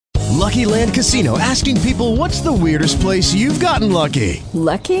Lucky Land Casino, asking people, what's the weirdest place you've gotten lucky?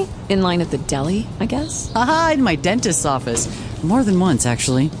 Lucky? In line at the deli, I guess? Aha, in my dentist's office. More than once,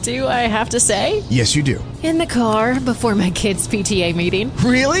 actually. Do I have to say? Yes, you do. In the car before my kids' PTA meeting.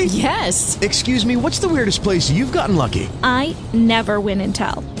 Really? Yes. Excuse me, what's the weirdest place you've gotten lucky? I never win and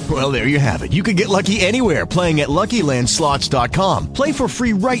tell. Well, there you have it. You can get lucky anywhere, playing at LuckyLandSlots.com. Play for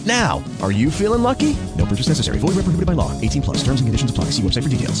free right now. Are you feeling lucky? No purchase necessary. Void where prohibited by law. 18 plus. Terms and conditions apply. See website for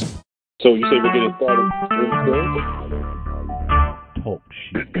details. So you say we're getting started? Talk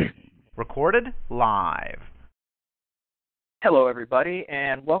shit. Recorded live. Hello, everybody,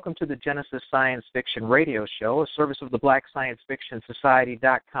 and welcome to the Genesis Science Fiction Radio Show, a service of the Black Science Fiction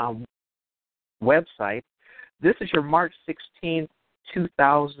Society.com website. This is your March 16th,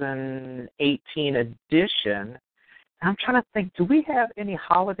 2018 edition. I'm trying to think, do we have any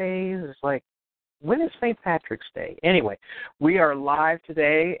holidays? It's like, when is St. Patrick's Day? Anyway, we are live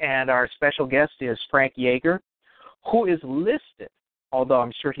today, and our special guest is Frank YEIGER, who is listed, although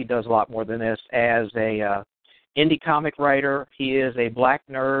I'm sure he does a lot more than this, as a indie comic writer. He is a black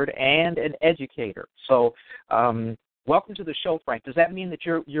nerd and an educator. So welcome to the show, Frank. Does that mean that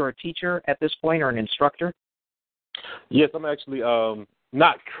you're a teacher at this point or an instructor? Yes, I'm actually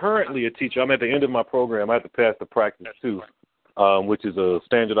not currently a teacher. I'm at the end of my program. I have to pass the practice too, which is a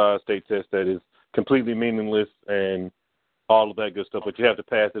standardized state test that is completely meaningless and all of that good stuff, but you have to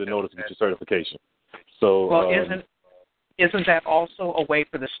pass it in order to get your certification. So, well, isn't that also a way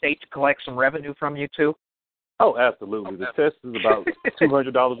for the state to collect some revenue from you too? Oh, absolutely. The test is about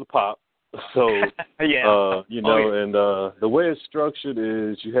 $200 a pop. So, yeah. And the way it's structured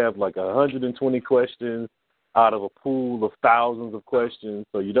is you have like 120 questions out of a pool of thousands of questions.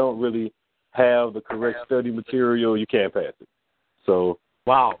 So you don't really have the correct study material. You can't pass it. So,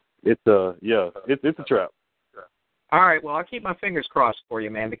 wow. It's a trap. All right. Well, I'll keep my fingers crossed for you,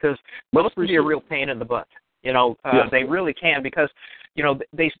 man, because those can be a real pain in the butt. They really can, because,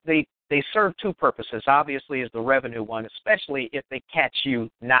 they serve two purposes. Obviously, is the revenue one, especially if they catch you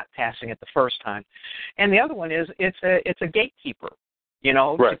not passing it the first time, and the other one is it's a gatekeeper,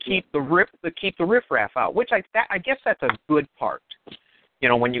 right. to keep the riffraff out. Which I guess that's a good part.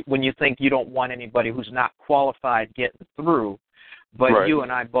 When you think you don't want anybody who's not qualified getting through, but right. You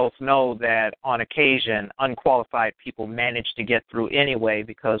and I both know that on occasion unqualified people manage to get through anyway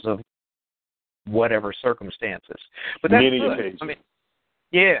because of whatever circumstances. But that's good. Occasions. I mean,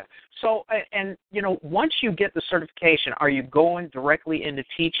 yeah. So, and once you get the certification, are you going directly into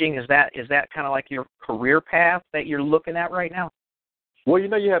teaching? Is that kind of like your career path that you're looking at right now? Well,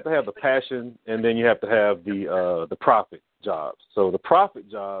 you have to have the passion, and then you have to have the profit jobs. So the profit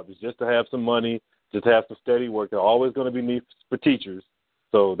job is just to have some money, just to have some steady work. There's always going to be needs for teachers.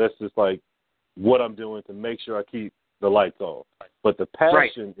 So that's just like what I'm doing to make sure I keep the lights on. But the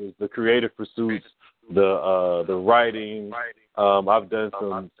passion is the creative pursuits, the writing. I've done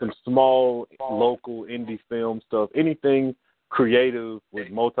some small local indie film stuff. Anything creative with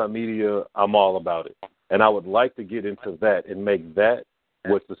multimedia, I'm all about it. And I would like to get into that and make that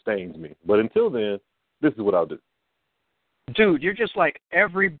what sustains me. But until then, this is what I'll do. Dude, you're just like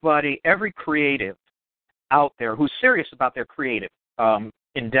everybody, every creative out there who's serious about their creative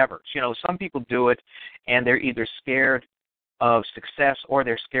endeavors. Some people do it and they're either scared of success or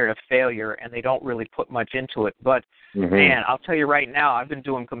they're scared of failure and they don't really put much into it. But, man, I'll tell you right now, I've been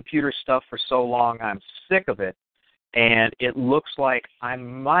doing computer stuff for so long, I'm sick of it. And it looks like I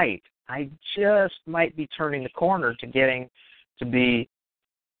just might be turning the corner to getting to be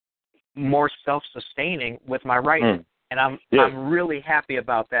more self-sustaining with my writing. And I'm really happy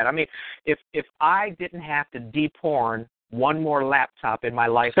about that. I mean, if I didn't have to de-porn one more laptop in my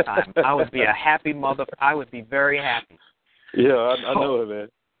lifetime, I would be a happy mother. I would be very happy. Yeah, I know it, man.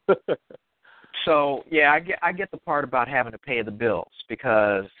 So, yeah, I get the part about having to pay the bills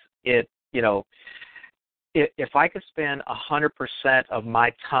because if I could spend 100% of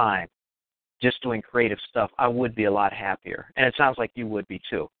my time just doing creative stuff, I would be a lot happier. And it sounds like you would be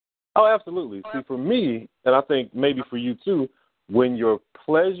too. Oh, absolutely. See, for me, and I think maybe for you too, when your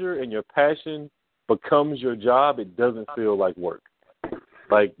pleasure and your passion becomes your job, it doesn't feel like work.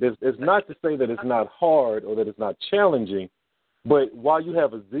 Like, it's not to say that it's not hard or that it's not challenging, but while you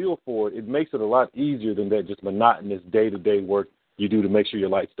have a zeal for it, it makes it a lot easier than that just monotonous day-to-day work you do to make sure your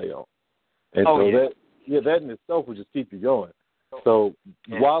lights stay on. And that in itself will just keep you going. So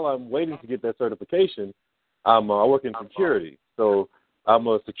while I'm waiting to get that certification, I work in security. So I'm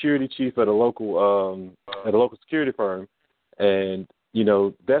a security chief at a local security firm, and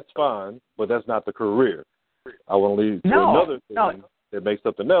that's fine, but that's not the career. I want to lead to another thing that makes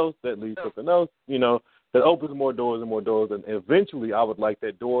something else, that leads to something else, that opens more doors and more doors, and eventually I would like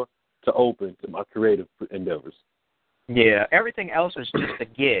that door to open to my creative endeavors. Yeah, everything else is just a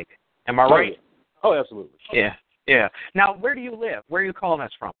gig. Am I right? Oh, absolutely. Yeah, yeah. Now, where do you live? Where are you calling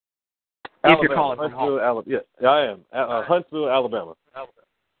us from? Alabama, if you're calling from home. Alabama. Yeah, I am. Huntsville, Alabama.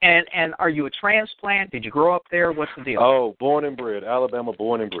 And are you a transplant? Did you grow up there? What's the deal? Oh, born and bred. Alabama,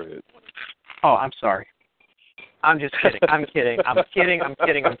 born and bred. Oh, I'm sorry. I'm just kidding. I'm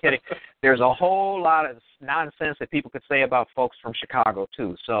kidding. There's a whole lot of nonsense that people could say about folks from Chicago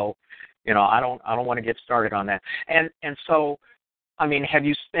too. So, I don't want to get started on that. And so, I mean,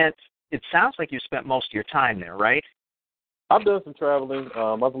 it sounds like you spent most of your time there, right? I've done some traveling.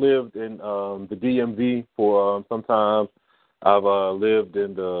 I've lived in the DMV for some time. I've lived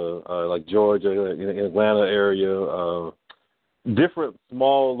in the like Georgia, in Atlanta area, different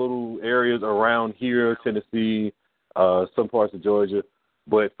small little areas around here, Tennessee, some parts of Georgia.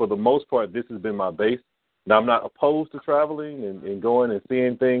 But for the most part, this has been my base. Now, I'm not opposed to traveling and going and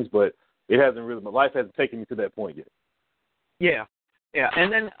seeing things, but it hasn't really, my life hasn't taken me to that point yet. Yeah, yeah.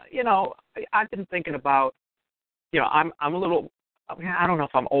 And then, I've been thinking about, I'm a little, I don't know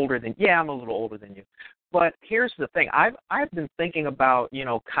if I'm older than, I'm a little older than you. But here's the thing. I've been thinking about,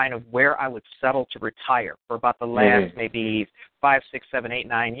 kind of where I would settle to retire for about the last maybe 5, 6, 7, 8,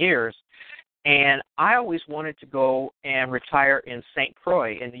 9 years. And I always wanted to go and retire in St.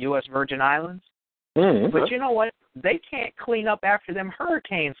 Croix in the U.S. Virgin Islands. But you know what? They can't clean up after them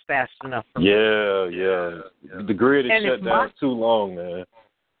hurricanes fast enough for me. Yeah. The grid is shut down too long, man.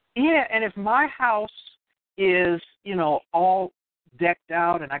 Yeah, and if my house is, all decked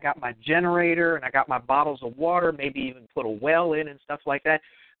out and I got my generator and I got my bottles of water, maybe even put a well in and stuff like that,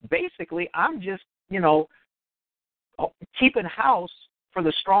 basically I'm just, keeping house for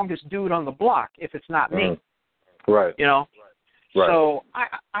the strongest dude on the block if it's not me. Right. Right. So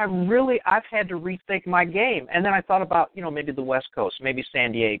I've had to rethink my game. And then I thought about, maybe the West Coast, maybe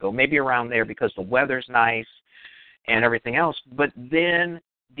San Diego, maybe around there because the weather's nice and everything else. But then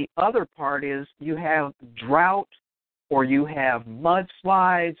the other part is you have drought or you have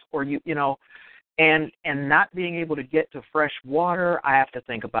mudslides or and not being able to get to fresh water. I have to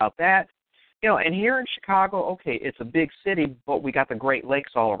think about that. And here in Chicago, okay, it's a big city, but we got the Great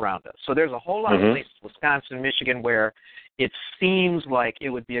Lakes all around us. So there's a whole lot of places, Wisconsin, Michigan, where it seems like it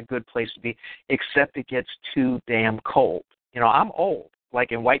would be a good place to be, except it gets too damn cold. I'm old.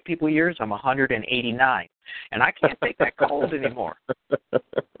 Like in white people years, I'm 189, and I can't take that cold anymore.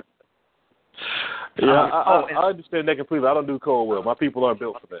 Yeah, I understand that completely. I don't do cold well. My people aren't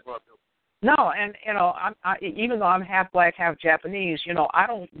built for that. No, and even though I'm half black, half Japanese, I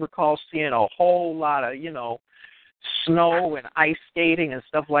don't recall seeing a whole lot of snow and ice skating and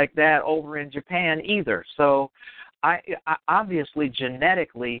stuff like that over in Japan either. So, I obviously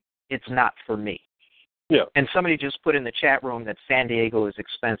genetically it's not for me. Yeah. And somebody just put in the chat room that San Diego is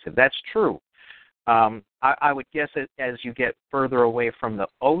expensive. That's true. I would guess that as you get further away from the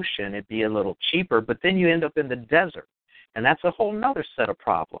ocean, it'd be a little cheaper, but then you end up in the desert, and that's a whole other set of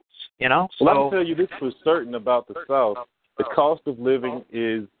problems, So, well, I can tell you this for certain about the South. The cost of living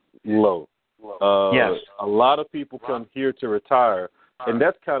is low. Yes. A lot of people come here to retire, and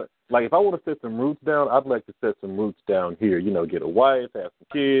that's kind of, like if I want to set some roots down, I'd like to set some roots down here, get a wife, have some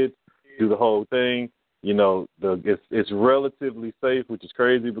kids, do the whole thing. It's relatively safe, which is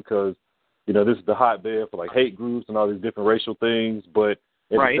crazy because this is the hotbed for like hate groups and all these different racial things. But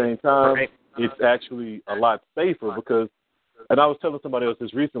at the same time, it's actually a lot safer because, and I was telling somebody else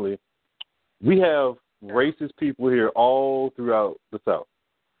this recently, we have racist people here all throughout the South,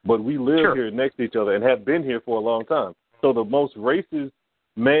 but we live here next to each other and have been here for a long time. So the most racist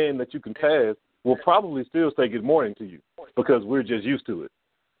man that you can pass will probably still say good morning to you because we're just used to it.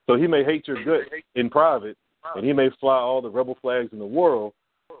 So he may hate your guts in private, and he may fly all the rebel flags in the world,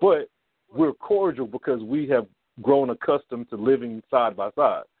 but we're cordial because we have grown accustomed to living side by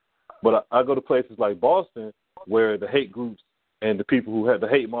side. But I go to places like Boston where the hate groups and the people who have the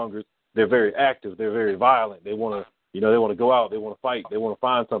hate mongers, they're very active, they're very violent. They want to, they want to go out, they want to fight, they want to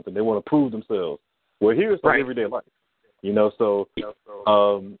find something, they want to prove themselves. Where here it's like everyday life, So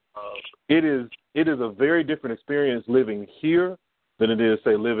it is a very different experience living here than it is,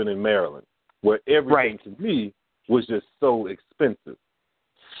 say, living in Maryland, where everything to me was just so expensive.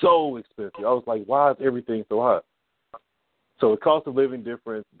 So expensive. I was like, why is everything so high? So the cost of living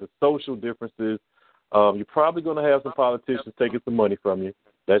difference, the social differences, you're probably going to have some politicians taking some money from you.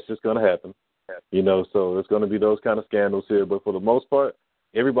 That's just going to happen. So there's going to be those kind of scandals here. But for the most part,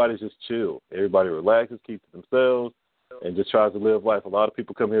 everybody's just chill. Everybody relaxes, keeps to themselves, and just tries to live life. A lot of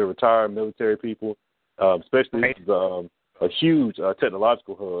people come here to retire, military people, especially this is a huge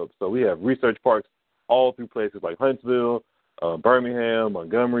technological hub. So we have research parks all through places like Huntsville, Birmingham,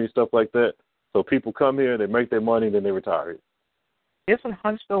 Montgomery, stuff like that. So people come here, they make their money, then they retire. Isn't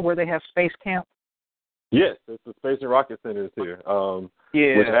Huntsville where they have Space Camp? Yes, it's the Space and Rocket Center is here.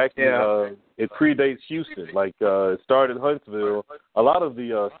 Yeah, which actually it predates Houston. Like it started in Huntsville. A lot of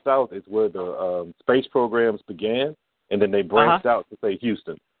the South is where the space programs began, and then they branched out to say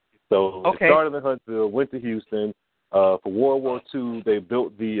Houston. So it started in Huntsville, went to Houston. For World War II, they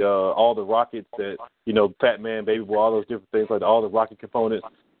built the all the rockets that, you know, Fat Man, Baby Boy, all those different things, like all the rocket components.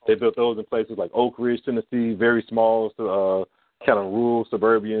 They built those in places like Oak Ridge, Tennessee, very small, kind of rural,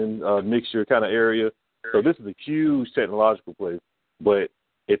 suburban mixture kind of area. So this is a huge technological place, but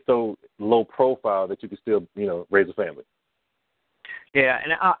it's so low profile that you can still, you know, raise a family. Yeah,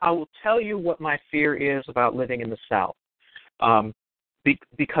 and I will tell you what my fear is about living in the South.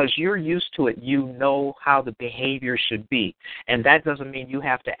 Because you're used to it, you know how the behavior should be. And that doesn't mean you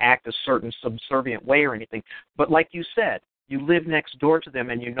have to act a certain subservient way or anything. But like you said, you live next door to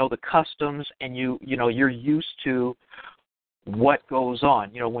them and you know the customs and you know, you're used to what goes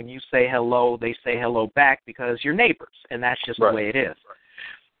on. You know, when you say hello, they say hello back because you're neighbors, and that's just the way it is.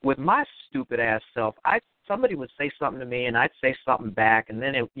 With my stupid ass self, somebody would say something to me and I'd say something back, and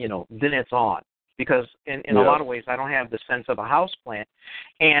then then it's on. Because in a lot of ways, I don't have the sense of a houseplant,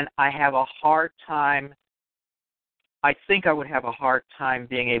 and I have a hard time. I think I would have a hard time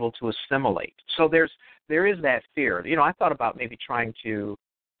being able to assimilate. So there is that fear. You know, I thought about maybe trying to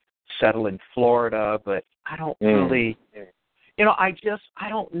settle in Florida, but I don't really. You know, I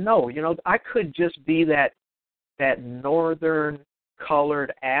don't know. You know, I could just be that northern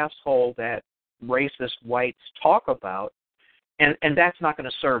colored asshole that racist whites talk about. And that's not going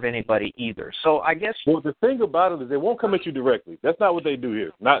to serve anybody either. So I guess. Well, the thing about it is they won't come at you directly. That's not what they do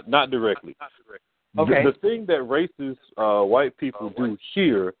here. Not directly. Okay. The thing that racist white people do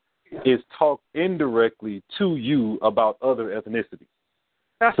here is talk indirectly to you about other ethnicities.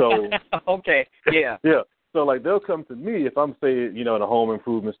 So. Okay. Yeah. Yeah. So like they'll come to me if I'm saying, you know, in a home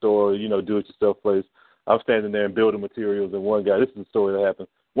improvement store, you know, do it yourself place. I'm standing there and building materials, and one guy. This is a story that happened.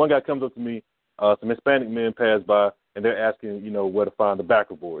 One guy comes up to me. Some Hispanic men pass by, and they're asking, you know, where to find the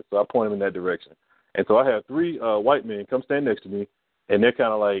backer board. So I point them in that direction. And so I have three white men come stand next to me, and they're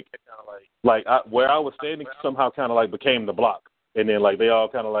kind of like where I was standing somehow kind of like became the block. And then like they all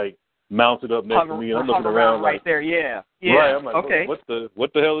kind of like mounted up next to me, and I'm looking around like right there, yeah. Right, I'm like, okay. what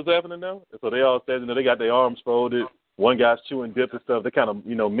the hell is happening now? And so they all standing there, they got their arms folded. One guy's chewing dip and stuff. They're kind of,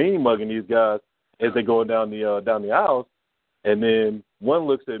 you know, mean mugging these guys as they're going down the aisles. And then one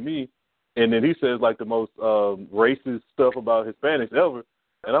looks at me. And then he says, like, the most racist stuff about Hispanics ever.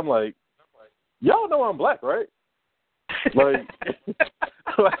 And I'm like, y'all know I'm black, right? Like,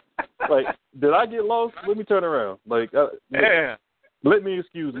 like, did I get lost? Let me turn around. Like, let me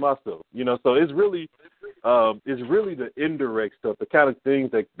excuse myself. You know, so it's really the indirect stuff, the kind of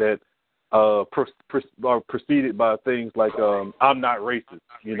things that are preceded by things like, I'm not racist,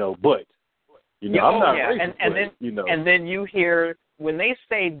 you know, but, you know, I'm not racist. And but, then, you know. And then you hear, when they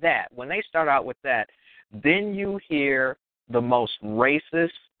say that, when they start out with that, then you hear the most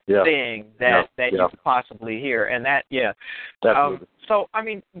racist thing that you could possibly hear, and that so I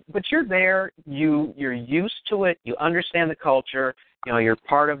mean, but you're there, you're used to it, you understand the culture, you know, you're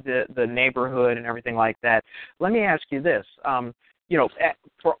part of the neighborhood and everything like that. Let me ask you this, you know,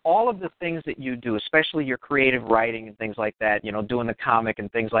 for all of the things that you do, especially your creative writing and things like that, you know, doing the comic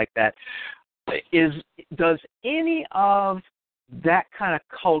and things like that, does any of that kind of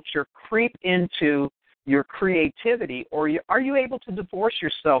culture creep into your creativity, or are you able to divorce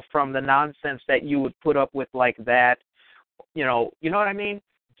yourself from the nonsense that you would put up with like that? You know what I mean?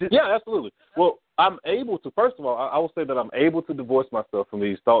 Yeah, absolutely. Well, I'm able to, first of all, I will say that I'm able to divorce myself from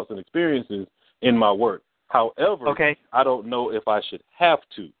these thoughts and experiences in my work. However, I don't know if I should have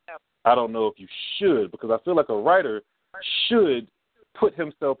to. I don't know if you should, because I feel like a writer should put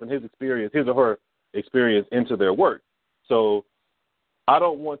himself and his or her experience into their work. So I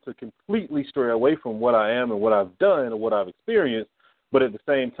don't want to completely stray away from what I am and what I've done or what I've experienced, but at the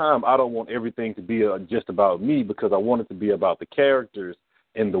same time, I don't want everything to be just about me, because I want it to be about the characters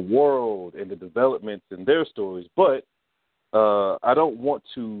and the world and the developments in their stories. But I don't want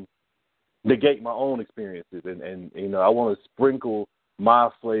to negate my own experiences, and you know, I want to sprinkle my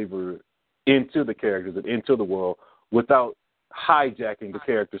flavor into the characters and into the world without hijacking the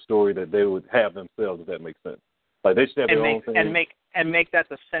character story that they would have themselves, if that makes sense. Like they should have their own thing. And make that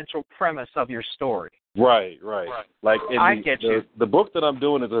the central premise of your story. Right. Like the book that I'm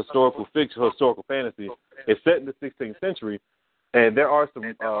doing is a historical fantasy. It's set in the 16th century, and there are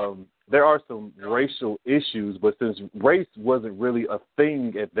some there are some racial issues, but since race wasn't really a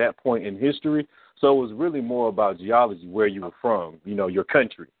thing at that point in history, so it was really more about geology, where you were from, your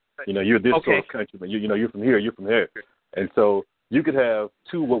country. You're this sort of countryman. You're from here, you're from here. And so you could have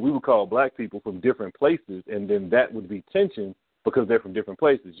two what we would call black people from different places, and then that would be tension because they're from different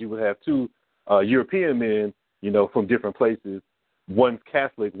places. You would have two European men, from different places. One's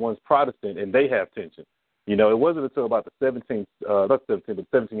Catholic, one's Protestant, and they have tension. It wasn't until about the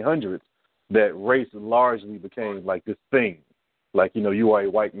 1700s that race largely became like this thing. Like, you are a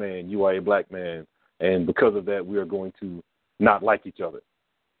white man, you are a black man, and because of that, we are going to not like each other.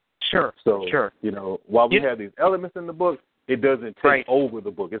 Sure. So, while we have these elements in the book, it doesn't take over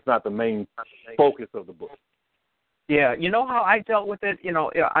the book. It's not the main focus of the book. Yeah, you know how I dealt with it?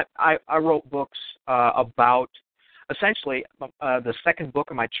 I wrote books about, essentially, the second book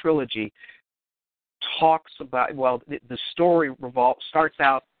of my trilogy talks about, the story starts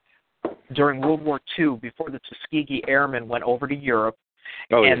out during World War II, before the Tuskegee Airmen went over to Europe,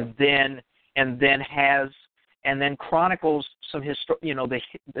 and then chronicles some the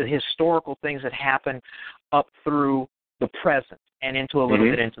historical things that happened up through the present and into a little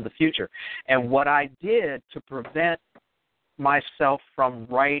bit into the future. And what I did to prevent myself from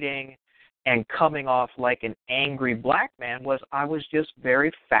writing and coming off like an angry black man was I was just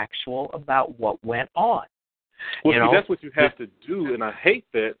very factual about what went on. Well, that's what you have to do, and I hate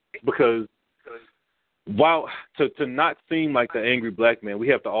that because while to not seem like the angry black man, we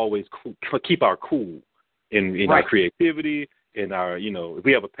have to always keep our cool in our creativity, in our, if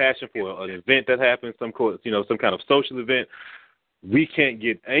we have a passion for an event that happens, some kind of social event, we can't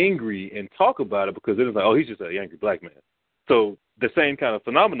get angry and talk about it because it's like, oh, he's just an angry black man. So the same kind of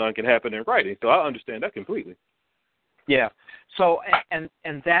phenomenon can happen in writing. So I understand that completely. Yeah. So and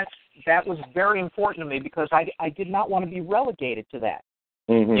that was very important to me because I did not want to be relegated to that.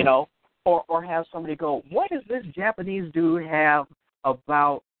 Or have somebody go, what does this Japanese dude have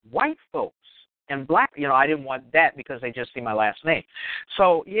about white folks and black? I didn't want that because they just see my last name.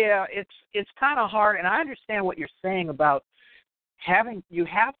 So yeah, it's kind of hard, and I understand what you're saying about you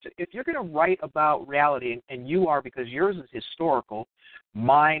have to, if you're going to write about reality, and you are, because yours is historical,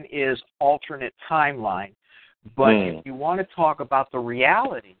 mine is alternate timeline, but if you want to talk about the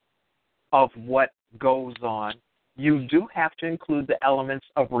reality of what goes on, you do have to include the elements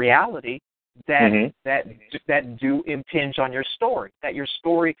of reality that do impinge on your story, that your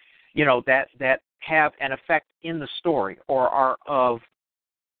story, that have an effect in the story, or are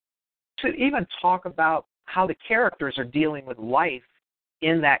to even talk about how the characters are dealing with life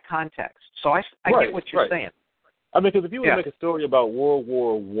in that context. So I get what you're saying. I mean, because if you were to make a story about World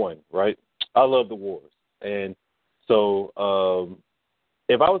War I, right? I love the wars. And so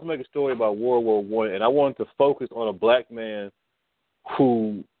if I was to make a story about World War I and I wanted to focus on a black man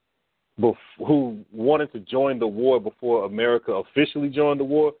who wanted to join the war before America officially joined the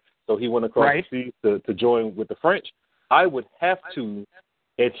war, so he went across the seas to join with the French, I would have to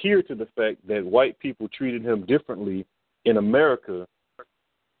adhere to the fact that white people treated him differently in America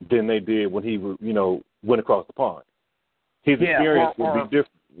than they did when he, went across the pond. His experience would be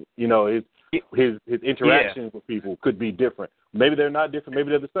different. His interactions with people could be different. Maybe they're not different. Maybe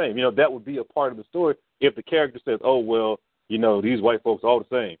they're the same. That would be a part of the story if the character says, oh, well, these white folks are all the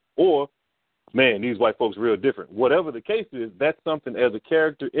same. Or, man, these white folks are real different. Whatever the case is, that's something as a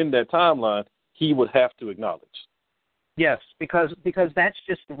character in that timeline he would have to acknowledge. Yes, because that's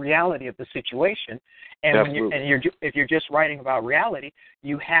just the reality of the situation, and if you're just writing about reality,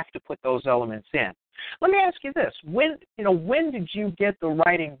 you have to put those elements in. Let me ask you this: when did you get the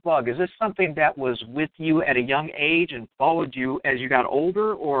writing bug? Is this something that was with you at a young age and followed you as you got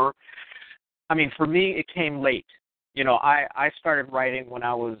older, or? I mean, for me, it came late. I started writing when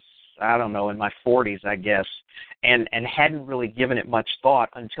I was, I don't know, in my 40s, I guess, and hadn't really given it much thought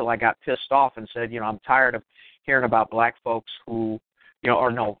until I got pissed off and said, I'm tired of hearing about black folks who,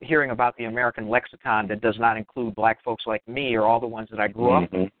 hearing about the American lexicon that does not include black folks like me or all the ones that I grew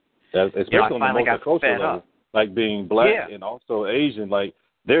up with. Especially on the multicultural level, like being black and also Asian, like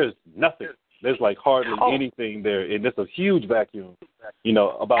there's nothing. There's like hardly anything there, and it's a huge vacuum,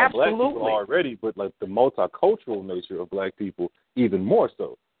 about black people already, but like the multicultural nature of black people even more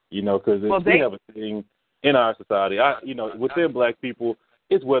so, because we have a thing in our society. Within black people,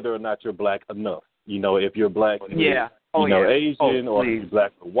 it's whether or not you're black enough. If you're black, Asian, or are you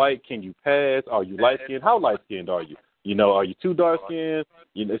black or white? Can you pass? Are you light skinned? How light skinned are you? Are you too dark skinned?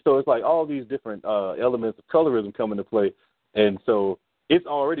 So it's like all these different elements of colorism come into play, and so it's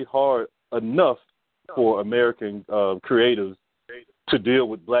already hard enough for American creatives to deal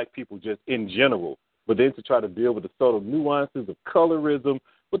with black people just in general, but then to try to deal with the subtle nuances of colorism,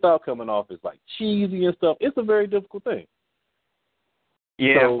 without coming off as like cheesy and stuff. It's a very difficult thing.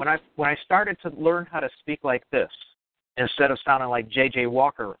 Yeah, So, when I started to learn how to speak like this instead of sounding like J.J.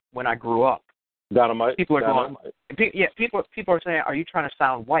 Walker when I grew up, Dynamite. people are going. People are saying, "Are you trying to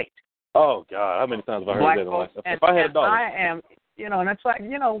sound white?" Oh God, how many times have I heard Black that in life? folks, If I had a daughter, I am, and it's like,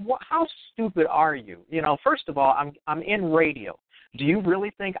 how stupid are you? First of all, I'm in radio. Do you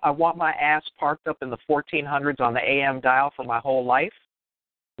really think I want my ass parked up in the 1400s on the AM dial for my whole life?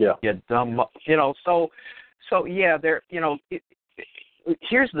 Yeah. You dumb, So yeah,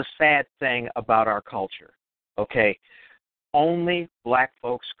 here's the sad thing about our culture. Okay, only black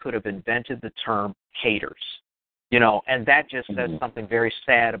folks could have invented the term haters. And that just says something very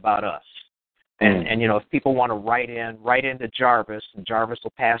sad about us. And if people want to write into Jarvis, and Jarvis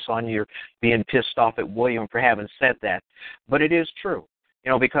will pass on your being pissed off at William for having said that. But it is true,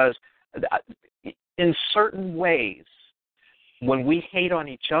 because in certain ways, when we hate on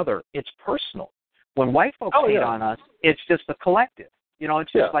each other, it's personal. When white folks hate on us, it's just a collective.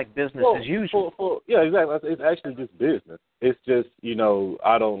 It's just like business as usual. Yeah, exactly. It's actually just business. It's just,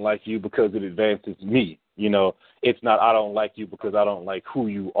 I don't like you because it advances me. It's not I don't like you because I don't like who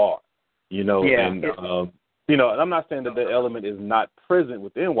you are. And I'm not saying that element is not present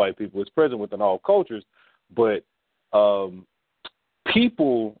within white people. It's present within all cultures, but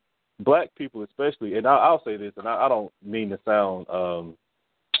people, black people especially, and I'll say this, and I don't mean to sound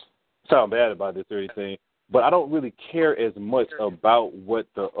bad about this or anything, but I don't really care as much about what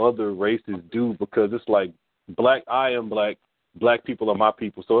the other races do, because it's like I am black people are my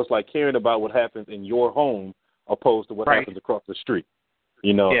people. So it's like caring about what happens in your home opposed to what happens across the street.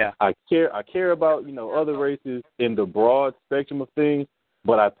 I care about, other races in the broad spectrum of things,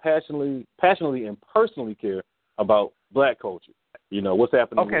 but I passionately and personally care about black culture. What's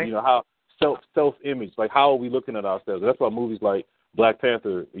happening, how self-image, like how are we looking at ourselves? That's why movies like Black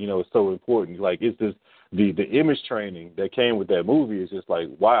Panther, is so important. Like, it's just the image training that came with that movie is just like,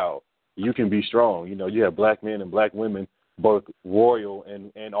 wow, you can be strong. You have black men and black women, both royal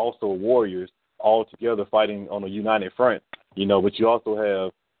and also warriors, all together fighting on a united front. But you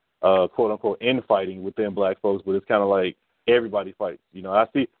also have quote unquote infighting within black folks, but it's kind of like everybody fights.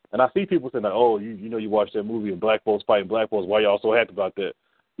 I see people saying like, oh, you watched that movie and black folks fighting black folks. Why y'all so happy about that?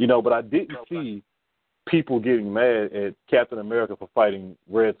 But I didn't see people getting mad at Captain America for fighting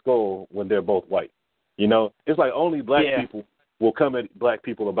Red Skull when they're both white. It's like only black people will come at black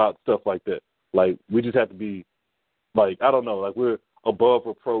people about stuff like that. Like, we just have to be like, I don't know, like we're above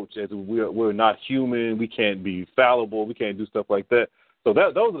reproach, as we're not human. We can't be fallible. We can't do stuff like that. So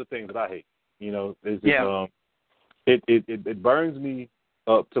those are the things that I hate. It's just, it burns me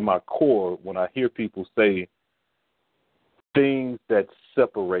up to my core when I hear people say things that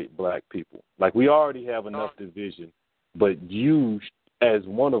separate black people. Like, we already have enough division, but you, as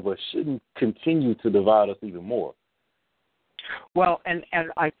one of us, shouldn't continue to divide us even more. Well, and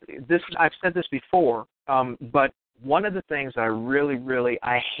I've said this before, but one of the things I really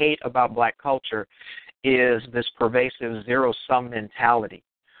I hate about black culture is this pervasive zero-sum mentality,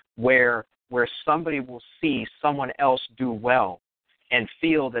 where somebody will see someone else do well and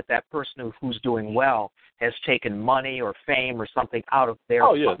feel that person who's doing well has taken money or fame or something out of the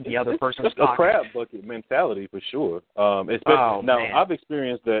other person's pocket. It's a crab bucket mentality for sure. I've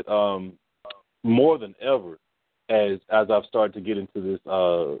experienced that more than ever as I've started to get into this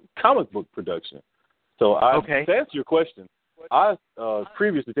comic book production. So to answer your question,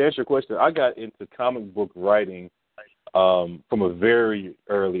 previously to answer your question, I got into comic book writing from a very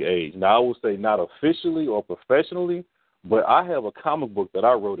early age. Now, I will say not officially or professionally, but I have a comic book that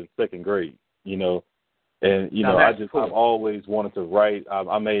I wrote in second grade, I've always wanted to write.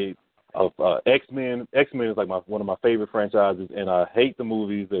 I made X-Men. X-Men is like one of my favorite franchises, and I hate the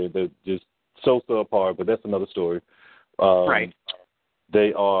movies. They're just so subpar, but that's another story. Right.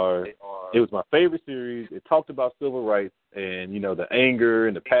 It was my favorite series. It talked about civil rights and, the anger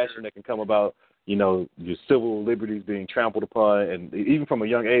and the passion that can come about, your civil liberties being trampled upon. And even from a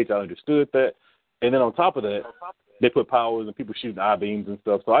young age, I understood that. And then on top of that, they put powers and people shooting I-beams and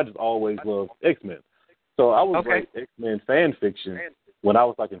stuff. So I just always loved X-Men. So I was writing X-Men fan fiction when I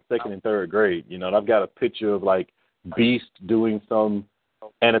was like in second and third grade, and I've got a picture of like Beast doing some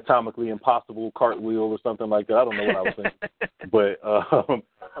anatomically impossible cartwheel or something like that. I don't know what I was thinking. But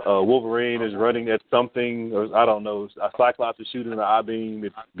Wolverine is running at something, or I don't know, a Cyclops is shooting an I-beam.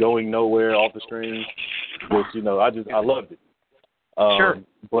 It's going nowhere off the screen, which, I loved it. Sure.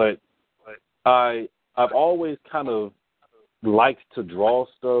 But I've always kind of liked to draw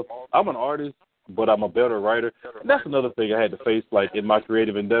stuff. I'm an artist, but I'm a better writer. And that's another thing I had to face, like, in my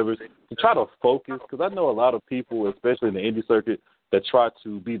creative endeavors, to try to focus, because I know a lot of people, especially in the indie circuit, that try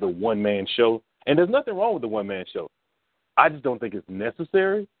to be the one-man show. And there's nothing wrong with the one-man show. I just don't think it's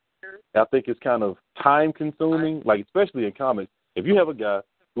necessary. I think it's kind of time-consuming, like especially in comics. If you have a guy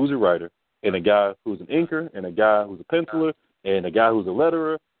who's a writer and a guy who's an inker and a guy who's a penciler and a guy who's a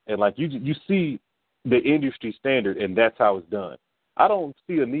letterer, and like you see the industry standard, and that's how it's done. I don't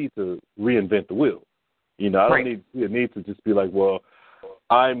see a need to reinvent the wheel. I don't see a need to just be like, well,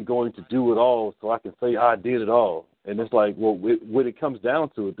 I'm going to do it all so I can say I did it all. And it's like, well, when it comes down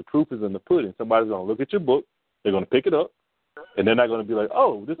to it, the proof is in the pudding. Somebody's going to look at your book, they're going to pick it up, and they're not going to be like,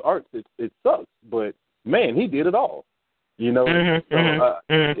 oh, this art, it sucks. But, man, he did it all. It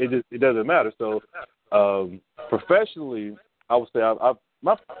doesn't matter. So professionally, I would say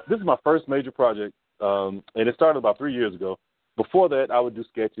this is my first major project, and it started about 3 years ago. Before that, I would do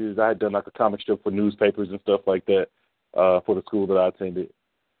sketches. I had done like a comic strip for newspapers and stuff like that for the school that I attended.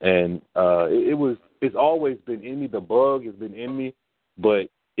 And it's always been in me. The bug has been in me, but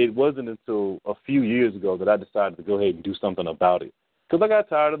it wasn't until a few years ago that I decided to go ahead and do something about it. Because I got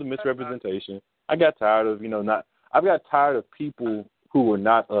tired of the misrepresentation. I got tired of, I got tired of people who were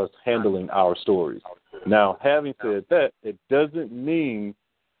not us handling our stories. Now, having said that, it doesn't mean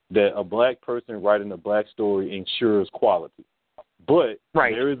that a black person writing a black story ensures quality. But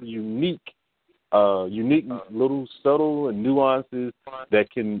there is a unique little subtle and nuances that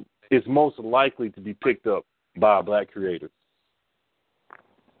is most likely to be picked up by a black creator.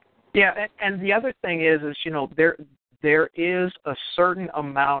 Yeah, and the other thing is there is a certain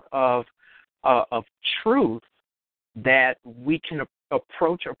amount of truth that we can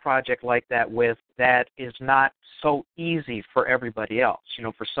approach a project like that with that is not so easy for everybody else,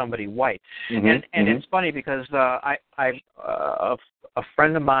 for somebody white. And it's funny because a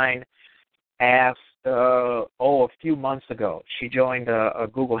friend of mine asked, a few months ago, she joined a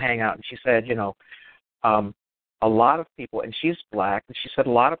Google Hangout, and she said, a lot of people, and she's black, and she said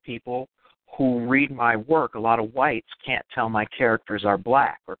a lot of people who read my work, a lot of whites can't tell my characters are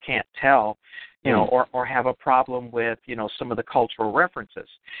black or can't tell, or have a problem with, some of the cultural references.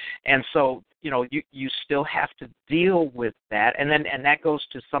 And so, you still have to deal with that. And that goes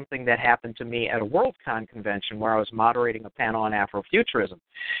to something that happened to me at a Worldcon convention where I was moderating a panel on Afrofuturism.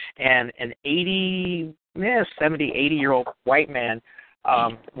 And an 70, 80-year-old white man,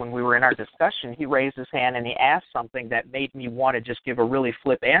 when we were in our discussion, he raised his hand and he asked something that made me want to just give a really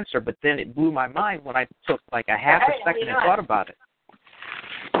flip answer, but then it blew my mind when I took like a half a second and thought about it.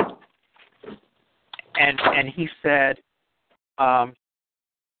 And he said,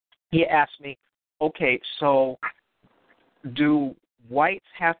 he asked me, okay, so do whites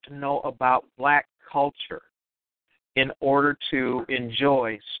have to know about black culture in order to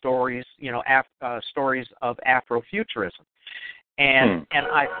enjoy stories, stories of Afrofuturism? And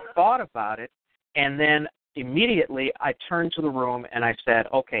I thought about it, and then immediately I turned to the room and I said,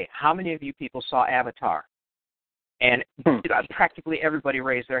 okay, how many of you people saw Avatar? And practically everybody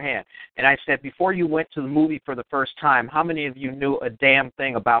raised their hand. And I said, before you went to the movie for the first time, how many of you knew a damn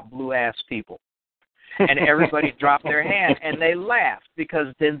thing about blue-ass people? And everybody dropped their hand, and they laughed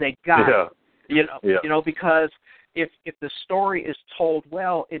because then they got it. Because if the story is told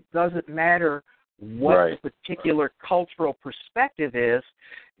well, it doesn't matter what the particular cultural perspective is.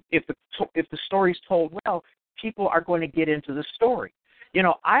 If the story's told well, people are going to get into the story.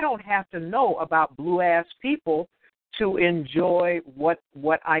 I don't have to know about blue-ass people to enjoy what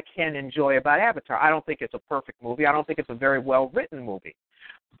I can enjoy about Avatar. I don't think it's a perfect movie. I don't think it's a very well-written movie.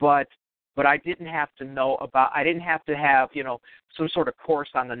 But I didn't have to I didn't have to have, some sort of course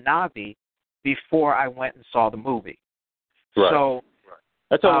on the Na'vi before I went and saw the movie. Right. So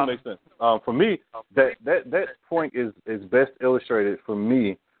that totally makes sense. For me, that point is best illustrated for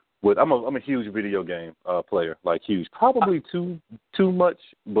me with I'm a huge video game player, like huge, probably too much,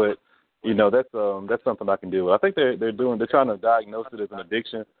 but that's something I can deal with. I think they're trying to diagnose it as an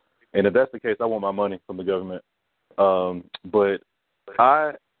addiction, and if that's the case, I want my money from the government. But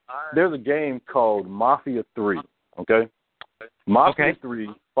there's a game called Mafia 3. Okay, Mafia 3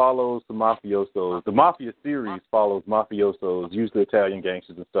 follows the mafiosos. The Mafia series follows mafiosos, usually Italian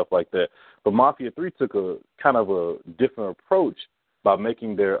gangsters and stuff like that. But Mafia 3 took a kind of a different approach by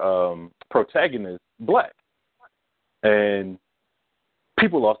making their protagonist black. And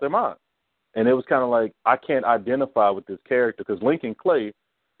people lost their mind. And it was kind of like, I can't identify with this character because Lincoln Clay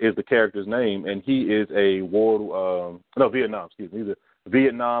is the character's name, and he is a Vietnam, excuse me. He's a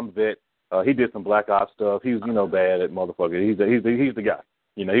Vietnam vet. He did some Black Ops stuff. He's, bad at motherfucker. He's the guy.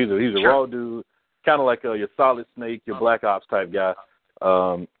 He's a raw dude, kind of like your Solid Snake, your Black Ops type guy.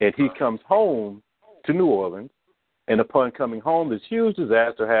 And he comes home to New Orleans, and upon coming home, this huge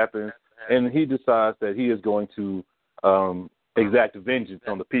disaster happens, and he decides that he is going to exact vengeance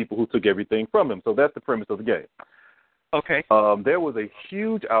on the people who took everything from him. So that's the premise of the game. Okay. There was a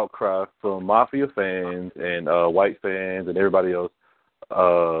huge outcry from Mafia fans and white fans and everybody else,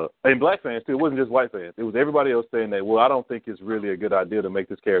 and black fans too. It wasn't just white fans. It was everybody else saying that, well, I don't think it's really a good idea to make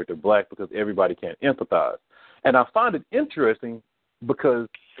this character black because everybody can't empathize. And I find it interesting because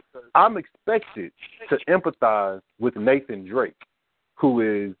I'm expected to empathize with Nathan Drake, who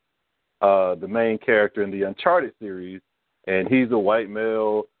is the main character in the Uncharted series, and he's a white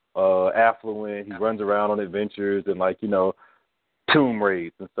male, affluent. He runs around on adventures and, like, you know, tomb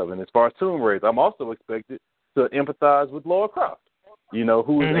raids and stuff. And as far as tomb raids, I'm also expected to empathize with Laura Croft, you know,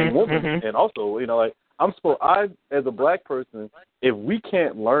 who is a woman. And also, you know, like, as a black person, if we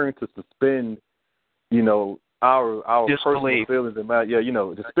can't learn to suspend, you know, our personal feelings and you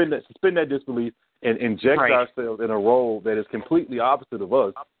know, to suspend that disbelief and inject ourselves in a role that is completely opposite of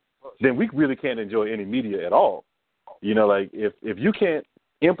us, then we really can't enjoy any media at all. You know, like, if you can't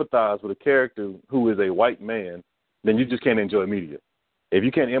empathize with a character who is a white man, then you just can't enjoy media. If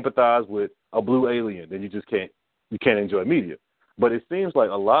you can't empathize with a blue alien, then you can't enjoy media. But it seems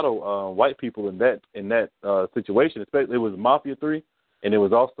like a lot of white people in that situation, especially, it was Mafia 3, and it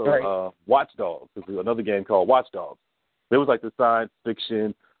was also Watch Dogs. There's another game called Watch Dogs. It was like the science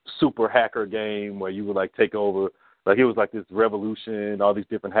fiction super hacker game where you would, like, take over. Like, it was like this revolution. All these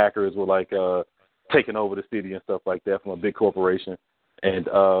different hackers were, like, taking over the city and stuff like that from a big corporation. And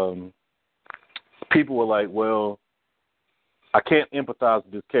people were like, well, I can't empathize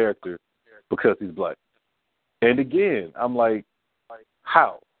with this character because he's black. And again, I'm like,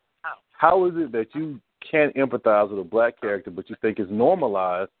 how? How is it that you can't empathize with a black character, but you think it's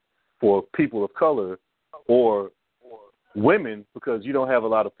normalized for people of color or women, because you don't have a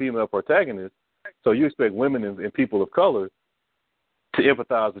lot of female protagonists, so you expect women and people of color to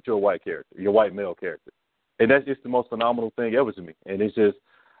empathize with your white character, your white male character. And that's just the most phenomenal thing ever to me. And it's just,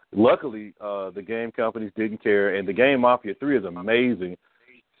 luckily, the game companies didn't care, and the game Mafia 3 is amazing.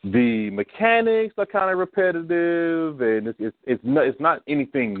 The mechanics are kind of repetitive, and it's not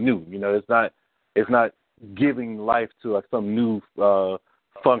anything new. You know, it's not giving life to, like, some new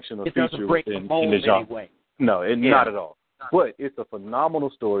function or feature in the genre. Anyway. No, not at all. But it's a phenomenal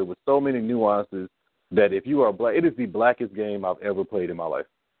story with so many nuances that if you are black, it is the blackest game I've ever played in my life.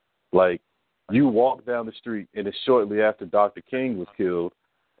 Like, you walk down the street, and it's shortly after Dr. King was killed,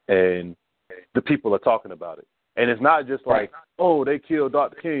 and the people are talking about it. And it's not just like, oh, they killed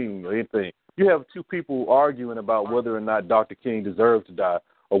Dr. King or anything. You have two people arguing about whether or not Dr. King deserved to die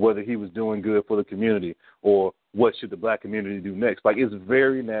or whether he was doing good for the community or what should the black community do next. Like, it's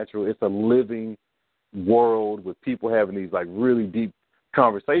very natural. It's a living world with people having these, like, really deep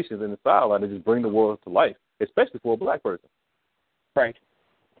conversations in the sideline that just bring the world to life, especially for a black person. Right.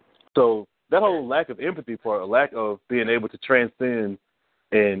 So that whole lack of empathy part, a lack of being able to transcend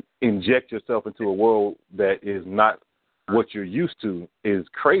and inject yourself into a world that is not what you're used to is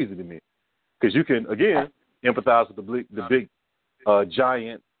crazy to me. Because you can, again, empathize with the big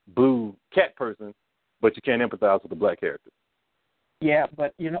giant blue cat person, but you can't empathize with the black character. Yeah,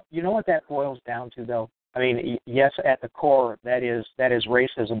 but you know what that boils down to, though? I mean, yes, at the core, that is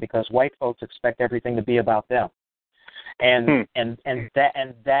racism, because white folks expect everything to be about them. And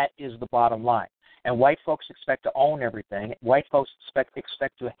that is the bottom line. And white folks expect to own everything. White folks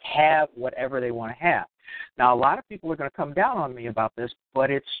expect to have whatever they want to have. Now, a lot of people are going to come down on me about this,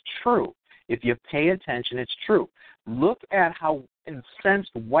 but it's true. If you pay attention, it's true. Look at how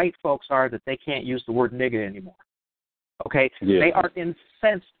incensed white folks are that they can't use the word nigga anymore. Okay? Yeah. They are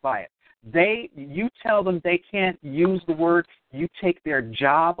incensed by it. You tell them they can't use the word, you take their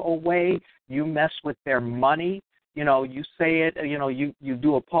job away, you mess with their money. You know, you say it, you know, you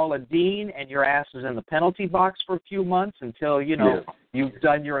do a Paula Deen and your ass is in the penalty box for a few months until, you know, you've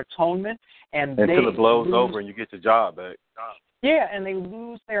done your atonement. And until it blows over and you get your job back. Yeah, and they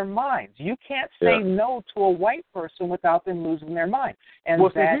lose their minds. You can't say no to a white person without them losing their mind. And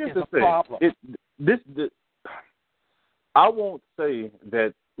that is a problem. I won't say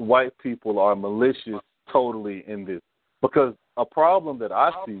that white people are malicious totally in this, because a problem that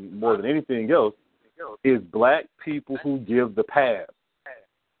I see more than anything else is black people who give the pass.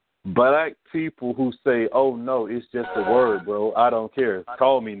 Black people who say, oh, no, it's just a word, bro. I don't care.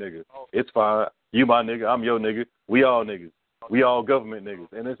 Call me nigga. It's fine. You my nigga. I'm your nigga. We all niggas. We all government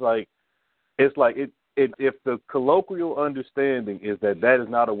niggas. And it's like if the colloquial understanding is that is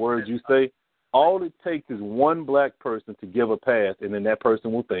not a word you say, all it takes is one black person to give a pass, and then that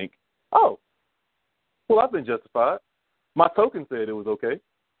person will think, oh, well, I've been justified. My token said it was okay,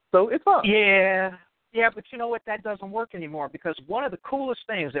 so it's fine. Yeah, Yeah, but you know what? That doesn't work anymore because one of the coolest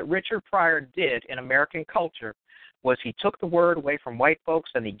things that Richard Pryor did in American culture was he took the word away from white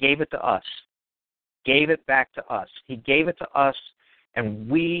folks and he gave it to us. Gave it back to us. He gave it to us, and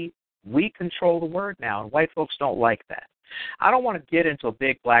we control the word now, and white folks don't like that. I don't want to get into a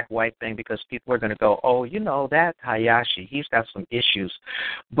big black-white thing because people are going to go, oh, you know, that Hayashi, he's got some issues.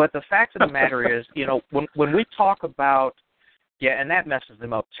 But the fact of the matter is, you know, when we talk about, yeah, and that messes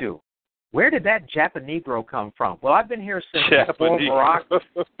them up too. Where did that Japanegro come from? Well, I've been here since before Barack.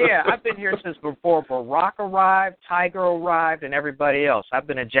 Yeah, I've been here since before Barack arrived, Tiger arrived, and everybody else. I've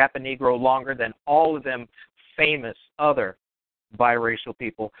been a Japanegro longer than all of them famous other biracial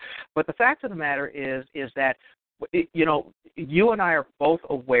people. But the fact of the matter is that, you know, you and I are both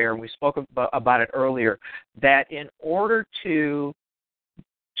aware, and we spoke about it earlier, that in order to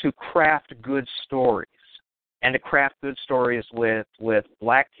craft good stories, and to craft good stories with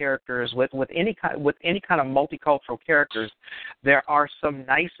black characters, with any kind of multicultural characters, there are some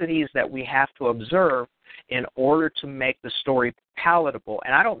niceties that we have to observe in order to make the story palatable.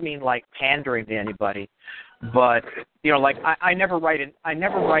 And I don't mean like pandering to anybody, but you know, like I never write in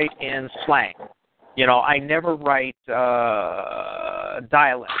slang. You know, I never write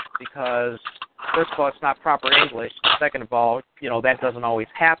dialect because first of all, it's not proper English. Second of all, you know, that doesn't always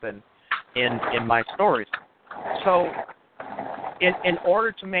happen in my stories. So in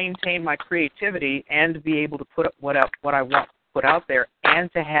order to maintain my creativity and to be able to put up what I want to put out there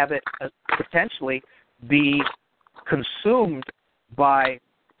and to have it potentially be consumed by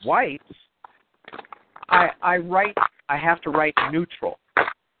whites, I have to write neutral.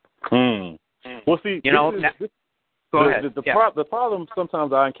 Well, see, you know, go ahead. The problem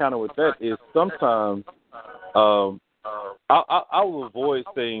sometimes I encounter with that is sometimes I will avoid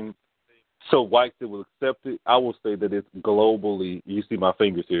saying so whites that will accept it. I will say that it's globally, you see my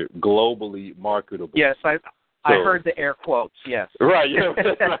fingers here, globally marketable. Yes, I heard the air quotes, yes. Right, yeah.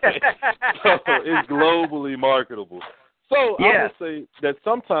 Right. So it's globally marketable. So yes. I would say that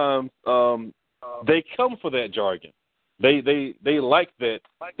sometimes they come for that jargon. They like that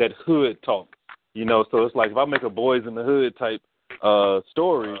hood talk, you know. So it's like if I make a Boys in the Hood type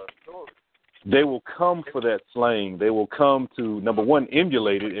story, they will come for that slang. They will come to, number one,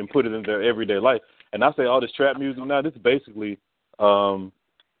 emulate it and put it in their everyday life. And I say all this trap music now, this is basically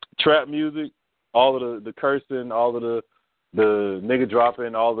trap music, all of the cursing, all of the nigga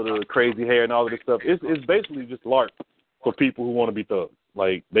dropping, all of the crazy hair and all of this stuff. It's basically just LARP for people who want to be thugs.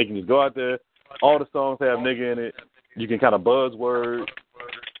 Like, they can just go out there. All the songs have nigga in it. You can kind of buzzword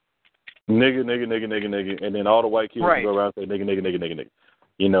nigga, and then all the white kids can go around and say nigga.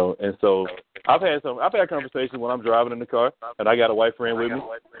 You know, and so I've had conversations when I'm driving in the car and I got a white friend with me,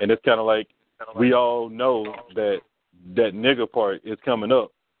 and it's kind of like we all know that nigga part is coming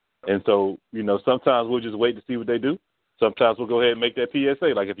up, and so, you know, sometimes we'll just wait to see what they do. Sometimes we'll go ahead and make that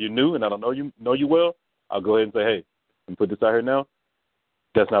PSA. Like, if you're new and I don't know you well, I'll go ahead and say, hey, let me put this out here now.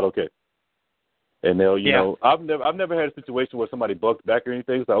 That's not okay. And they'll, you know, I've never had a situation where somebody bucked back or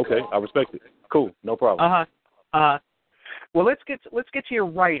anything. It's like, okay, I respect it. Cool, no problem. Well, let's get to your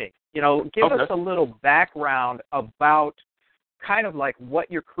writing. You know, give us a little background about kind of like what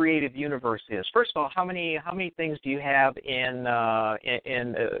your creative universe is. First of all, how many things do you have in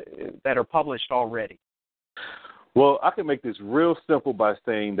that are published already? Well, I can make this real simple by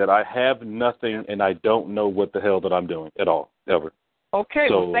saying that I have nothing and I don't know what the hell that I'm doing at all, ever. Okay,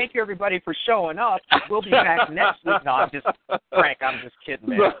 well, thank you, everybody, for showing up. We'll be back next week. No, I'm just kidding,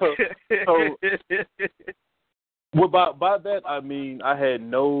 man. Well, by that, I mean I had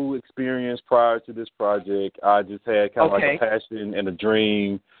no experience prior to this project. I just had kind of like a passion and a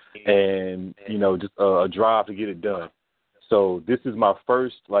dream and, you know, just a drive to get it done. So this is my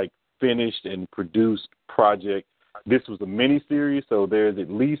first, like, finished and produced project. This was a mini-series, so there's at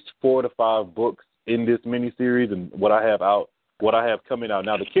least 4 to 5 books in this mini-series, and what I have coming out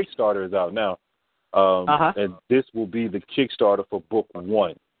now. The Kickstarter is out now, and this will be the Kickstarter for book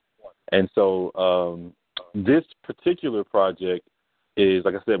 1. And so this particular project is,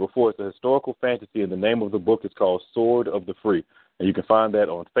 like I said before, it's a historical fantasy, and the name of the book is called Sword of the Free. And you can find that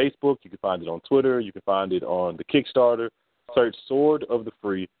on Facebook, you can find it on Twitter, you can find it on the Kickstarter. Search Sword of the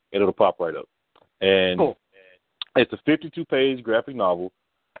Free, and it'll pop right up. And it's a 52-page graphic novel.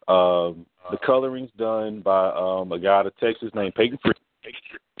 The coloring's done by a guy out of Texas named Peyton Free.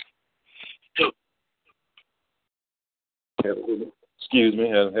 Excuse me,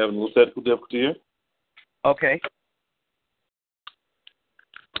 having a little technical difficulty here. Okay,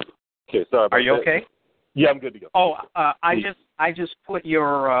 sorry about that. Are you okay? Yeah, I'm good to go. Oh, I just put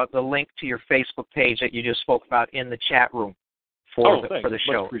your the link to your Facebook page that you just spoke about in the chat room. for thanks. the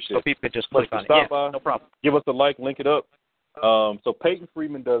show, Appreciate so people could just click on it. Stop Yeah, by, no problem. give us a like, link it up. So Peyton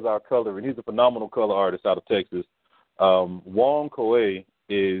Freeman does our coloring. He's a phenomenal color artist out of Texas. Wong Koe is,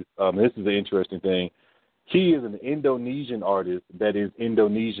 this is an interesting thing, he is an Indonesian artist that is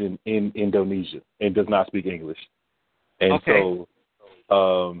Indonesian in Indonesia and does not speak English. And so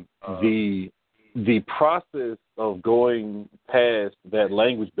the process of going past that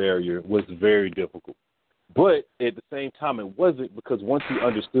language barrier was very difficult. But at the same time, it wasn't, because once he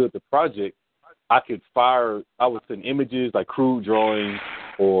understood the project, I would send images like crude drawings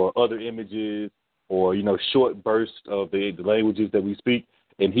or other images or, short bursts of the languages that we speak,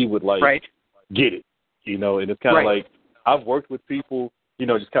 and he would get it, and it's kind of like, I've worked with people,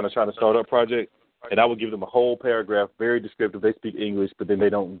 just kind of trying to start up projects, and I would give them a whole paragraph, very descriptive. They speak English, but then they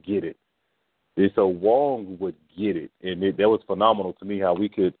don't get it. And so Wong would get it, and that was phenomenal to me how we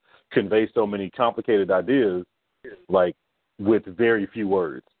could convey so many complicated ideas, like with very few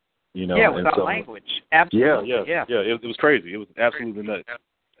words. Yeah, without language. Absolutely. Yeah. It was crazy. It was absolutely nuts.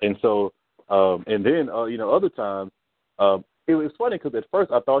 And so, and then, other times, it was funny because at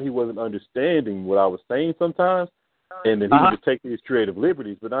first I thought he wasn't understanding what I was saying sometimes, and then he would just take these creative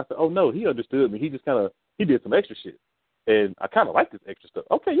liberties. But I said, oh, no, he understood me. He just he did some extra shit. And I kind of like this extra stuff.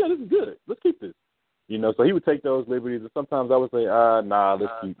 Okay, yeah, this is good. Let's keep this. So he would take those liberties, and sometimes I would say, nah,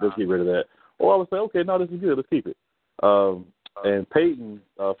 let's get rid of that. Or I would say, okay, no, this is good. Let's keep it. And Peyton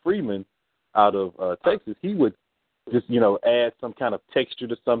Freeman out of Texas, he would just, add some kind of texture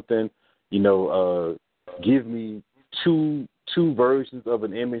to something, give me two versions of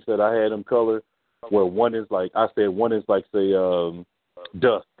an image that I had him color, where one is like, say,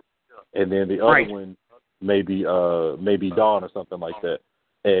 dusk, and then the other one maybe dawn or something like that.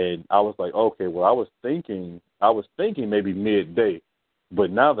 And I was like, okay, well, I was thinking maybe midday, but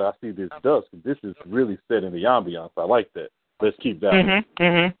now that I see this dusk, this is really set in the ambiance. I like that. Let's keep that.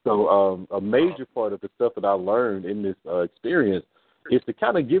 So a major part of the stuff that I learned in this experience is to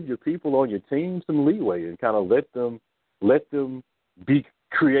kind of give your people on your team some leeway and kind of let them be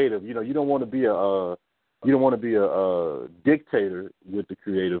creative. You don't want to be a dictator with the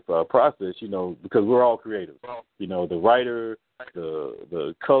creative process, because we're all creative. The writer,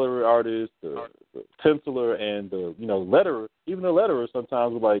 the color artist, the penciler, and the letterer. Even the letterer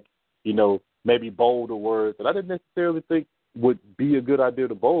sometimes would like maybe bolder words that I didn't necessarily think would be a good idea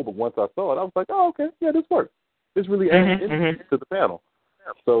to bold, but once I saw it, I was like, oh, okay, yeah, this works. This really adds to the panel.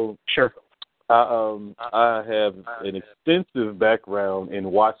 So I have an extensive background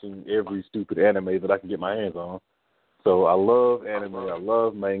in watching every stupid anime that I can get my hands on. So I love anime. I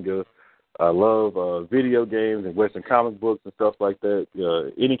love manga. I love video games and Western comic books and stuff like that.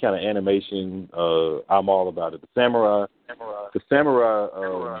 Any kind of animation, I'm all about it. The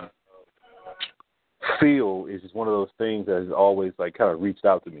samurai feel is just one of those things that has always like kind of reached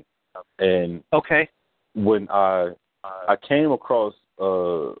out to me. And when I came across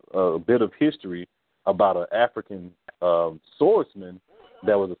a bit of history about an African swordsman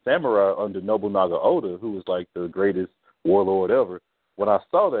that was a samurai under Nobunaga Oda, who was like the greatest warlord ever. When I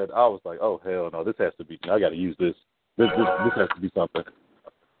saw that, I was like, oh, hell no, this has to be, I got to use this. This has to be something.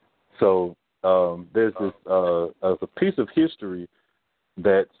 So there's this a piece of history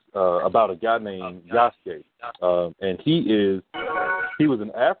that's about a guy named Yasuke, and he was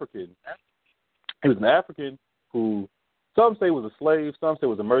an African. He was an African who some say was a slave, some say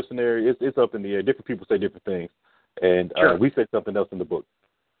was a mercenary. It's up in the air. Different people say different things, and we say something else in the book.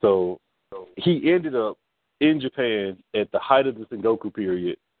 So he ended up in Japan at the height of the Sengoku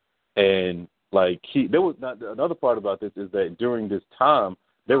period, and another part about this is that during this time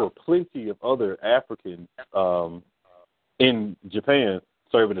there were plenty of other Africans in Japan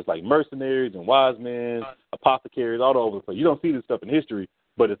serving as like mercenaries and wise men, apothecaries, all over the place. You don't see this stuff in history,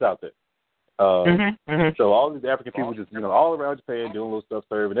 but it's out there. So all these African people just, all around Japan doing little stuff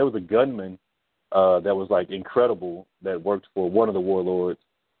serving. There was a gunman that was like incredible that worked for one of the warlords,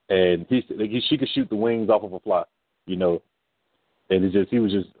 and she could shoot the wings off of a fly, and he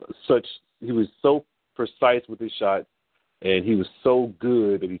was so precise with his shots, and he was so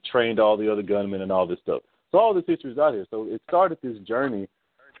good that he trained all the other gunmen and all this stuff. So all this history is out here. So it started this journey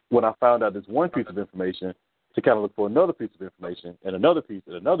when I found out this one piece of information to kind of look for another piece of information and another piece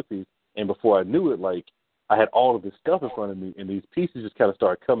and another piece. And before I knew it, like, I had all of this stuff in front of me, and these pieces just kind of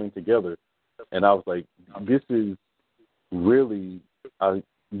started coming together. And I was like, this is really,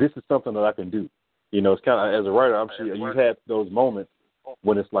 this is something that I can do. It's kind of, as a writer, I'm sure you've had those moments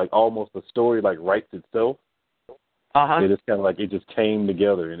when it's like almost a story like writes itself. And it's kind of like it just came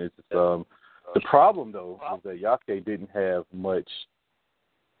together. And it's just, the problem, though, is that Yasuke didn't have much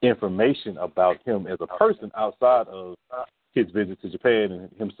information about him as a person outside of his visit to Japan and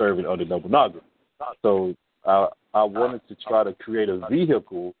him serving under Nobunaga. So I wanted to try to create a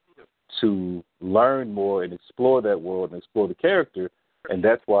vehicle to learn more and explore that world and explore the character, and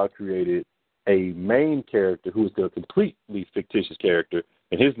that's why I created a main character who is a completely fictitious character,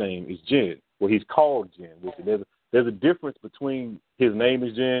 and his name is Jin. Well, he's called Jin. There's a difference between his name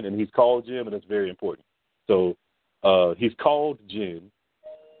is Jin and he's called Jin, and that's very important. So he's called Jin,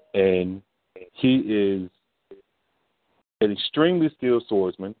 and he is an extremely skilled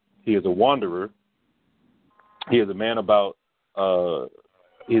swordsman. He is a wanderer. He is a man about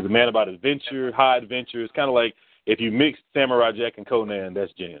adventure, high adventure. It's kind of like if you mix Samurai Jack and Conan,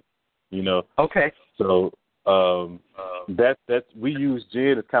 that's Jin. You know. Okay. So that's we use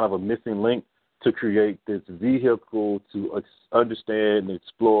Jin as kind of a missing link to create this vehicle to understand and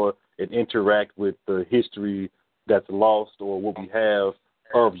explore and interact with the history that's lost or what we have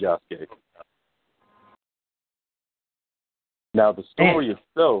of Yasuke. Now, the story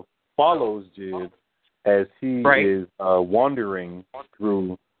itself follows Jin as he is wandering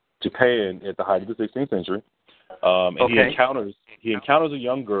through Japan at the height of the 16th century. And he encounters a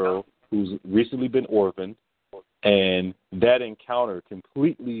young girl who's recently been orphaned, and that encounter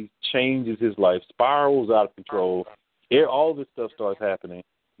completely changes his life, spirals out of control. All this stuff starts happening.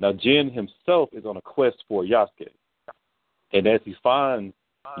 Now, Jin himself is on a quest for Yasuke. And as he finds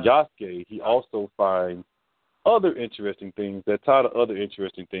Yasuke, he also finds other interesting things that tie to other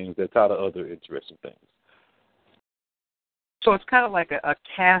interesting things that tie to other interesting things. So it's kind of like a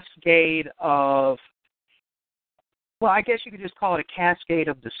cascade of, well, I guess you could just call it a cascade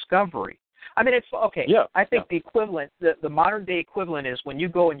of discovery. I mean, it's okay. Yeah, I think the equivalent, the modern day equivalent is when you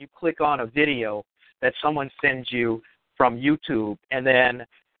go and you click on a video that someone sends you from YouTube, and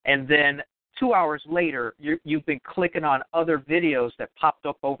then 2 hours later, you've been clicking on other videos that popped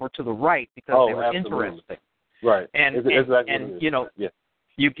up over to the right because they were interesting. Right. And you know,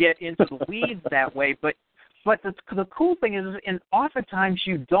 you get into the weeds that way. But the cool thing is, and oftentimes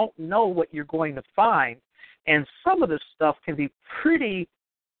you don't know what you're going to find, and some of this stuff can be pretty,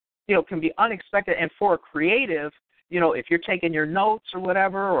 can be unexpected. And for a creative, if you're taking your notes or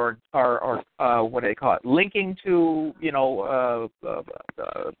whatever, or what do they call it, linking to,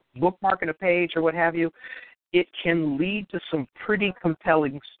 bookmarking a page or what have you, it can lead to some pretty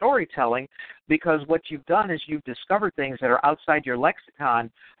compelling storytelling, because what you've done is you've discovered things that are outside your lexicon,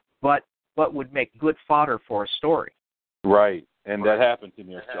 but would make good fodder for a story. Right, and that happened to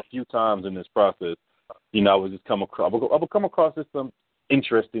me a few times in this process. I would just come across, this some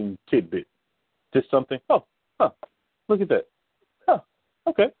interesting tidbit, just something. Look at that.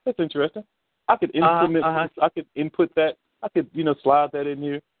 Okay, that's interesting. I could I could input that. I could slide that in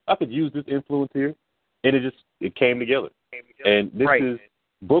here. I could use this influence here. And it came together. And this is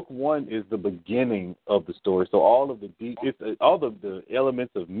book one is the beginning of the story. So all of the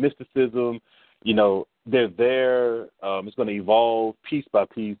elements of mysticism, they're there. It's going to evolve piece by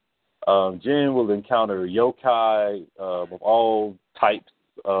piece. Jin will encounter yokai of all types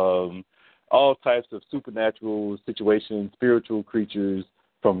of supernatural situations, spiritual creatures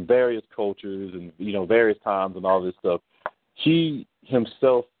from various cultures and various times and all this stuff. He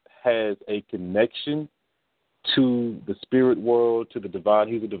himself has a connection to the spirit world, to the divine.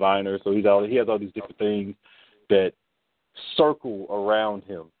 He's a diviner, so he has all these different things that circle around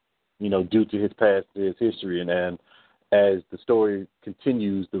him, due to his past, his history. And as the story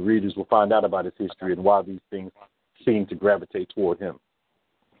continues, the readers will find out about his history and why these things seem to gravitate toward him.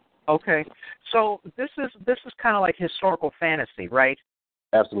 Okay, so this is kind of like historical fantasy, right?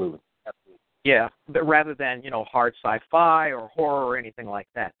 Absolutely. Yeah, but rather than, hard sci-fi or horror or anything like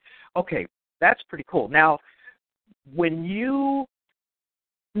that. Okay, that's pretty cool. Now, what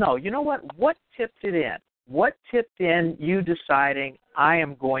tipped it in? What tipped in you deciding, I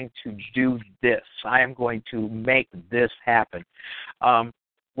am going to do this? I am going to make this happen?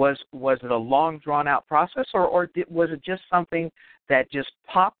 Was it a long, drawn-out process, or was it just something that just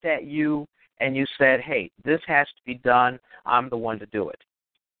popped at you and you said, hey, this has to be done, I'm the one to do it?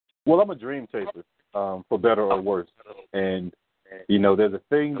 Well, I'm a dream chaser, for better or worse. And, there's a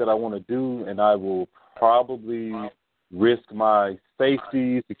thing that I want to do, and I will probably risk my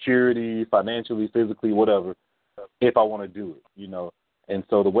safety, security, financially, physically, whatever, if I want to do it, And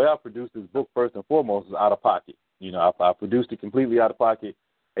so the way I produced this book, first and foremost, is out of pocket. I produced it completely out of pocket,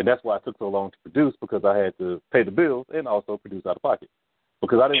 and that's why it took so long to produce, because I had to pay the bills and also produce out of pocket.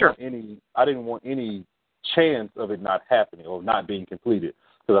 Because I didn't want any chance of it not happening or not being completed.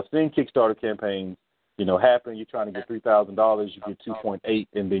 Because I've seen Kickstarter campaigns, happen. You're trying to get $3,000, you get 2.8,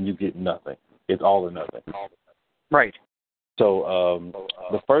 and then you get nothing. It's all or nothing. Right. So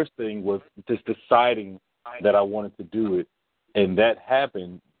the first thing was just deciding that I wanted to do it and that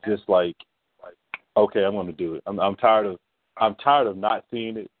happened just like, okay, I'm going to do it. I'm tired of not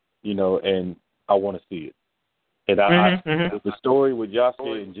seeing it, and I want to see it. And the story with Yase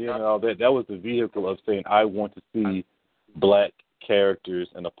and Jen and all that was the vehicle of saying I want to see black characters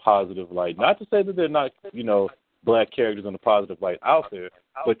in a positive light. Not to say that they're not, black characters in a positive light out there,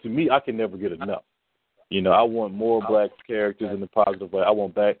 but to me, I can never get enough. I want more black characters in the positive light. I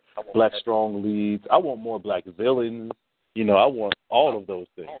want black strong leads. I want more black villains. I want all of those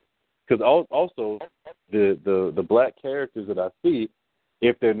things. Because also the black characters that I see,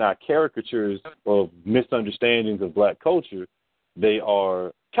 if they're not caricatures of misunderstandings of black culture, they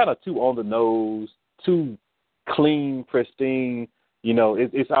are kind of too on the nose, too clean, pristine.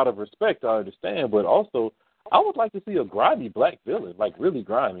 It's out of respect, I understand, but also I would like to see a grimy black villain, like really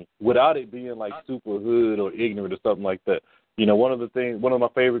grimy, without it being like super hood or ignorant or something like that. One of my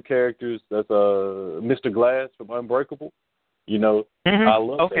favorite characters, that's Mr. Glass from Unbreakable. I love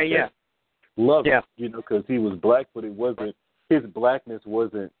that. Okay, yeah. Love it, because he was black, but his blackness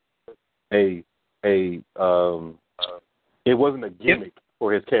wasn't it wasn't a gimmick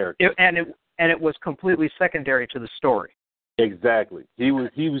for his character. And it was completely secondary to the story. Exactly. He was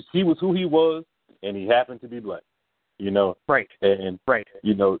who he was, and he happened to be black. Right. And right.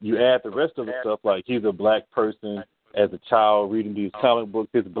 You add the rest of the stuff, like he's a black person as a child reading these comic books,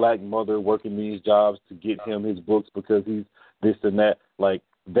 his black mother working these jobs to get him his books because he's this and that. Like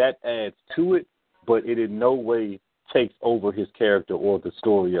that adds to it, but it in no way takes over his character or the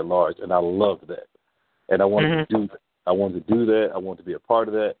story at large, and I love that. And I wanted to do that. I wanted to do that. I wanted to be a part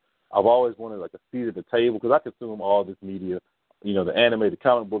of that. I've always wanted like a seat at the table because I consume all this media, the animated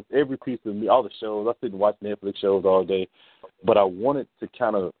comic books, every piece of me, all the shows. I sit and watch Netflix shows all day, but I wanted to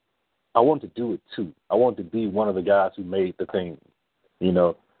do it too. I wanted to be one of the guys who made the thing,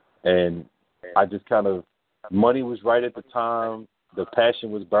 and I just money was right at the time. The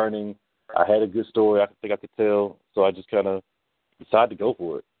passion was burning. I had a good story I think I could tell, so I just decided to go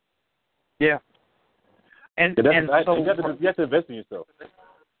for it. Yeah. And you have to invest in yourself.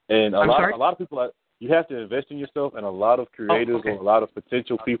 And a lot of people, you have to invest in yourself, and a lot of creators or a lot of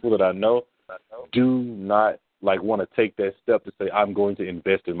potential people that I know do not want to take that step to say, I'm going to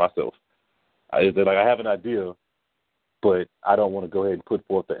invest in myself. I have an idea, but I don't want to go ahead and put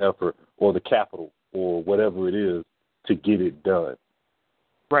forth the effort or the capital or whatever it is to get it done.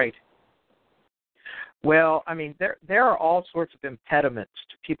 Right. Well, I mean, there are all sorts of impediments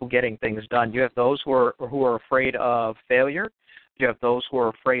to people getting things done. You have those who are afraid of failure. You have those who are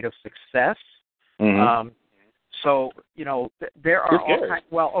afraid of success. Mm-hmm. So there are all kinds.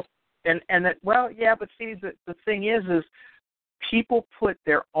 But see, the thing is people put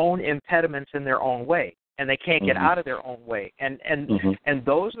their own impediments in their own way, and they can't get out of their own way. And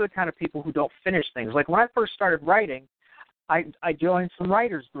those are the kind of people who don't finish things. Like when I first started writing, I joined some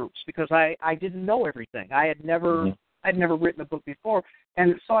writers groups because I didn't know everything. I'd never written a book before.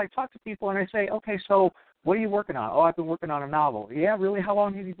 And so I talk to people and I say, okay, so what are you working on? Oh, I've been working on a novel. Yeah, really? How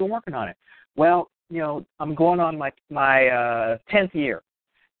long have you been working on it? Well, I'm going on my 10th year.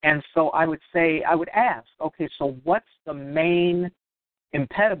 And so I would ask, okay, so what's the main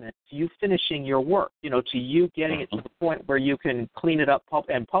impediment to you finishing your work, to you getting it to the point where you can clean it up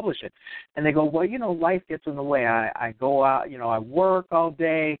and publish it? And they go, well, life gets in the way. I go out, I work all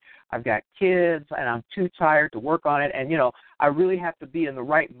day, I've got kids, and I'm too tired to work on it. And, I really have to be in the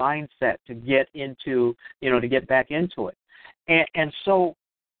right mindset to get into, to get back into it. And so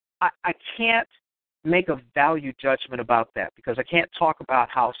I can't make a value judgment about that because I can't talk about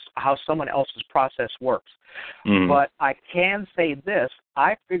how someone else's process works. But I can say this: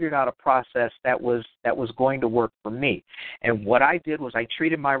 I figured out a process that was going to work for me. And what I did was I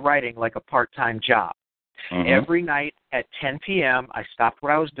treated my writing like a part-time job. Every night at 10 p.m., I stopped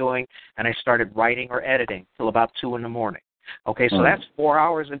what I was doing and I started writing or editing till about 2 in the morning. Okay, so that's 4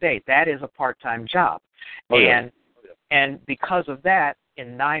 hours a day. That is a part-time job. And because of that,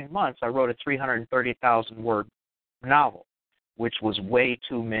 in 9 months, I wrote a 330,000-word novel, which was way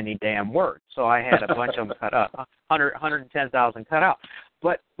too many damn words. So I had a bunch of them cut out, 110,000 cut out.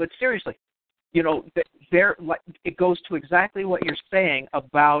 But seriously, it goes to exactly what you're saying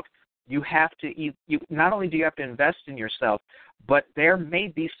about you have to. You not only do you have to invest in yourself, but there may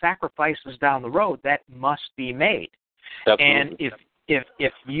be sacrifices down the road that must be made. Absolutely. And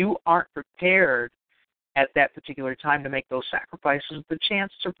if you aren't prepared at that particular time to make those sacrifices, the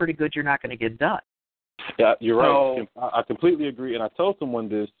chances are pretty good you're not going to get done. Yeah, you're right. I completely agree. And I told someone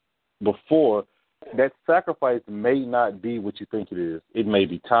this before, that sacrifice may not be what you think it is. It may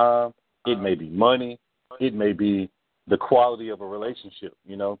be time. It may be money. It may be the quality of a relationship,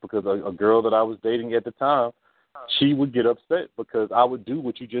 because a girl that I was dating at the time, she would get upset because I would do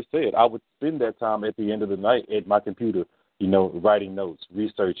what you just said. I would spend that time at the end of the night at my computer, writing notes,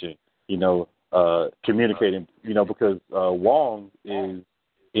 researching, communicating, because Wong is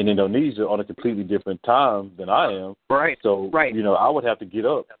in Indonesia on a completely different time than I am. Right. So, right. I would have to get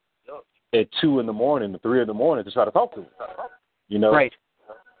up at 2 in the morning, 3 in the morning to try to talk to him, Right.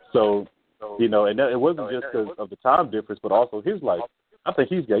 So, and it wasn't just because of the time difference, but also his life. I think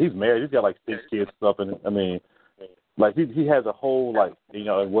he's married. He's got like 6 kids or something. I mean, like he has a whole life,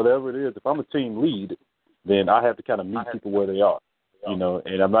 and whatever it is, if I'm a team lead, then I have to kind of meet people where they are, and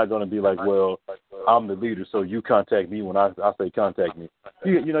I'm not going to be like, well, I'm the leader, so you contact me when I say contact me.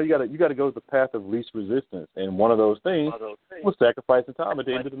 You got to go the path of least resistance, and one of those things was sacrificing time at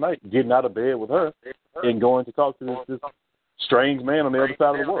the end of the night, getting out of bed with her, and going to talk to this strange man on the other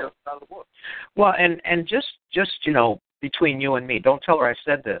side of the world. Well, and just between you and me, don't tell her I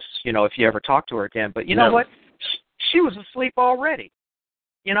said this, if you ever talk to her again. But you know what? She was asleep already,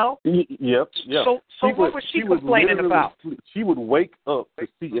 Yep. So what was she complaining about? She would wake up to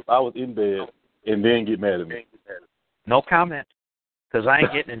see if I was in bed and then get mad at me. No comment, because I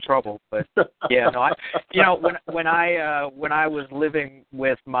ain't getting in trouble. But yeah, no, when I was living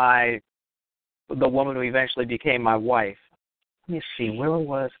with the woman who eventually became my wife. Let me see where it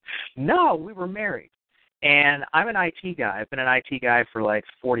was. No, we were married. And I'm an IT guy. I've been an IT guy for like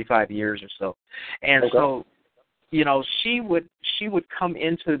 45 years or so. And so, she would come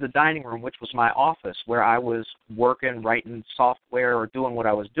into the dining room, which was my office, where I was working, writing software or doing what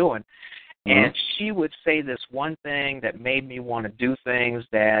I was doing. Mm-hmm. And she would say this one thing that made me want to do things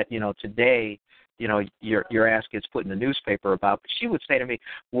that, today, your ass gets put in the newspaper about. But she would say to me,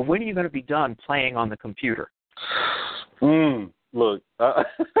 well, when are you going to be done playing on the computer? Look,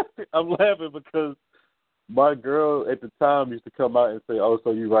 I'm laughing because my girl at the time used to come out and say, "Oh,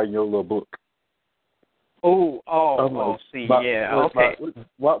 so you writing your little book?" Okay.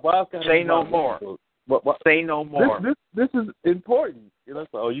 Why say no more. Say no more. This is important.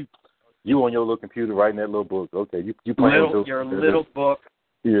 So, you on your little computer writing that little book? Okay, you playing your little book.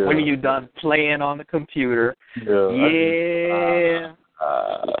 Yeah. When are you done playing on the computer? Yeah.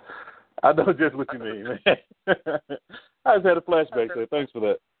 I know just what you mean, man. I just had a flashback there. Thanks for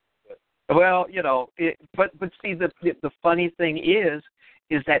that. Well, but see, the funny thing is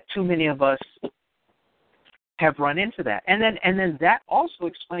that too many of us have run into that, and then that also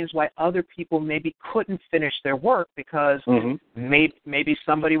explains why other people maybe couldn't finish their work because maybe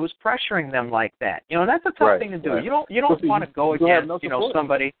somebody was pressuring them like that. That's a tough thing to do. Right. You don't want to go against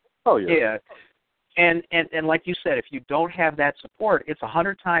somebody. Oh yeah. And like you said, if you don't have that support, it's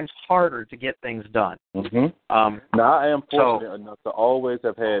 100 times harder to get things done. Mm-hmm. Now, I am fortunate enough to always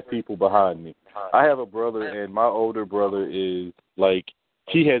have had people behind me. I have a brother, and my older brother is,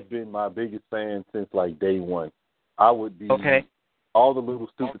 he has been my biggest fan since, day one. I would be all the little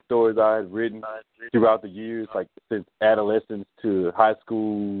stupid stories I had written throughout the years, since adolescence to high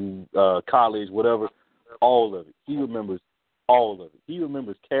school, college, whatever, all of it. He remembers all of it. He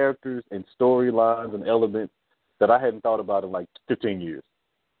remembers characters and storylines and elements that I hadn't thought about in 15 years.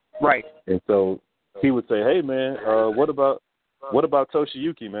 Right. And so he would say, "Hey man, what about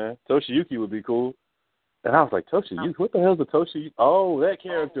Toshiyuki, man? Toshiyuki would be cool." And I was like, "Toshiyuki? What the hell's a Toshiyuki? Oh, that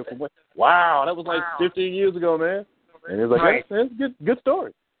character from what? Wow, that was 15 years ago, man." And he was like, right. "That's a good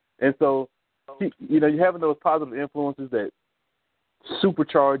story." And so, you're having those positive influences that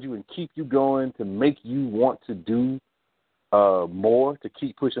supercharge you and keep you going to make you want to do more, to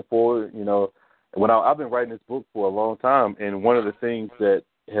keep pushing forward. When I've been writing this book for a long time, and one of the things that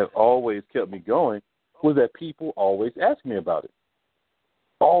have always kept me going was that people always ask me about it.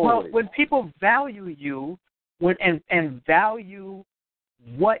 Always. Well, when people value you and value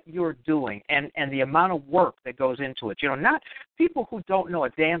what you're doing and the amount of work that goes into it, not people who don't know a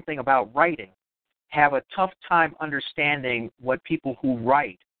damn thing about writing have a tough time understanding what people who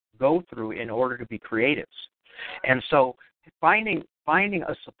write go through in order to be creatives. And so finding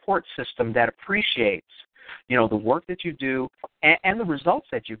a support system that appreciates, the work that you do and the results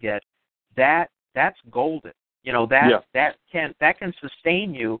that you get, that's golden. That can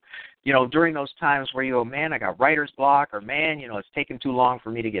sustain you, during those times where you go, man, I got writer's block, or man, it's taken too long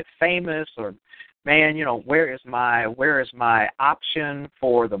for me to get famous, or man, where is my option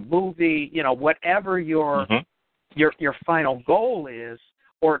for the movie? Whatever your final goal is,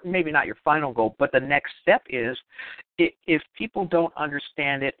 or maybe not your final goal, but the next step is, if people don't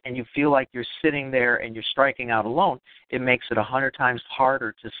understand it and you feel like you're sitting there and you're striking out alone, it makes it 100 times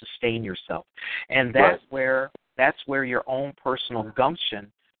harder to sustain yourself. And that's where your own personal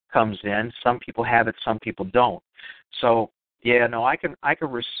gumption comes in. Some people have it, some people don't. So, I can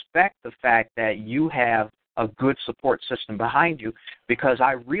respect the fact that you have a good support system behind you, because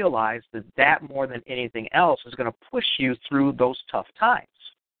I realized that more than anything else is going to push you through those tough times.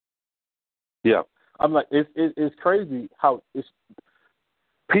 Yeah. I'm like, it's crazy how it's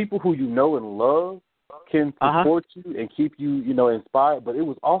people who you know and love can support you and keep you, inspired, but it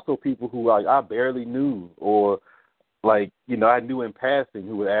was also people who, like, I barely knew or, like, I knew in passing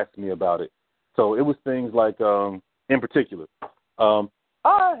who would ask me about it. So it was things like, in particular,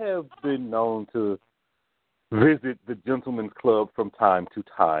 I have been known to visit the Gentleman's Club from time to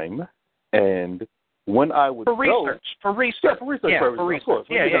time, and when I would for research purposes, of course.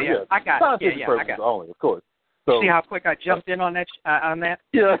 Yeah. I got it. Scientific purposes only, of course. So, see how quick I jumped in on that?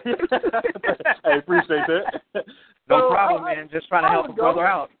 Yeah. I appreciate that. No problem, man. Just trying to help a brother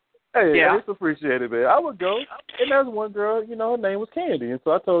out. Hey, it's appreciated, man. I would go, and there was one girl, her name was Candy, and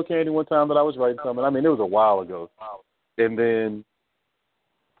so I told Candy one time that I was writing something. I mean, it was a while ago, and then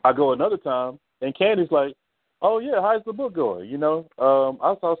I go another time, and Candy's like, "Oh yeah, how's the book going?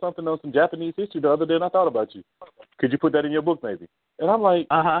 I saw something on some Japanese history the other day, and I thought about you. Could you put that in your book, maybe?" And I'm like,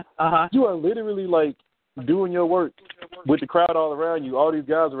 You are literally like doing your work with the crowd all around you, all these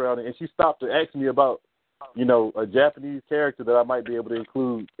guys around it, and she stopped to ask me about, a Japanese character that I might be able to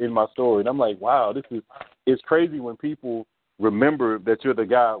include in my story. And I'm like, wow, it's crazy when people remember that you're the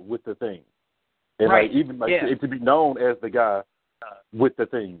guy with the thing. And to be known as the guy with the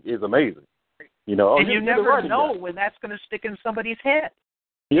thing is amazing. And you never know when that's going to stick in somebody's head.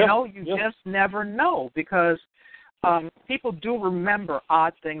 Yeah. You just never know, because people do remember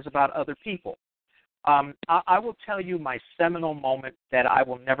odd things about other people. I will tell you my seminal moment that I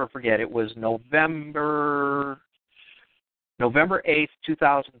will never forget. It was November 8th,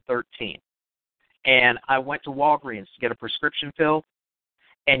 2013. And I went to Walgreens to get a prescription filled.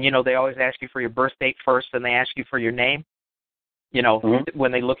 And, they always ask you for your birth date first, and they ask you for your name,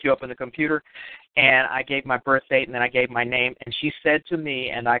 when they look you up in the computer. And I gave my birth date, and then I gave my name. And she said to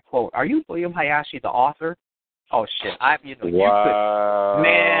me, and I quote, "Are you William Hayashi, the author?" Oh, shit. Wow. You could,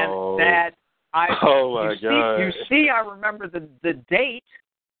 man, that. Oh my God! You see, I remember the date.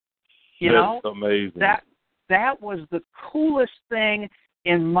 That's amazing. That was the coolest thing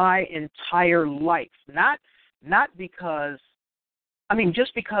in my entire life. Not because,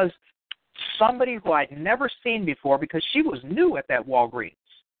 just because somebody who I'd never seen before, because she was new at that Walgreens,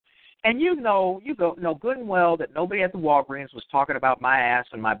 and you know good and well that nobody at the Walgreens was talking about my ass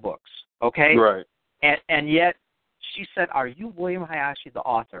and my books. Okay, right? And yet. She said, "Are you William Hayashi, the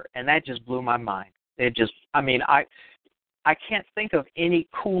author?" And that just blew my mind. It just, I can't think of any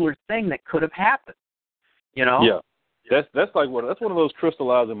cooler thing that could have happened. Yeah, that's one of those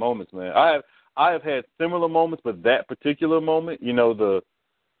crystallizing moments, man. I have had similar moments, but that particular moment, the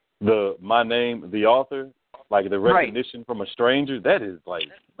my name, the author, like the recognition from a stranger, that is like,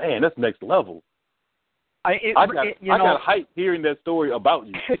 man, that's next level. I got hyped hearing that story about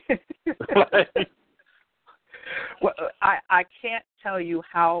you. Well, I can't tell you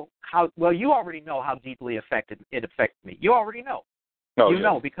how well, you already know how deeply it affected me. You already know.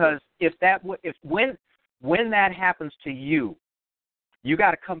 Know, because when that happens to you, you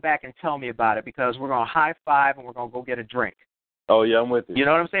got to come back and tell me about it, because we're going to high five and we're going to go get a drink. Oh yeah, I'm with you. You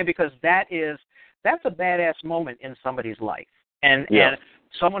know what I'm saying? Because that's a badass moment in somebody's life, and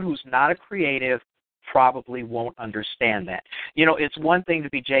someone who's not a creative probably won't understand that. It's one thing to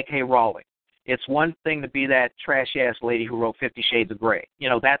be J.K. Rowling. It's one thing to be that trashy-ass lady who wrote 50 Shades of Grey,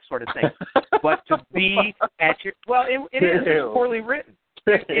 that sort of thing. But to be at your – well, it is. It's poorly written.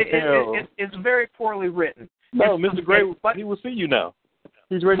 It's very poorly written. No, Mr. Gray, he will see you now.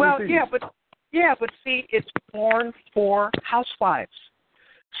 He's ready to see you. But see, it's born for housewives.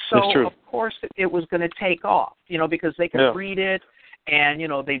 So, of course, it was going to take off, because they can read it and,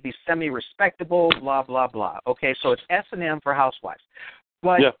 they'd be semi-respectable, blah, blah, blah. Okay, so it's S&M for housewives.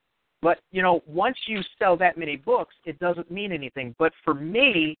 But once you sell that many books, it doesn't mean anything. But for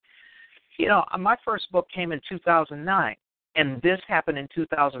me, my first book came in 2009, and this happened in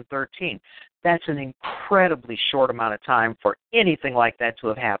 2013. That's an incredibly short amount of time for anything like that to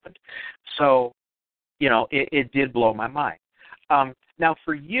have happened. So, it did blow my mind. Now,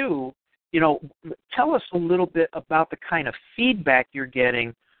 for you, tell us a little bit about the kind of feedback you're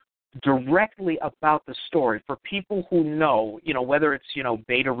getting directly about the story for people who know, whether it's,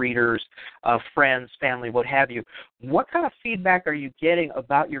 beta readers, friends, family, what have you. What kind of feedback are you getting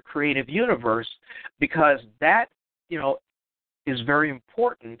about your creative universe? Because that, is very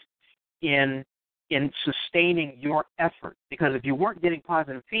important in sustaining your effort. Because if you weren't getting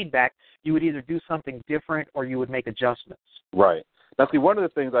positive feedback, you would either do something different or you would make adjustments. Right. Now, see, one of the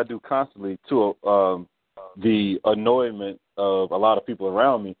things I do constantly to the annoyment of a lot of people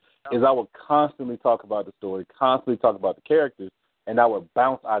around me is I would constantly talk about the story, constantly talk about the characters, and I would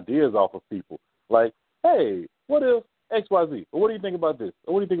bounce ideas off of people. Like, hey, what if X, Y, Z? Or what do you think about this?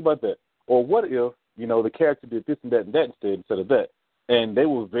 Or what do you think about that? Or what if, the character did this and that instead of that? And they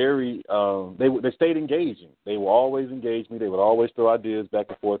were very, they stayed engaging. They would always engage me. They would always throw ideas back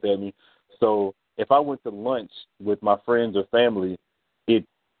and forth at me. So if I went to lunch with my friends or family, it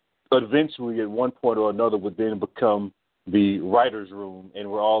eventually at one point or another would then become the writer's room, and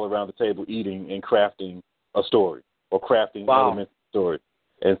we're all around the table eating and crafting a story or crafting elements of the story.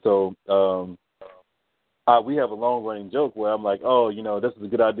 And so we have a long-running joke where I'm like, oh, this is a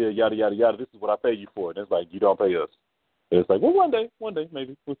good idea, yada, yada, yada. This is what I pay you for. And it's like, you don't pay us. And it's like, well, one day,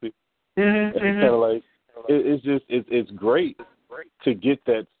 maybe. We'll see. Mm-hmm, and it's kind of like, it's great to get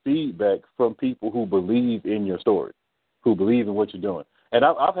that feedback from people who believe in your story, who believe in what you're doing. And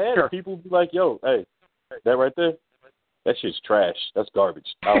I've had people be like, yo, hey, that right there, that shit's trash. That's garbage.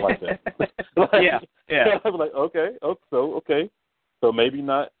 I don't like that. Yeah. I'm like, okay. So maybe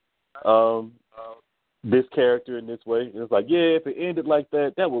not this character in this way. And it's like, yeah, if it ended like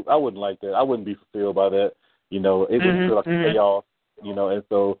that, I wouldn't like that. I wouldn't be fulfilled by that. It wouldn't feel like a payoff, and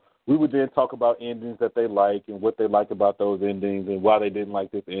so we would then talk about endings that they like and what they like about those endings and why they didn't like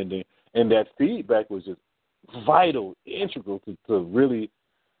this ending. And that feedback was just vital, integral to really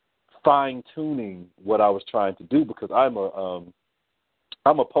fine-tuning what I was trying to do, because I'm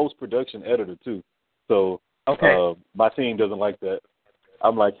a post-production editor too. So my team doesn't like that.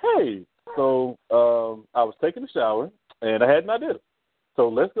 I'm like, hey, so I was taking a shower and I had an idea. So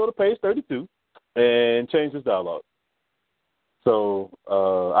let's go to page 32 and change this dialogue. So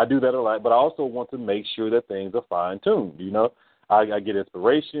I do that a lot, but I also want to make sure that things are fine-tuned. I get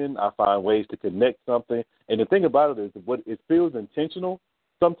inspiration. I find ways to connect something. And the thing about it is, it feels intentional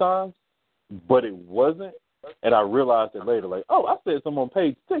sometimes, but it wasn't. And I realized it later, like, oh, I said something on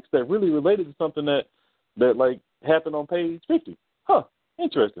page 6 that really related to something that happened on page 50. Huh,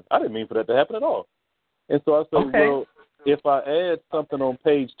 interesting. I didn't mean for that to happen at all. And so I said, well, if I add something on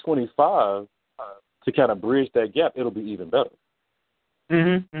page 25 to kind of bridge that gap, it'll be even better.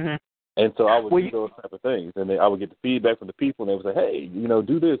 Mm-hmm. Mm-hmm. And so I would do those type of things, and then I would get the feedback from the people, and they would say, hey,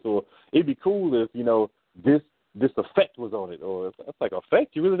 do this, or it'd be cool if, this effect was on it, or it's like,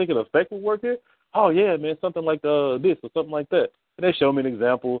 effect? You really think an effect would work here? Oh, yeah, man, something like this or something like that. And they show me an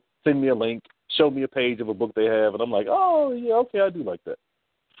example, send me a link, show me a page of a book they have, and I'm like, oh, yeah, okay, I do like that.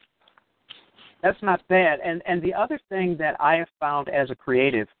 That's not bad. And the other thing that I have found as a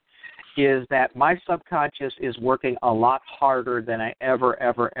creative is that my subconscious is working a lot harder than I ever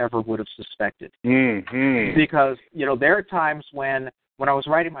would have suspected. Mm-hmm. Because, there are times when I was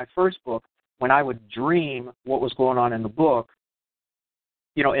writing my first book, when I would dream what was going on in the book,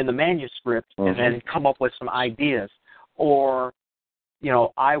 in the manuscript, and then come up with some ideas. Or,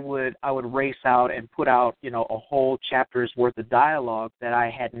 I would race out and put out, a whole chapter's worth of dialogue that I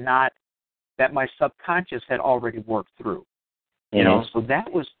had not, that my subconscious had already worked through. So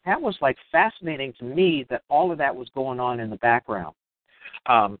that was like fascinating to me that all of that was going on in the background.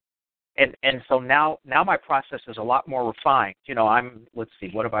 And so now my process is a lot more refined. Let's see,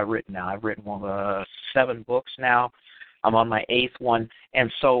 what have I written now? I've written 7 books now. I'm on my 8th one. And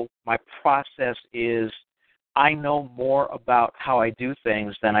so my process is, I know more about how I do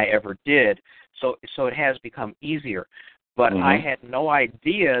things than I ever did. So it has become easier. But I had no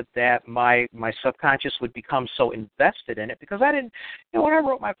idea that my subconscious would become so invested in it, because I didn't, when I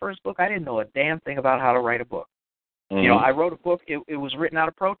wrote my first book, I didn't know a damn thing about how to write a book. I wrote a book, it was written out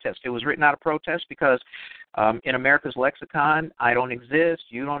of protest. It was written out of protest because in America's lexicon, I don't exist,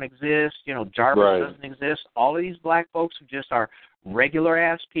 you don't exist, Jarvis doesn't exist. All of these black folks who just are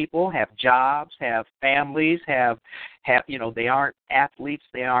regular-ass people, have jobs, have families, have they aren't athletes,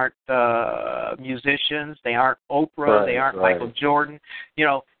 they aren't musicians, they aren't Oprah, they aren't Michael Jordan,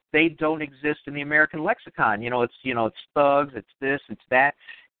 they don't exist in the American lexicon. It's thugs, it's this, it's that,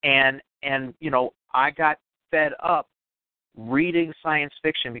 and I got fed up reading science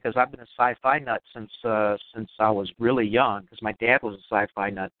fiction because I've been a sci-fi nut since I was really young, because my dad was a sci-fi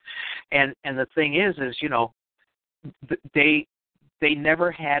nut, and the thing is they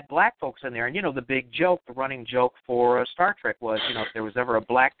never had black folks in there. And, the big joke, the running joke for Star Trek was, if there was ever a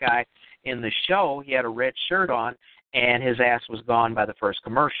black guy in the show, he had a red shirt on and his ass was gone by the first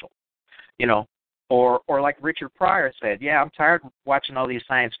commercial, Or like Richard Pryor said, yeah, I'm tired of watching all these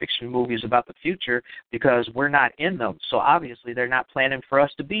science fiction movies about the future because we're not in them. So obviously they're not planning for us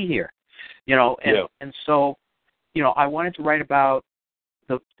to be here, And so, I wanted to write about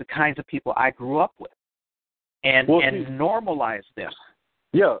the kinds of people I grew up with. And normalize this.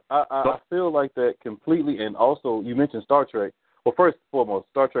 Yeah, I feel like that completely. And also, you mentioned Star Trek. Well, first and foremost,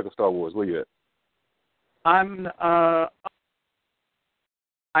 Star Trek or Star Wars? Where you at?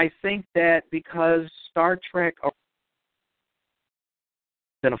 I think that because Star Trek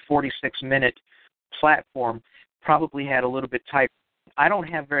than a 46-minute platform probably had a little bit tighter. I don't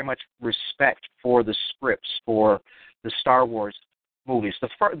have very much respect for the scripts for the Star Wars movies.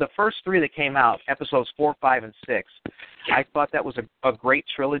 The first three that came out, episodes 4, 5, and 6, I thought that was a great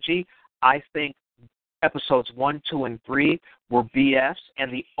trilogy. I think episodes 1, 2, and 3 were BS,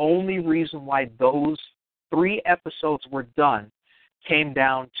 and the only reason why those 3 episodes were done came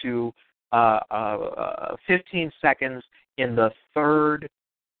down to 15 seconds in the third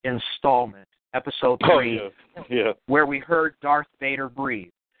installment, episode 3, where we heard Darth Vader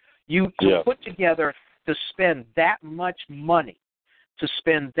breathe. To put together, to spend that much money, to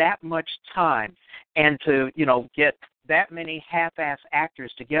spend that much time, and to, get that many half-ass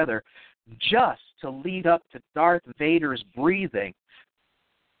actors together just to lead up to Darth Vader's breathing,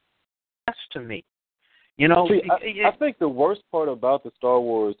 that's to me. See, I think the worst part about the Star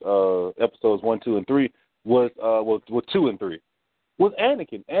Wars episodes 1, 2, and 3 was 2 and 3 was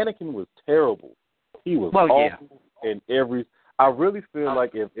Anakin. Anakin was terrible. He was awful in every. I really feel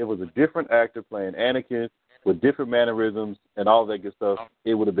like if it was a different actor playing Anakin with different mannerisms and all that good stuff,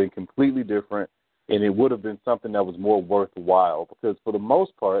 it would have been completely different, and it would have been something that was more worthwhile. Because for the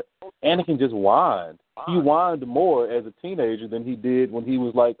most part, Anakin just whined. He whined more as a teenager than he did when he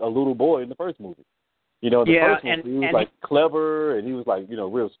was like a little boy in the first movie. In the first one, he was clever, and he was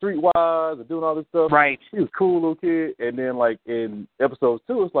real streetwise and doing all this stuff. Right. He was a cool little kid. And then in episode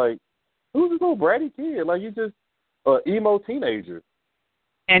 2, it's like, who's this little bratty kid? Like, he's just an emo teenager.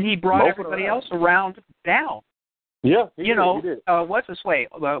 And he brought everybody else around down. Yeah, he did. What's his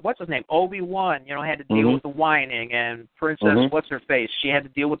name? Obi-Wan, had to deal with the whining, and Princess What's-Her-Face, she had to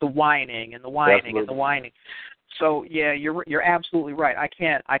deal with the whining and the whining and the whining. So yeah, you're absolutely right. I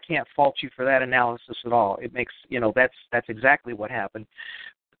can't fault you for that analysis at all. It makes that's exactly what happened.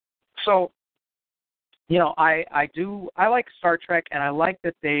 So I like Star Trek, and I like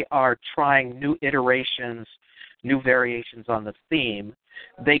that they are trying new iterations, new variations on the theme.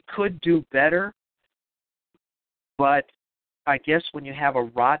 They could do better, but I guess when you have a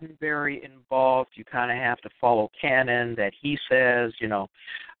Roddenberry involved, you kind of have to follow canon that he says,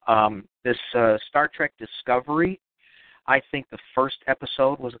 this Star Trek Discovery, I think the first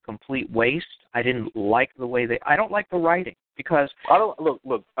episode was a complete waste. I didn't like the way I don't like the writing because I don't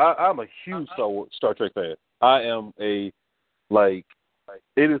look. I'm a huge Star Trek fan. I am it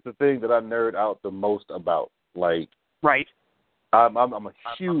is the thing that I nerd out the most about. Right. I'm a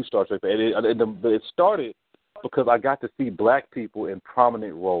huge Star Trek fan. It started because I got to see black people in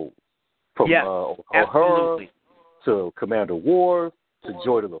prominent roles, from Uhura to Commander Worf to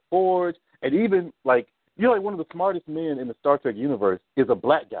Joy to the Forge, and even one of the smartest men in the Star Trek universe is a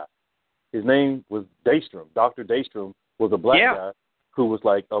black guy. His name was Daystrom. Dr. Daystrom was a black guy who was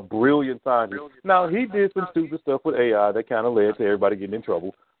a brilliant scientist. Now, he did some stupid stuff with AI that kind of led to everybody getting in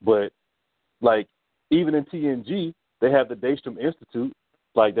trouble, but even in TNG, they have the Daystrom Institute,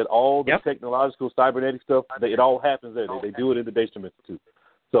 that all the technological cybernetic stuff, it all happens there. They do it in the Daystrom Institute.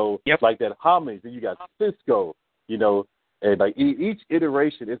 So that homage, then you got Cisco, and each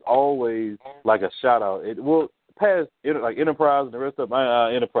iteration is always a shout out. It will pass Enterprise and the rest of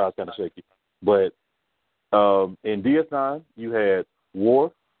my Enterprise kind of shaky, but in DS9 you had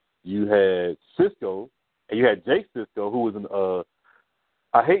Worf, you had Cisco, and you had Jake Sisko, who was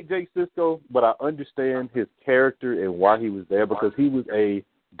I hate Jake Sisko, but I understand his character and why he was there, because he was a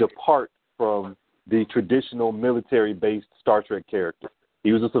depart from the traditional military-based Star Trek character.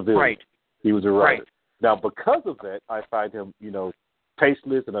 He was a civilian. Right. He was a writer. Right. Now, because of that, I find him,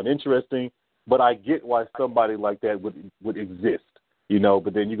 tasteless and uninteresting, but I get why somebody like that would exist,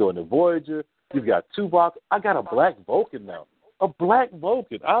 But then you go into Voyager, you've got Tuvok. I got a black Vulcan now. A black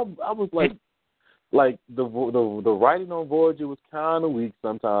Vulcan. I was the writing on Voyager was kind of weak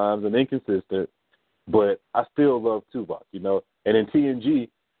sometimes and inconsistent, but I still love Tuvok, And in TNG,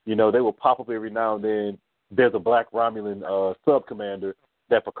 they will pop up every now and then. There's a black Romulan sub-commander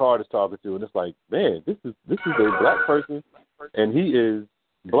that Picard is talking to, and it's like, man, this is a black person, and he is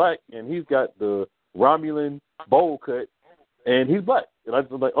black, and he's got the Romulan bowl cut, and he's black. And I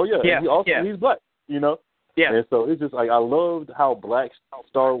was like, oh yeah, he's black, Yeah. And so it's just I loved how black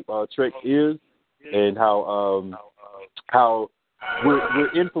Star Trek is, and how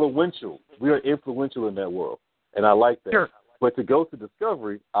we're influential. We are influential in that world, and I like that. Sure. But to go to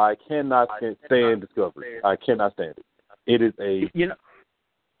Discovery, I cannot stand Discovery. I cannot stand it.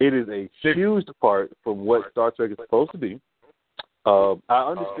 It is a huge depart from what Star Trek is supposed to be. I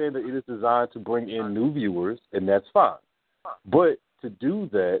understand that it is designed to bring in new viewers, and that's fine. But to do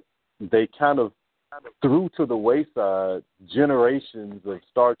that, they kind of threw to the wayside generations of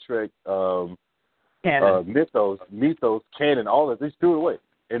Star Trek mythos, canon, all that. They just threw it away.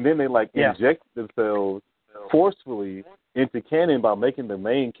 And then they inject themselves forcefully into canon by making the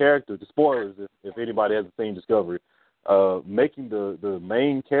main character, the spoilers if anybody hasn't seen Discovery, making the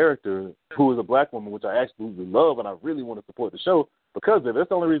main character, who is a black woman, which I absolutely love and I really want to support the show because of it. That's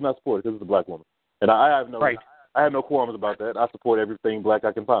the only reason I support it, because it's a black woman. And I have no qualms about that. I support everything black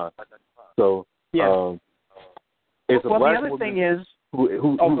I can find. So it's a black woman thing is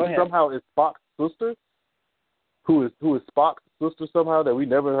who somehow is Spock's sister, who is Spock's sister somehow that we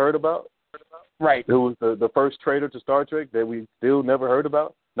never heard about. Right. Who was the first traitor to Star Trek that we still never heard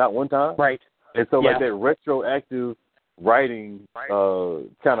about, not one time. Right. And so that retroactive writing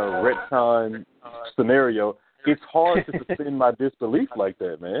kind of retcon scenario, it's hard to suspend my disbelief like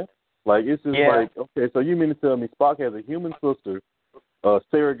that, man. Like, it's just okay, so you mean to tell me Spock has a human sister,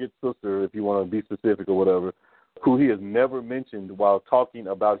 surrogate sister, if you want to be specific or whatever, who he has never mentioned while talking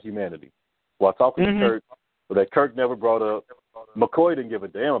about humanity, while talking to Kirk, but that Kirk never brought up. McCoy didn't give a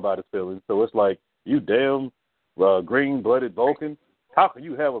damn about his feelings, so it's like, you damn green-blooded Vulcan, how can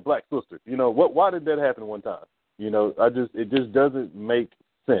you have a black sister? You know, why did that happen one time? You know, it just doesn't make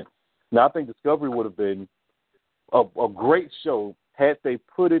sense. Now, I think Discovery would have been a great show had they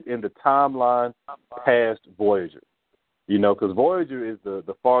put it in the timeline past Voyager. You know, because Voyager is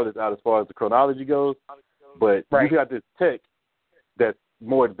the farthest out as far as the chronology goes, but you got this tech that's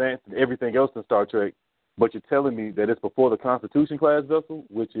more advanced than everything else in Star Trek, but you're telling me that it's before the Constitution-class vessel,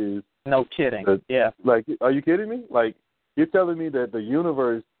 which is... No kidding, Like, are you kidding me? Like, you're telling me that the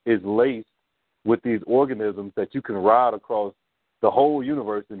universe is laced with these organisms that you can ride across the whole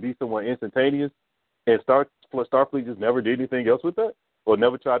universe and be somewhere instantaneous, and Starfleet just never did anything else with that? Or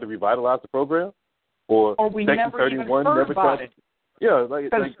never tried to revitalize the program? Or we Section never 31 even heard never about tried it. Yeah,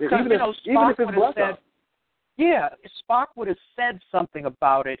 even if it's black out. Yeah, Spock would have said something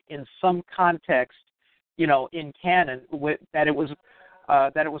about it in some context, you know, in canon, that it was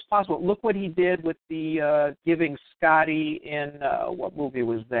possible. Look what he did with the giving Scotty in what movie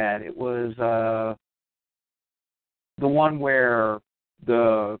was that? It was the one where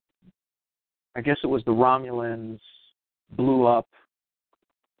I guess it was the Romulans blew up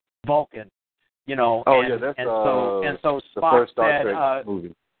Vulcan. You know, so the Spock first Star said, Trek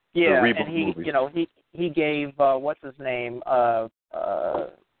movie. and he, movie. you know, he gave what's his name,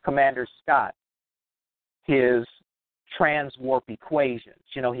 Commander Scott, his transwarp equations.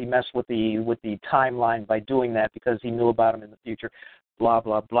 You know, he messed with the timeline by doing that because he knew about them in the future. Blah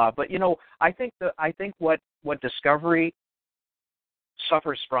blah blah. But you know, I think what Discovery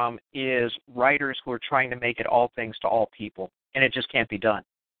suffers from is writers who are trying to make it all things to all people, and it just can't be done.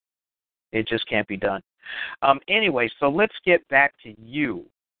 It just can't be done. Anyway, so let's get back to you.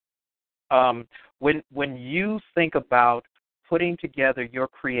 When you think about putting together your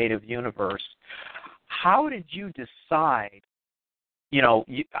creative universe, how did you decide? You know,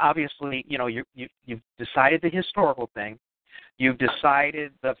 obviously, you know, you've decided the historical thing. You've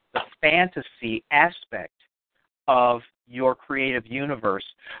decided the fantasy aspect of your creative universe.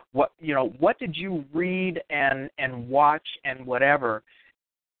 What did you read and watch and whatever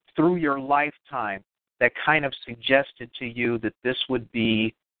through your lifetime that kind of suggested to you that this would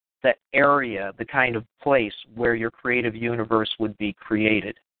be the area, the kind of place where your creative universe would be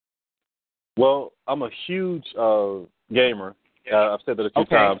created? Well, I'm a huge gamer. I've said that a few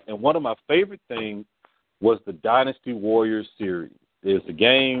times. And one of my favorite things was the Dynasty Warriors series. It's a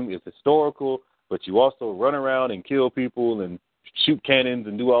game, it's historical, but you also run around and kill people and shoot cannons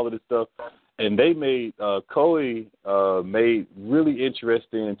and do all of this stuff. And they made, Koei made really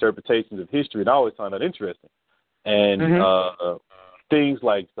interesting interpretations of history, and I always find that interesting. And things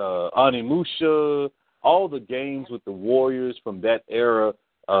like Onimusha, all the games with the warriors from that era,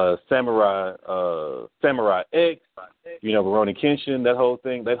 Samurai X, you know, Rurouni Kenshin,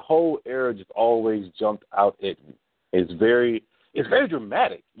 that whole era just always jumped out at me. It's very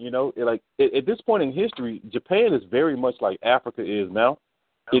dramatic, you know. At this point in history, Japan is very much like Africa is now.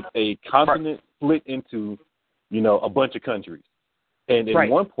 It's a continent split into, you know, a bunch of countries. And at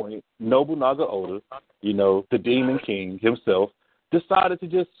one point, Nobunaga Oda, you know, the Demon King himself, decided to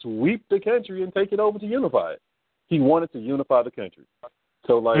just sweep the country and take it over to unify it. He wanted to unify the country.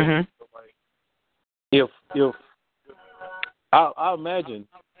 So, if I imagine,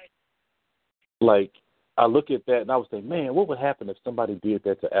 like, I look at that and I would say, man, what would happen if somebody did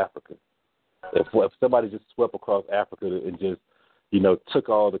that to Africa? If somebody just swept across Africa and just, you know, took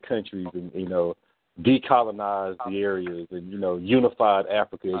all the countries and, you know, decolonized the areas and, unified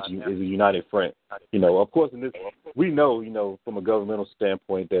Africa as a united front. Of course, in this, we know, from a governmental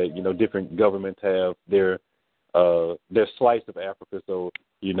standpoint that, different governments have their slice of Africa. So,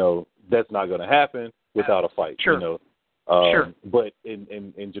 that's not going to happen without a fight. Sure. Sure. But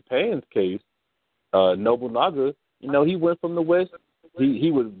in Japan's case, Nobunaga, he went from the West.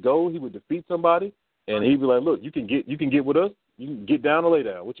 He would defeat somebody, and he'd be like, "Look, you can get with us. You can get down or lay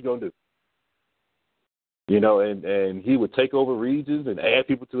down. What you gonna do?" And he would take over regions and add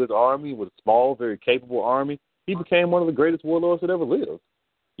people to his army with a small, very capable army. He became one of the greatest warlords that ever lived.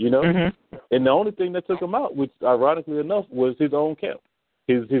 Mm-hmm. And the only thing that took him out, which ironically enough was his own camp,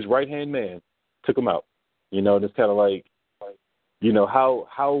 his right hand man took him out. And it's kind of like,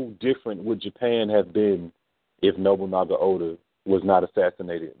 how different would Japan have been if Nobunaga Oda was not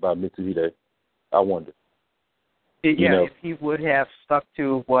assassinated by Mitsuhide? I wonder. Yeah, if he would have stuck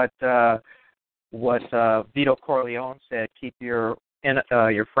to what Vito Corleone said, keep your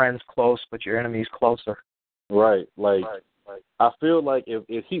friends close, but your enemies closer. Right. I feel like if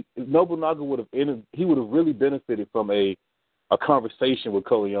Nobunaga would have really benefited from a conversation with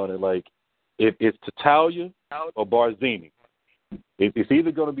Corleone. Like, if it's Tatalia or Barzini, it's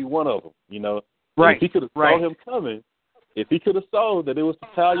either going to be one of them. Right. If he could have saw him coming, if he could have saw that it was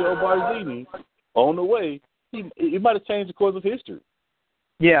Tatalia or Barzini on the way, he might have changed the course of history.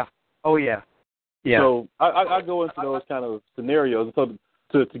 Yeah. Oh, yeah. Yeah. So I go into those kind of scenarios. So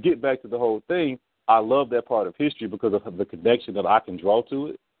to get back to the whole thing, I love that part of history because of the connection that I can draw to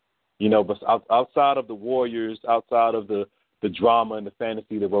it. But outside of the warriors, outside of the drama and the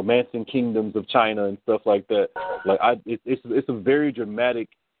fantasy, the romancing kingdoms of China and stuff like that, it's a very dramatic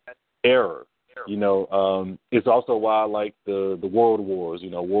era. It's also why I like the world wars.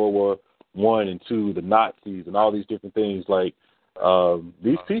 World War I and II, the Nazis, and all these different things.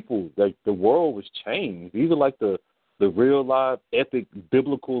 These people, the world was changed. These are like the real live, epic,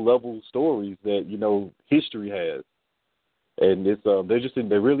 biblical level stories that history has, and it's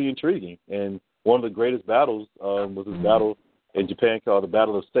they're really intriguing. And one of the greatest battles was this battle in Japan called the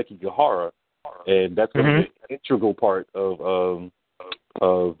Battle of Sekigahara, and that's going to be an integral part of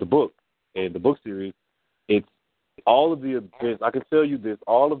the book and the book series. It's all of the events. I can tell you this: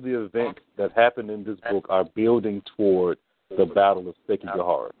 all of the events that happen in this book are building toward the Battle of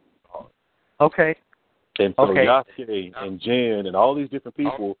Sekigahara. Okay. And so Yasuke and Jin and all these different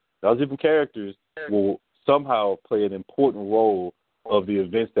people, those different characters will somehow play an important role of the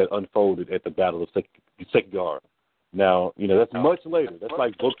events that unfolded at the Battle of Sekigahara. Now, that's much later. That's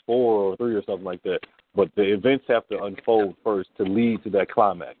like book 4 or 3 or something like that. But the events have to unfold first to lead to that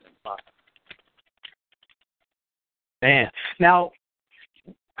climax. Man. Now,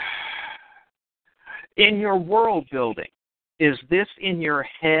 in your world building, is this in your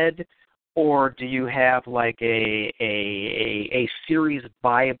head, or do you have like a series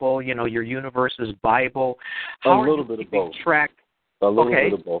Bible, your universe's Bible? How a little bit of both. Track? A little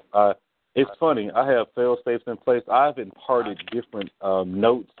bit of both. It's funny. I have fail-safes in place. I've imparted different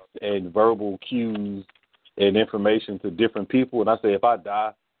notes and verbal cues and information to different people, and I say if I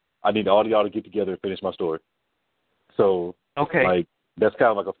die, I need all of y'all to get together and finish my story. So, that's kind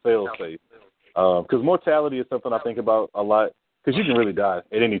of like a fail-safe. Because mortality is something I think about a lot, because you can really die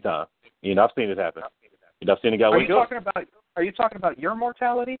at any time. I've seen it happen. I've seen a guy wake up. Are you talking about your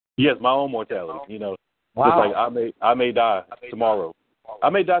mortality? Yes, my own mortality. Wow. It's like I may die tomorrow. I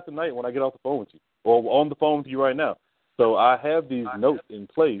may die tonight when I get off the phone with you, or on the phone with you right now. So I have these notes in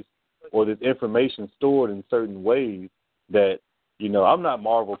place, or this information stored in certain ways that, I'm not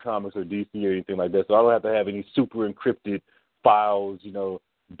Marvel Comics or DC or anything like that, so I don't have to have any super encrypted files,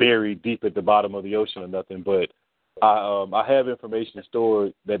 buried deep at the bottom of the ocean or nothing. But I have information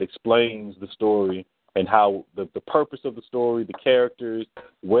stored that explains the story and how the purpose of the story, the characters,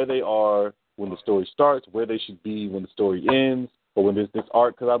 where they are when the story starts, where they should be when the story ends, or when there's this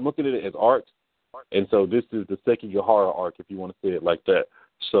arc, because I'm looking at it as arcs. And so this is the Sekigahara arc, if you want to say it like that.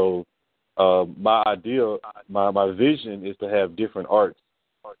 So my idea, my vision is to have different arcs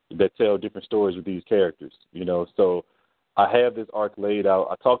that tell different stories with these characters, So I have this arc laid out.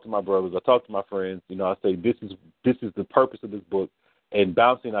 I talk to my brothers. I talk to my friends. I say this is the purpose of this book, and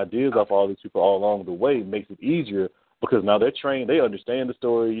bouncing ideas off all these people all along the way makes it easier because now they're trained. They understand the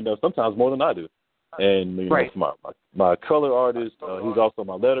story, sometimes more than I do. And my color artist, he's also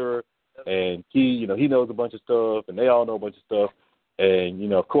my letterer, and he knows a bunch of stuff, and they all know a bunch of stuff. And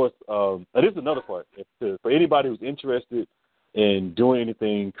of course, this is another part. For anybody who's interested in doing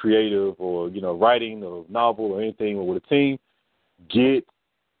anything creative or, writing or novel or anything or with a team, get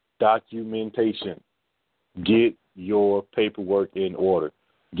documentation. Get your paperwork in order.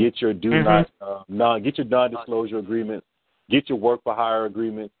 Get your non-disclosure agreements. Get your work for hire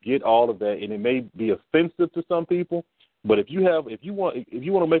agreements. Get all of that, and it may be offensive to some people. But if you want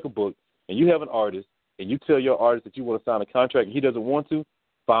to make a book and you have an artist and you tell your artist that you want to sign a contract and he doesn't want to,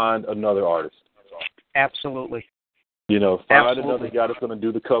 find another artist. Absolutely. Find another guy that's going to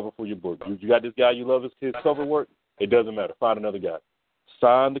do the cover for your book. You got this guy you love his cover work. It doesn't matter. Find another guy.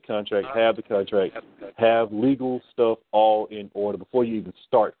 Sign the contract. Have legal stuff all in order before you even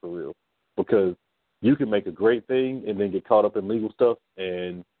start for real, because you can make a great thing and then get caught up in legal stuff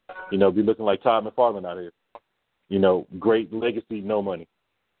and be looking like Todd McFarlane out here. Great legacy, no money.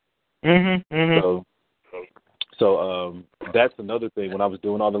 So that's another thing. When I was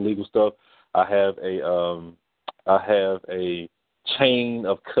doing all the legal stuff, I have a chain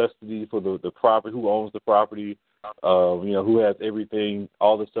of custody for the property, who owns the property, who has everything,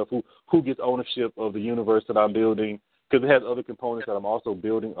 all the stuff, who gets ownership of the universe that I'm building, because it has other components that I'm also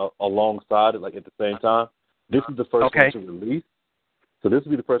building alongside it, like at the same time. This is the first one to release. So this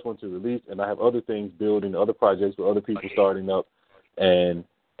will be the first one to release, and I have other things building, other projects with other people starting up, and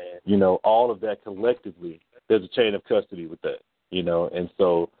all of that collectively, there's a chain of custody with that, and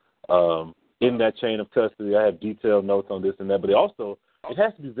so in that chain of custody, I have detailed notes on this and that, but it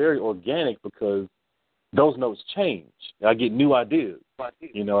has to be very organic because those notes change. I get new ideas,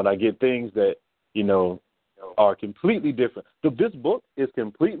 and I get things that, are completely different. So this book is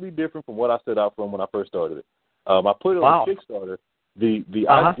completely different from what I set out from when I first started it. I put it on Kickstarter. The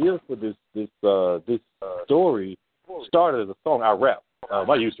idea for this story started as a song. I rap.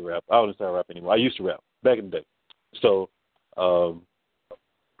 I used to rap. I don't start rap anymore. I used to rap back in the day. So I'm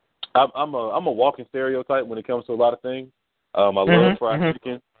a walking stereotype when it comes to a lot of things. I love fried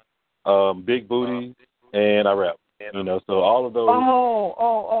chicken, big booty, and I rap. So all of those.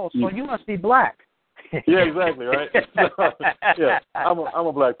 So you must be black. Yeah, exactly, right. Yeah, I'm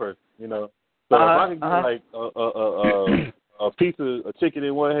a black person. So if I can get like a piece of chicken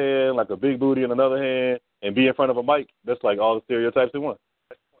in one hand, like a big booty in another hand, and be in front of a mic, that's like all the stereotypes in one.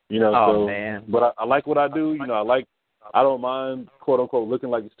 Man. But I like what I do. I don't mind, quote unquote, looking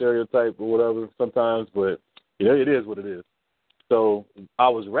like a stereotype or whatever sometimes, but it is what it is. So I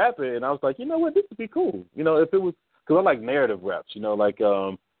was rapping, and I was like, you know what, this would be cool. If it was, because I like narrative raps. Like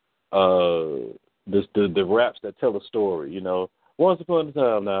the raps that tell a story. Once upon a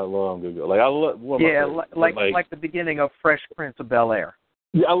time, not long ago. Like I love. Like the beginning of Fresh Prince of Bel-Air.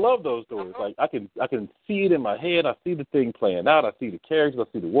 Yeah, I love those stories. Like I can see it in my head. I see the thing playing out. I see the characters.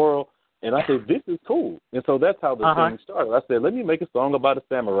 I see the world. And I said, this is cool. And so that's how the thing started. I said, let me make a song about a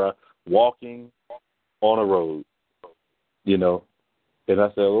samurai walking on a road, And I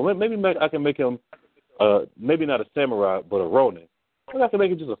said, well, maybe I can make him maybe not a samurai, but a ronin. Maybe I can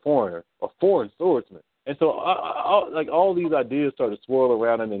make him just a foreigner, a foreign swordsman. And so like all these ideas started to swirl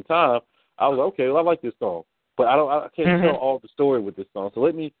around, and in time, I was like, okay, well, I like this song. But I can't tell all the story with this song. So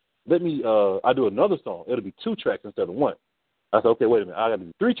let me I do another song. It'll be 2 tracks instead of 1. I said, okay, wait a minute. I got to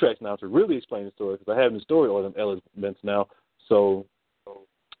do 3 tracks now to really explain the story, because I have the story elements now. So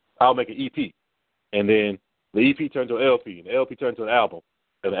I'll make an EP, and then the EP turns to an LP, and the LP turns to an album.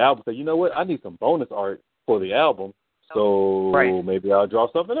 And the album said, you know what? I need some bonus art for the album, so maybe I'll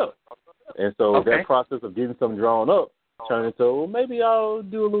draw something up. And so that process of getting something drawn up turned into, well, maybe I'll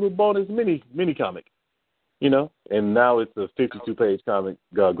do a little bonus mini comic, And now it's a 52-page comic,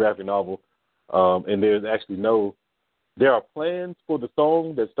 graphic novel, and there's actually there are plans for the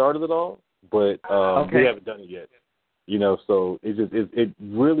song that started it all, but we haven't done it yet. So it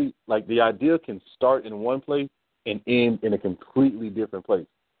really, like, the idea can start in one place and end in a completely different place,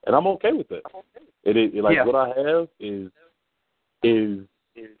 and I'm okay with that. What I have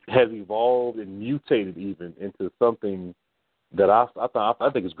has evolved and mutated even into something that I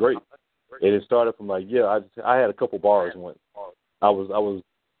think is great. And it started from I had a couple bars once. I was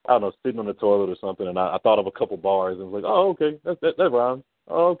I don't know, sitting on the toilet or something, and I thought of a couple bars and was like, oh, okay, that rhymes.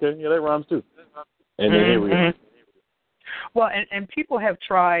 Oh, okay, yeah, that rhymes too. And then here we are. Well, and people have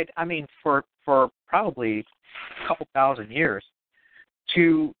tried, for probably a couple thousand years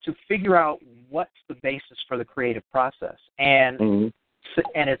to figure out what's the basis for the creative process. And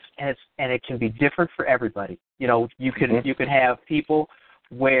and it can be different for everybody. You can have people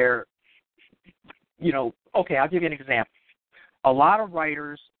where, okay, I'll give you an example. A lot of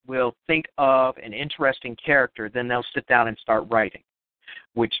writers will think of an interesting character, then they'll sit down and start writing,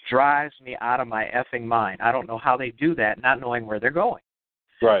 which drives me out of my effing mind. I don't know how they do that, not knowing where they're going.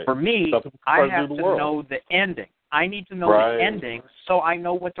 Right. For me, I have to know the ending. I need to know the ending so I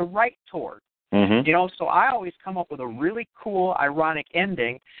know what to write toward. So I always come up with a really cool, ironic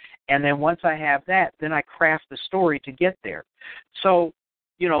ending, and then once I have that, then I craft the story to get there. So,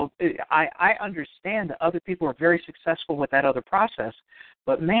 I understand that other people are very successful with that other process,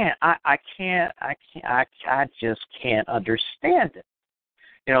 but man, I just can't understand it.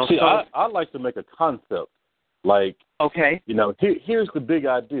 See, I like to make a concept. Like, okay, here's the big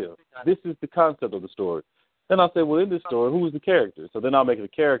idea. This is the concept of the story. Then I'll say, well, in this story, who is the character? So then I'll make it a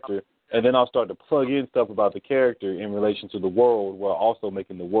character, and then I'll start to plug in stuff about the character in relation to the world while also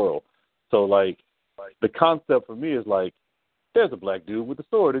making the world. So, like, the concept for me is like, there's a black dude with a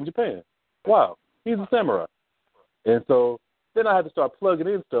sword in Japan. Wow, he's a samurai. And so then I had to start plugging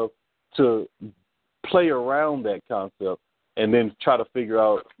in stuff to play around that concept and then try to figure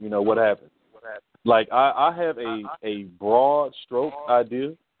out, what happens. Like, I have a broad stroke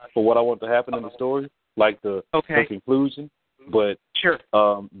idea for what I want to happen in the story, like the conclusion. But sure,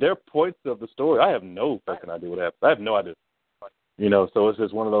 there are points of the story I have no fucking idea what happens. I have no idea. So it's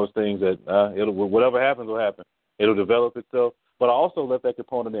just one of those things that whatever happens will happen. It'll develop itself. But I also left that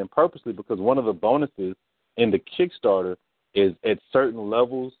component in purposely because one of the bonuses in the Kickstarter is at certain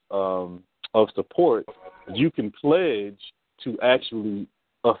levels of support, you can pledge to actually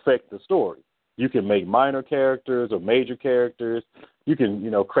affect the story. You can make minor characters or major characters. You can,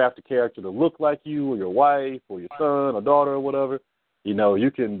 craft a character to look like you or your wife or your son or daughter or whatever. You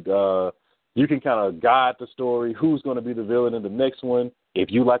can kind of guide the story. Who's going to be the villain in the next one?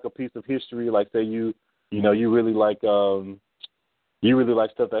 If you like a piece of history, like say you really like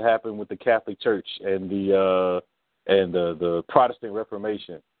stuff that happened with the Catholic Church and the Protestant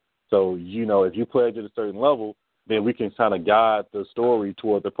Reformation. So if you pledge at a certain level, then we can kind of guide the story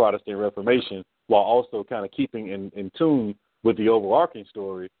toward the Protestant Reformation while also kind of keeping in tune with the overarching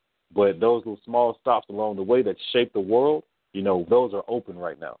story. But those little small stops along the way that shape the world, those are open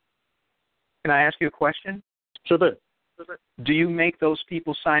right now. Can I ask you a question? Sure thing. Do you make those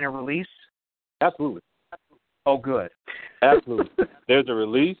people sign a release? Absolutely. Oh, good. Absolutely. There's a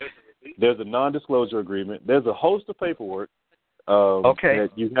release. There's a non-disclosure agreement. There's a host of paperwork that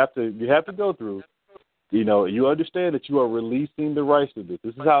you have to go through. You understand that you are releasing the rights to this.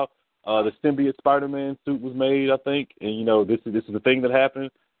 This is how the symbiote Spider-Man suit was made, I think. And, this is the thing that happened.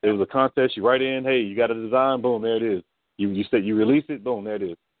 There was a contest. You write in, hey, you got a design. Boom, there it is. You said you release it. Boom, there it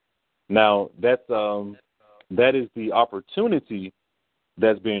is. Now, that is the opportunity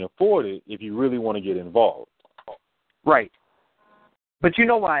that's being afforded if you really want to get involved. Right. But you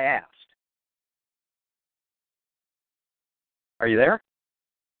know why I asked. Are you there?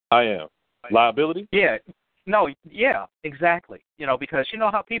 I am. Liability? Yeah. No, yeah, exactly. Because you know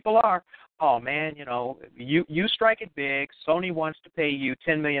how people are. Oh, man, you strike it big. Sony wants to pay you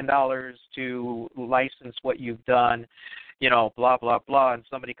 $10 million to license what you've done, blah, blah, blah. And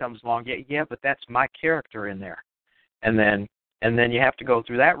somebody comes along, yeah, but that's my character in there. And then you have to go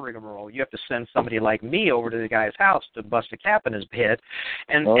through that rigmarole. You have to send somebody like me over to the guy's house to bust a cap in his head.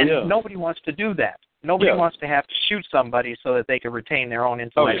 And nobody wants to do that. Nobody wants to have to shoot somebody so that they can retain their own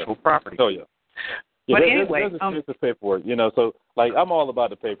intellectual property. Oh, yeah. But anyway, there's a sense of paperwork, so like I'm all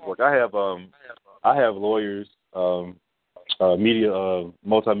about the paperwork. I have lawyers,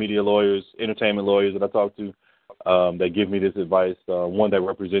 multimedia lawyers, entertainment lawyers that I talk to that give me this advice. One that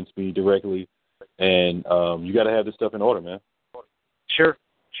represents me directly, and you got to have this stuff in order, man. Sure.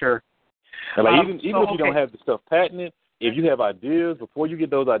 And like even if you don't have the stuff patented, if you have ideas, before you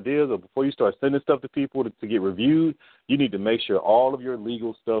get those ideas or before you start sending stuff to people to get reviewed, you need to make sure all of your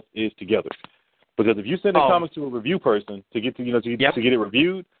legal stuff is together. Because if you send a comic to a review person to get to get it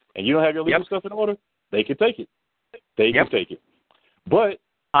reviewed, and you don't have your legal stuff in order, they can take it. They can take it. But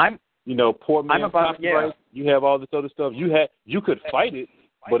poor man's copyright. You have all this other stuff. You could fight it,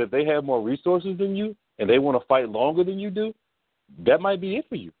 but if they have more resources than you and they want to fight longer than you do, that might be it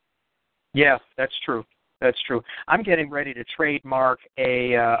for you. Yeah, that's true. I'm getting ready to trademark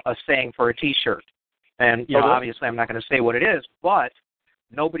a saying for a T-shirt, and obviously I'm not going to say what it is, but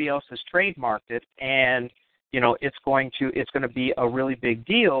nobody else has trademarked it, and it's going to be a really big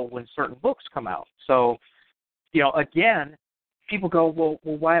deal when certain books come out. So, again, people go,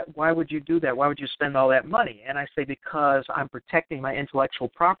 well, why would you do that? Why would you spend all that money? And I say, because I'm protecting my intellectual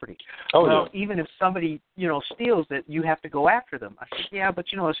property. Even if somebody, steals it, you have to go after them. I said, yeah, but,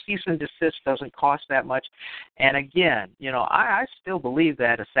 a cease and desist doesn't cost that much. And again, I still believe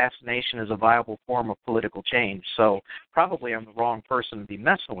that assassination is a viable form of political change. So probably I'm the wrong person to be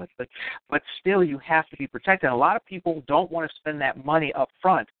messing with. But still, you have to be protected. And a lot of people don't want to spend that money up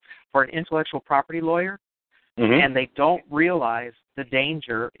front for an intellectual property lawyer. Mm-hmm. And they don't realize the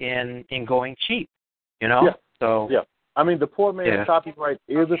danger in going cheap, So I mean, the poor man's copyright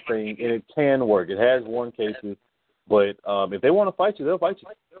is a thing, and it can work. It has won cases, but if they want to fight you, they'll fight you.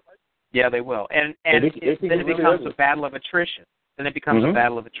 Yeah, they will, and then it becomes a battle of attrition. Then it becomes a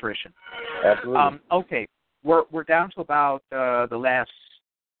battle of attrition. Absolutely. Okay, we're down to about the last.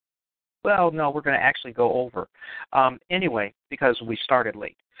 Well, no, we're going to actually go over. Anyway, because we started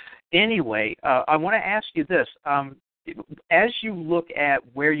late. Anyway, I want to ask you this. As you look at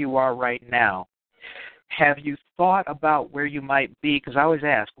where you are right now, have you thought about where you might be? Because I always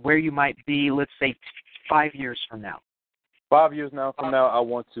ask where you might be, let's say, 5 years from now. 5 years from now, I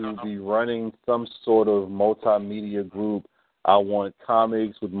want to be running some sort of multimedia group. I want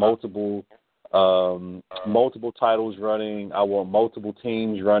comics with multiple titles running. I want multiple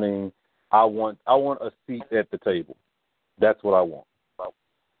teams running. I want a seat at the table. That's what I want.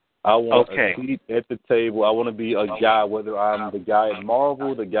 I want a seat at the table. I want to be a guy, whether I'm the guy at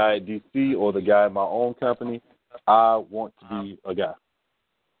Marvel, the guy at DC, or the guy at my own company. I want to be a guy.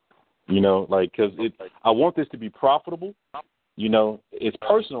 Because I want this to be profitable. It's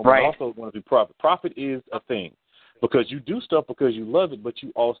personal, but I also want to be profit. Profit is a thing because you do stuff because you love it, but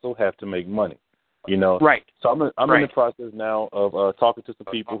you also have to make money. Right. So I'm in the process now of talking to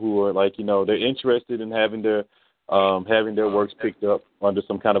some people who are they're interested in having their works picked up under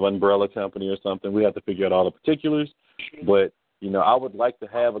some kind of umbrella company or something. We have to figure out all the particulars, but I would like to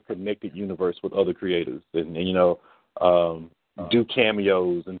have a connected universe with other creators and do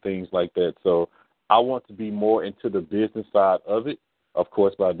cameos and things like that. So I want to be more into the business side of it. Of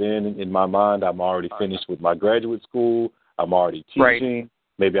course, by then, in my mind, I'm already finished with my graduate school. I'm already teaching. Right.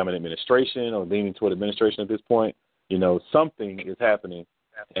 Maybe I'm in administration or leaning toward administration at this point. Something is happening,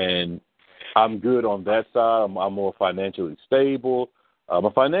 and I'm good on that side. I'm more financially stable. I'm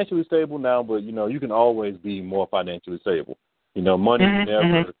financially stable now, but, you can always be more financially stable. Money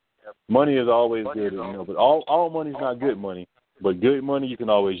money is always good, but all money is not good money, but good money you can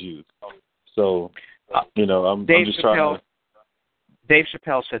always use. So, I'm just trying to. Dave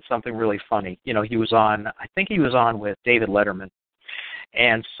Chappelle said something really funny. He was on, I think he was on with David Letterman.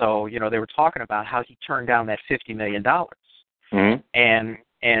 And so, they were talking about how he turned down that $50 million.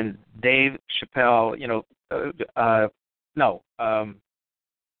 And Dave Chappelle,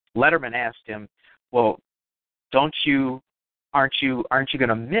 Letterman asked him, well, aren't you going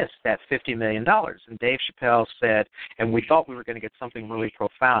to miss that $50 million? And Dave Chappelle said, and we thought we were going to get something really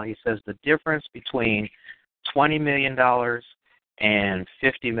profound. He says the difference between $20 million and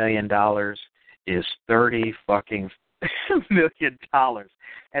 $50 million is $30 fucking million.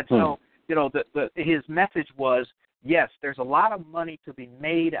 And so, his message was, yes, there's a lot of money to be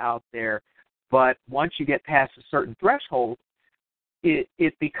made out there, but once you get past a certain threshold,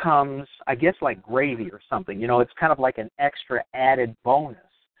 it becomes, I guess, like gravy or something. It's kind of like an extra added bonus.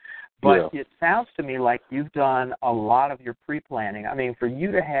 But It sounds to me like you've done a lot of your pre-planning. I mean, for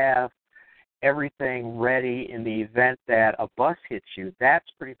you to have everything ready in the event that a bus hits you, that's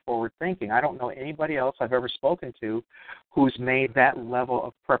pretty forward thinking. I don't know anybody else I've ever spoken to who's made that level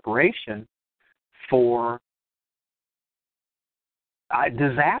of preparation for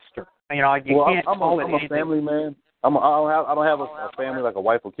disaster. You can't call it anything. I'm a family man. I don't have a family like a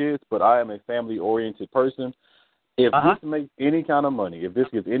wife or kids, but I am a family-oriented person. If this makes any kind of money, if this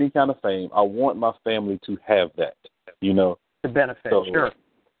gives any kind of fame, I want my family to have that, To benefit, sure.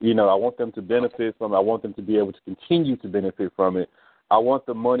 I want them to benefit from it. I want them to be able to continue to benefit from it. I want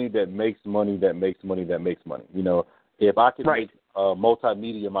the money that makes money, that makes money, that makes money. If I can make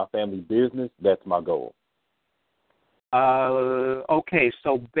multimedia my family business, that's my goal. Okay,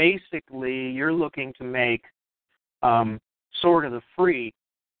 so basically you're looking to make sort of the free,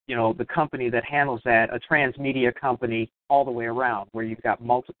 the company that handles that, a transmedia company all the way around, where you've got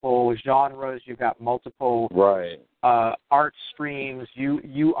multiple genres, you've got multiple art streams.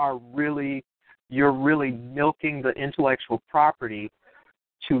 You're really milking the intellectual property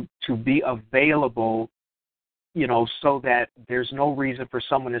to be available, so that there's no reason for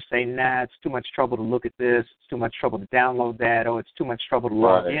someone to say, nah, it's too much trouble to look at this, it's too much trouble to download that, oh, it's too much trouble to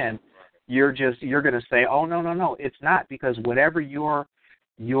log in. You're going to say, oh, no, it's not, because whatever your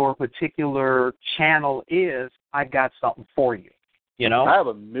particular channel is, I got something for you. I have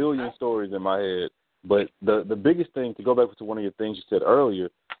a million stories in my head, but the biggest thing, to go back to one of your things you said earlier,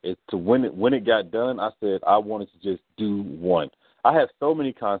 is to when it got done, I said I wanted to just do one. I have so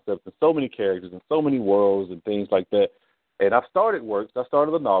many concepts and so many characters and so many worlds and things like that, and I've started works. I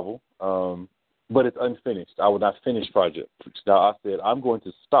started a novel, but it's unfinished. I would not finish project. Now I said I'm going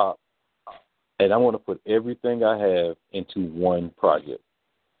to stop, and I want to put everything I have into one project.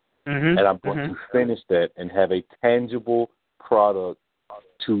 And I'm going to finish that and have a tangible product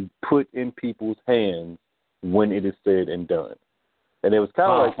to put in people's hands when it is said and done. And it was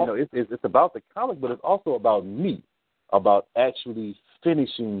kind of like, it's about the comic, but it's also about me, about actually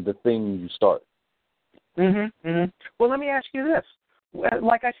finishing the thing you start. Well, let me ask you this.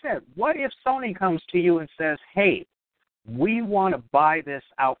 Like I said, what if Sony comes to you and says, hey, we want to buy this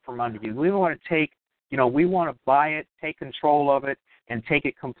out from under you. We want to take, we want to buy it, take control of it, and take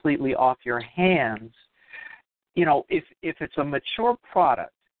it completely off your hands. If it's a mature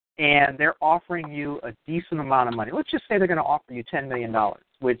product and they're offering you a decent amount of money, let's just say they're going to offer you $10 million,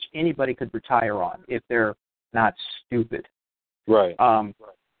 which anybody could retire on if they're not stupid. Right.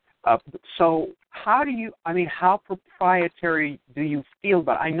 So how proprietary do you feel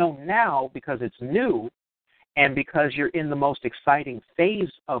about it? I know now because it's new and because you're in the most exciting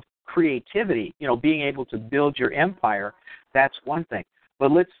phase of creativity, being able to build your empire, that's one thing.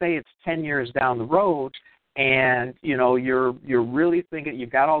 But let's say it's 10 years down the road and, you're really thinking, you've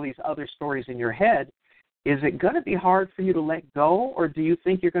got all these other stories in your head. Is it going to be hard for you to let go, or do you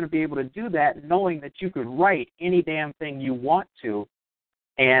think you're going to be able to do that knowing that you could write any damn thing you want to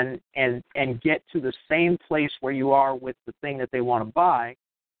and get to the same place where you are with the thing that they want to buy?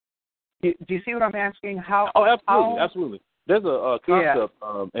 Do you see what I'm asking? Absolutely. There's a concept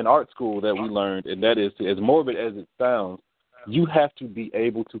in art school that we learned, and that is, as morbid as it sounds, you have to be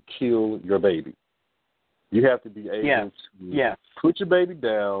able to kill your baby. You have to be able to put your baby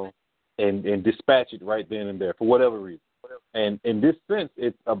down and dispatch it right then and there for whatever reason. And in this sense,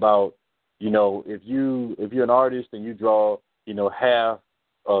 it's about, if you're an artist and you draw, half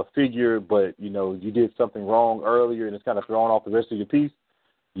a figure, but, you did something wrong earlier and it's kind of thrown off the rest of your piece,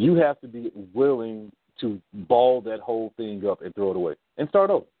 you have to be willing to ball that whole thing up and throw it away and start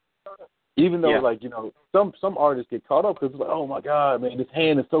over. Even though, some artists get caught up because it's like, oh, my God, man, this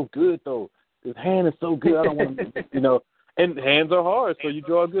hand is so good, though. This hand is so good. I don't want to, and hands are hard, so you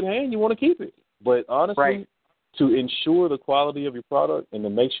draw a good hand, you want to keep it. But honestly, to ensure the quality of your product and to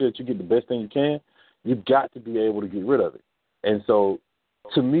make sure that you get the best thing you can, you've got to be able to get rid of it. And so,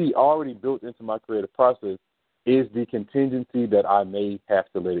 to me, already built into my creative process is the contingency that I may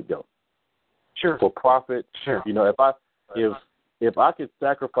have to let it go. Sure. For profit. Sure. If I could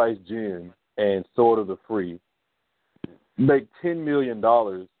sacrifice Jim and Sword of the Free, make $10 million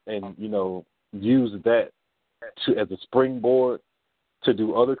and, use that as a springboard to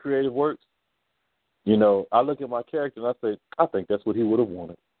do other creative works, I look at my character and I say, I think that's what he would have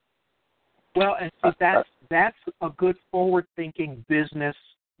wanted. Well, and see, that's a good forward-thinking business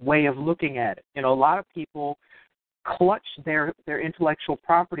way of looking at it. A lot of people clutch their intellectual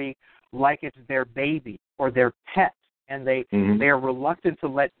property like it's their baby or their pet, and they're reluctant to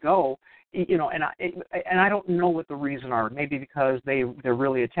let go. And I don't know what the reason are. Maybe because they're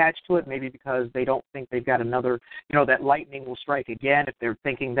really attached to it. Maybe because they don't think they've got another, that lightning will strike again if they're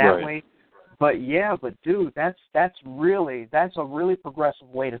thinking that way. But dude, that's a really progressive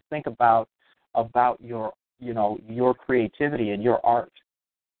way to think about your your creativity and your art.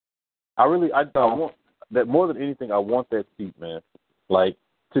 I want that more than anything. I want that seat, man. Like,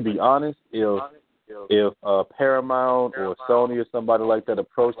 to be honest, if Paramount or Sony or somebody like that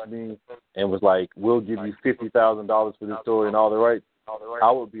approached me and was like, we'll give you $50,000 for this story and all the rights,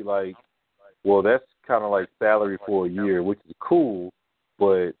 I would be like, well, that's kind of like salary for a year, which is cool,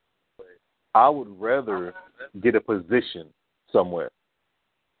 but I would rather get a position somewhere.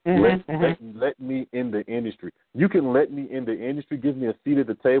 Let me in the industry. You can let me in the industry, give me a seat at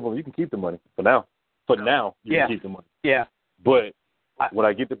the table, and you can keep the money for now. You can keep the money. Yeah. But when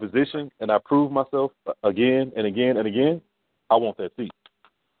I get the position and I prove myself again and again and again, I want that seat.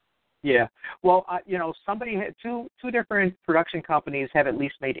 Yeah. Well, somebody had two different production companies have at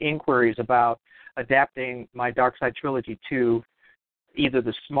least made inquiries about adapting my Dark Side trilogy to either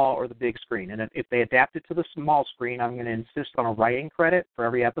the small or the big screen. And if they adapt it to the small screen, I'm going to insist on a writing credit for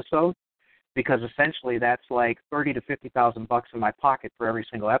every episode, because essentially that's like $30,000 to $50,000 in my pocket for every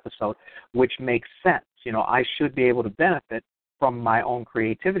single episode, which makes sense. I should be able to benefit from my own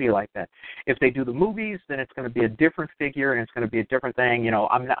creativity like that. If they do the movies, then it's going to be a different figure and it's going to be a different thing.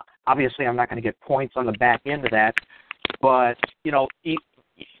 I'm not going to get points on the back end of that. But,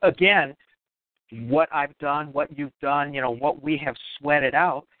 again, what I've done, what you've done, what we have sweated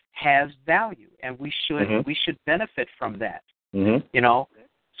out has value, and we should benefit from that.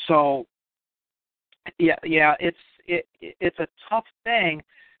 So it's a tough thing,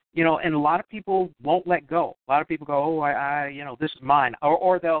 and a lot of people won't let go. A lot of people go, oh, I this is mine,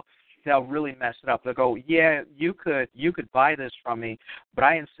 or they'll really mess it up. They'll go, yeah, you could buy this from me, but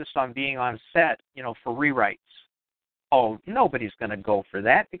I insist on being on set, for rewrites. Oh, nobody's going to go for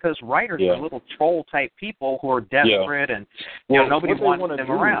that, because writers are little troll-type people who are desperate, and nobody wants them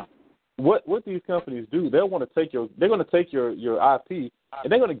around. What these companies do, they're going to take your IP, and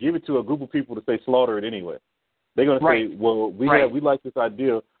they're going to give it to a group of people to say slaughter it anyway. They're going to say, well, we like this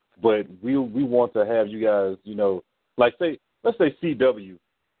idea, but we want to have you guys, you know, like let's say CW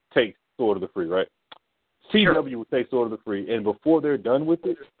takes Sword of the Free, right? CW will take Sword of the Free, and before they're done with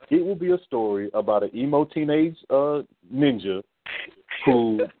it, it will be a story about an emo teenage ninja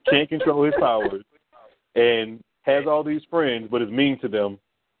who can't control his powers and has all these friends, but is mean to them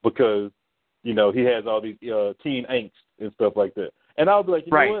because, you know, he has all these teen angst and stuff like that. And I'll be like,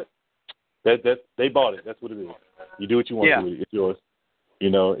 you know what? That they bought it. That's what it is. You do what you want to. It's yours. You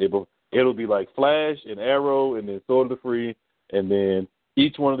know, it'll be like Flash and Arrow and then Sword of the Free, and then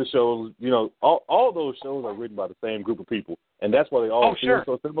each one of the shows, you know, all those shows are written by the same group of people, and that's why they all feel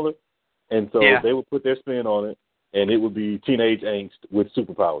so similar. And so they would put their spin on it, and it would be teenage angst with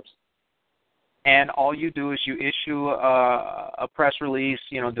superpowers. And all you do is you issue a press release,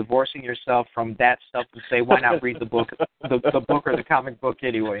 you know, divorcing yourself from that stuff and say, why not read the book, the book or the comic book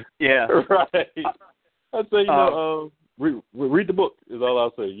anyway? Yeah, right. I'd say, you know, read the book is all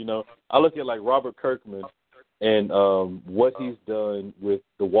I'll say. You know, I look at like Robert Kirkman and what he's done with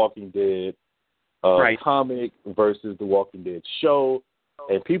The Walking Dead comic versus The Walking Dead show,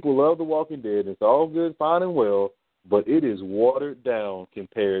 and people love The Walking Dead. It's all good, fine, and well, but it is watered down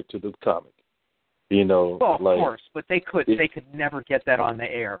compared to the comic. You know, well, of course, but they could never get that on the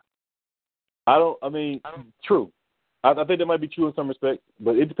air. True. I think that might be true in some respects,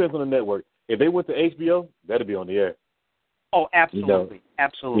 but it depends on the network. If they went to HBO, that'd be on the air. Oh, absolutely, you know,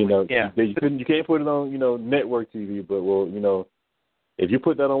 absolutely. You know, yeah. You can't put it on, you know, network TV, but well, you know, if you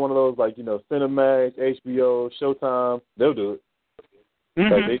put that on one of those like, you know, Cinemax, HBO, Showtime, they'll do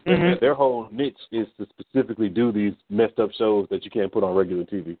it. Like their whole niche is to specifically do these messed up shows that you can't put on regular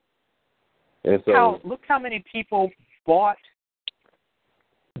TV. And so, look how many people got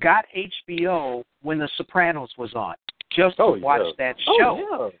HBO when The Sopranos was on, just to watch that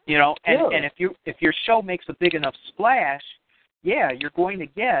show. You know, and if your show makes a big enough splash, you're going to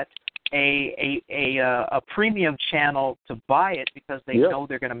get a premium channel to buy it because they know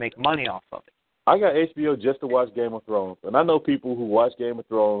they're going to make money off of it. I got HBO just to watch Game of Thrones, and I know people who watch Game of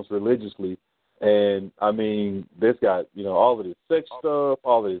Thrones religiously. And, I mean, this got, you know, all of this sex stuff,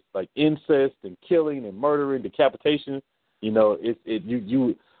 all of this, like, incest and killing and murdering, decapitation. You know,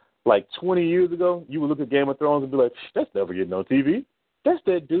 you like 20 years ago, you would look at Game of Thrones and be like, that's never getting on TV. That's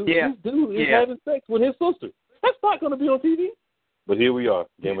that dude. Yeah. This dude is having sex with his sister. That's not going to be on TV. But here we are,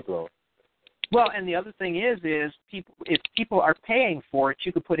 Game of Thrones. Well, and the other thing is if people are paying for it,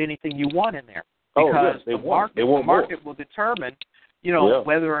 you could put anything you want in there. Because the market will determine, you know,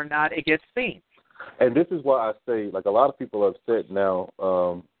 whether or not it gets seen. And this is why I say, like, a lot of people are upset now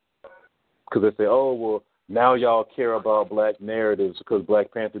because they say, oh, well, now y'all care about black narratives because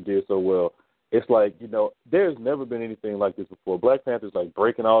Black Panther did so well. It's like, you know, there's never been anything like this before. Black Panther's, like,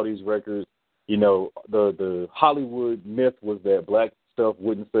 breaking all these records. You know, the Hollywood myth was that black stuff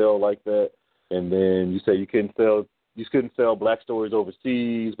wouldn't sell like that. And then you say you couldn't sell black stories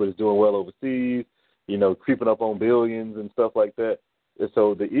overseas, but it's doing well overseas, you know, creeping up on billions and stuff like that. And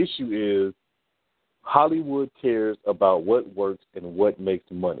so the issue is, Hollywood cares about what works and what makes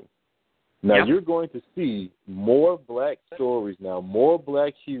money. Now, you're going to see more black stories now, more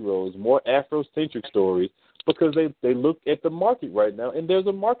black heroes, more Afrocentric stories because they look at the market right now, and there's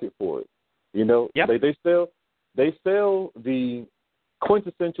a market for it. You know, they sell the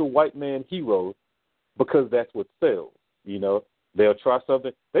quintessential white man hero because that's what sells. You know, they'll try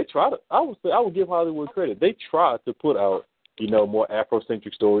something. I would give Hollywood credit. They try to put out, you know, more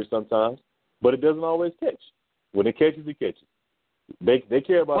Afrocentric stories sometimes. But it doesn't always catch. When it catches, it catches. They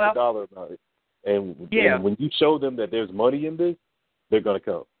care about the dollar about it. And when you show them that there's money in this, they're going to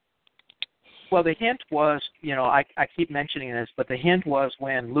come. Well, the hint was, you know, I keep mentioning this, but the hint was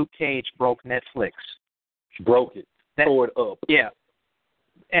when Luke Cage broke Netflix. Broke it. Tore it up. Yeah.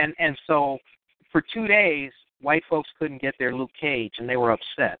 And so for 2 days, white folks couldn't get their Luke Cage, and they were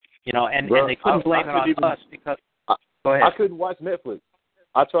upset. You know, and they couldn't blame it on us because – go ahead. I couldn't watch Netflix.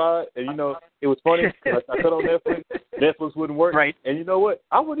 I tried, and, you know, it was funny. I cut on Netflix. Netflix wouldn't work. Right. And you know what?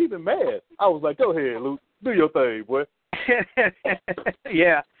 I wasn't even mad. I was like, go ahead, Luke. Do your thing, boy.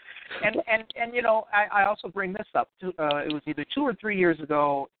 Yeah. And you know, I also bring this up. It was either 2 or 3 years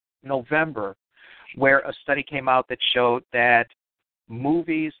ago, November, where a study came out that showed that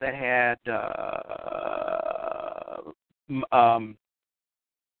movies that had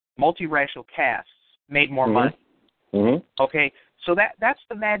multiracial casts made more money. Mm-hmm. Okay, so that's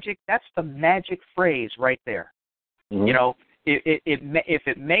the magic phrase right there. Mm-hmm. You know, if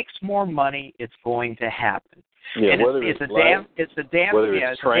it makes more money, it's going to happen. Yeah, and whether it's trans,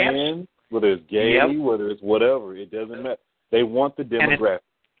 whether it's gay, whether it's whatever, it doesn't matter. They want the demographic.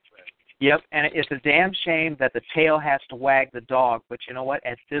 Yep, and it's a damn shame that the tail has to wag the dog. But you know what?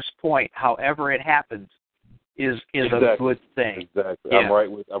 At this point, however it happens, is exactly. a good thing. Exactly. Yeah.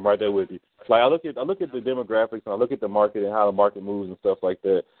 I'm right there with you. Like I look at the demographics and I look at the market and how the market moves and stuff like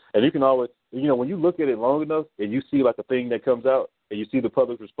that. And you can always, when you look at it long enough and you see like a thing that comes out and you see the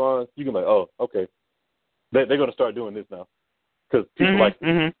public response, you can be like, oh, okay, they're going to start doing this now because people like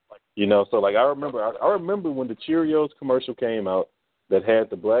this. So like I remember when the Cheerios commercial came out that had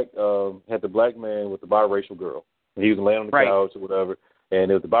the black man with the biracial girl. And he was laying on the couch or whatever, and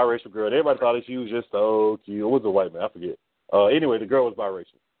it was the biracial girl. And everybody thought that she was just so cute. It was a white man, I forget. Anyway, the girl was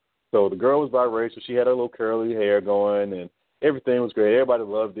biracial. So the girl was biracial. She had her little curly hair going, and everything was great. Everybody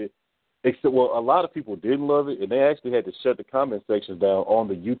loved it. Except, a lot of people didn't love it, and they actually had to shut the comment sections down on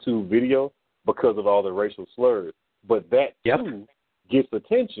the YouTube video because of all the racial slurs. But that, too, gets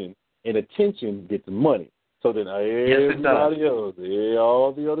attention, and attention gets money. So then everybody else,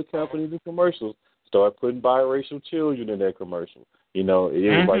 all the other companies and commercials start putting biracial children in their commercial. It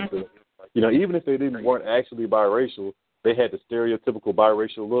was like even if they weren't actually biracial, they had the stereotypical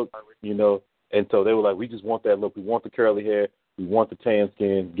biracial look, and so they were like, we just want that look. We want the curly hair. We want the tan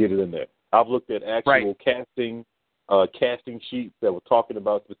skin. Get it in there. I've looked at actual casting sheets that were talking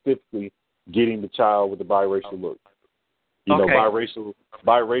about specifically getting the child with the biracial look. Biracial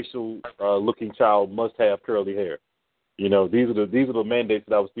looking child must have curly hair. These are the mandates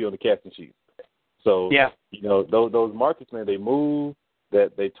that I would see on the casting sheets. So those markets, man, they move,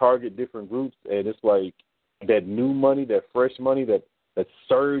 that they target different groups, and it's like that new money, that fresh money, that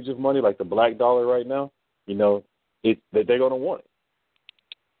surge of money, like the black dollar right now. That they're going to want it,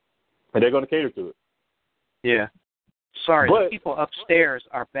 and they're going to cater to it. Yeah. Sorry, the people upstairs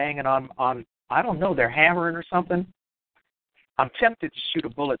are banging on. I don't know, they're hammering or something. I'm tempted to shoot a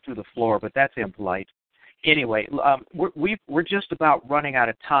bullet through the floor, but that's impolite. Anyway, we're just about running out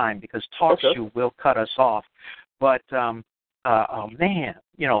of time because TalkShoe will cut us off. But oh man,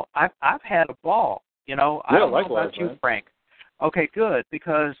 I've had a ball. I don't know about you, Frank. Okay, good,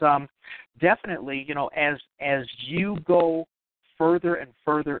 because definitely, as you go further and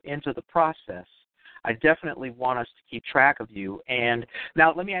further into the process, I definitely want us to keep track of you. And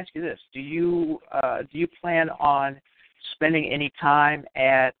now, let me ask you this: do you plan on spending any time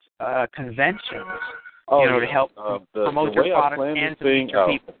at conventions, to help promote your product and to meet your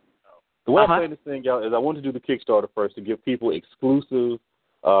people? The way I plan this thing out is I want to do the Kickstarter first to give people exclusive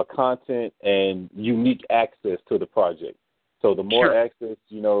content and unique access to the project. So the more access,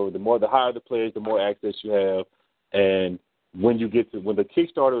 the higher the pledge, the more access you have. And when the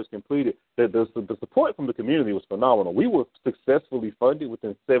Kickstarter is completed, the support from the community was phenomenal. We were successfully funded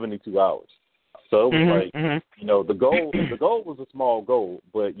within 72 hours. So it was the goal was a small goal,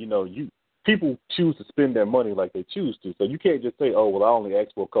 but people choose to spend their money like they choose to. So you can't just say, oh, well, I only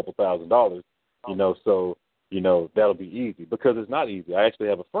asked for a couple $1,000, so that'll be easy, because it's not easy. I actually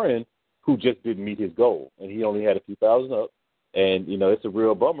have a friend who just didn't meet his goal, and he only had a few thousand up. And, it's a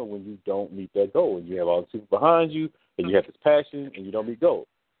real bummer when you don't meet that goal, and you have all the people behind you, and you have this passion, and you don't meet goals.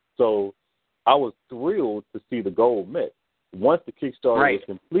 So I was thrilled to see the goal met. Once the Kickstarter is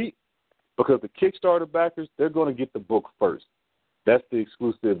complete, because the Kickstarter backers, they're going to get the book first. That's the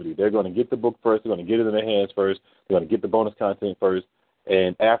exclusivity. They're going to get the book first. They're going to get it in their hands first. They're going to get the bonus content first.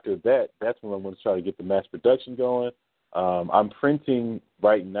 And after that, that's when I'm going to try to get the mass production going. I'm printing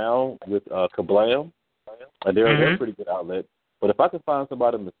right now with Kablam, and they're a pretty good outlet. But if I can find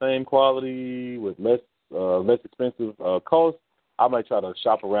somebody in the same quality with less expensive cost, I might try to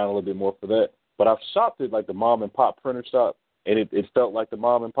shop around a little bit more for that. But I've shopped at like the mom and pop printer shop, and it felt like the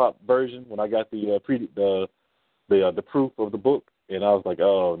mom and pop version when I got the proof of the book, and I was like,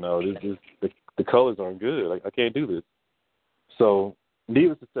 oh no, the colors aren't good. I can't do this. So,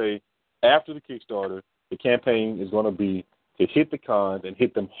 needless to say, after the Kickstarter, the campaign is going to be to hit the cons and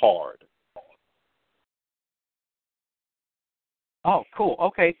hit them hard. Oh, cool.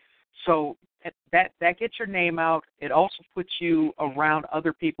 Okay, so that gets your name out. It also puts you around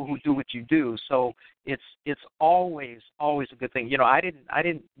other people who do what you do. So it's always a good thing. I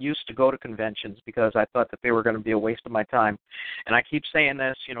didn't used to go to conventions because I thought that they were going to be a waste of my time. And I keep saying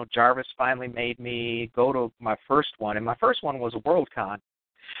this. Jarvis finally made me go to my first one, and my first one was a WorldCon,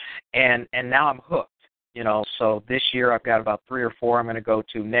 and now I'm hooked. So this year I've got about 3 or 4 I'm going to go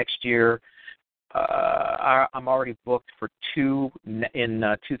to. Next year, I'm already booked for 2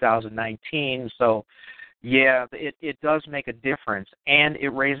 in 2019. So, yeah, it does make a difference, and it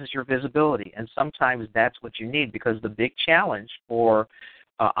raises your visibility. And sometimes that's what you need, because the big challenge for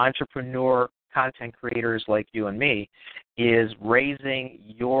entrepreneur content creators like you and me is raising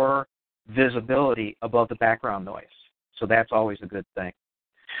your visibility above the background noise. So that's always a good thing.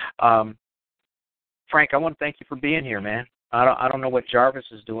 Frank, I want to thank you for being here, man. I don't know what Jarvis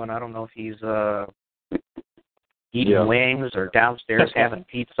is doing. I don't know if he's eating wings or downstairs having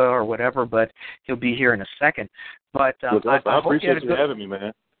pizza or whatever, but he'll be here in a second. But Look, I appreciate you having me,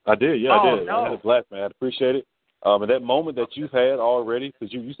 man. I did, I did. No. I had a blast, man. I appreciate it. And that moment that you've had already,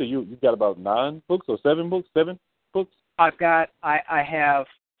 because you said you got about 7 books? I have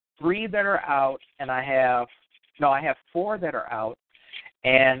 3 that are out, and I have 4 that are out,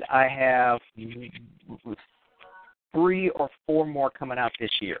 and I have 3 or 4 more coming out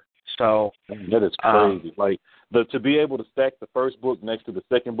this year. So that is crazy. To be able to stack the first book next to the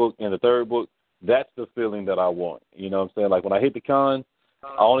second book and the third book, that's the feeling that I want. You know what I'm saying? Like when I hit the con,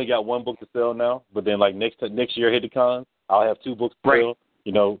 I only got 1 book to sell now, but then like next year I hit the con, I'll have 2 books to sell.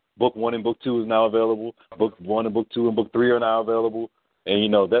 You know, book 1 and book 2 is now available. Book 1 and book 2 and book 3 are now available. And, you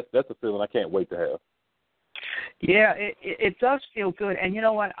know, that's a feeling I can't wait to have. Yeah, it does feel good. And you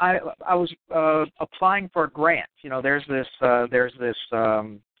know what? I was applying for a grant. You know, there's this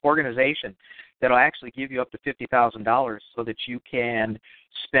organization that'll actually give you up to $50,000 so that you can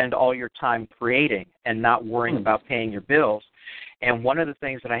spend all your time creating and not worrying about paying your bills. And one of the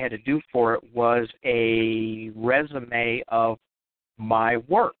things that I had to do for it was a resume of my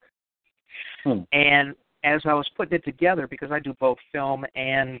work. And as I was putting it together, because I do both film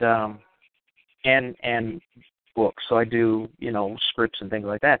and books, so I do, you know, scripts and things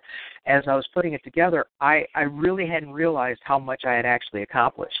like that. As I was putting it together, I really hadn't realized how much I had actually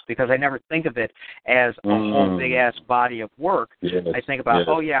accomplished, because I never think of it as a whole big ass body of work. Yes. I think about,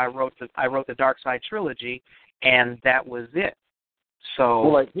 I wrote the Dark Side trilogy, and that was it. So,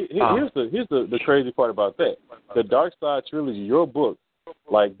 well, like here's the crazy part about that. The Dark Side trilogy, your book,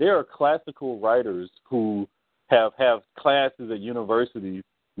 like there are classical writers who have classes at universities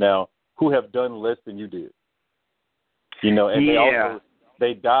now who have done less than you did. You know, and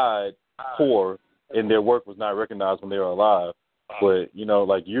they died poor, and their work was not recognized when they were alive. But you know,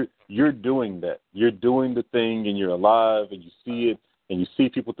 like you're doing that. You're doing the thing, and you're alive, and you see it, and you see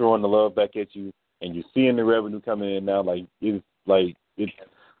people throwing the love back at you, and you're seeing the revenue coming in now.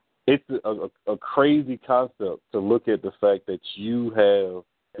 It's a crazy concept to look at the fact that you have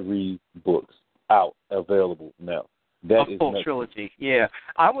 3 books out available now. That a full trilogy, yeah.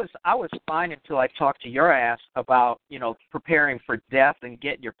 I was fine until I talked to your ass about, you know, preparing for death and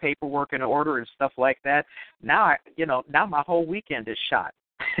getting your paperwork in order and stuff like that. Now my whole weekend is shot.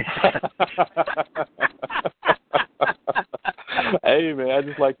 Hey man,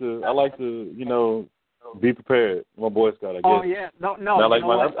 I like to, you know, be prepared. My Boy Scout, I guess. Oh yeah, no. Now, like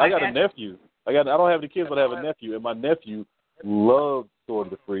I got a nephew. I don't have the kids, but I have a nephew, and my nephew loves Sword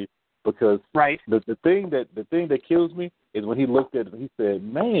of the Free. Because the thing that kills me is when he looked at it, he said,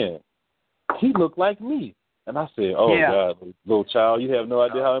 "Man, he looked like me." And I said, "Oh God, little child, you have no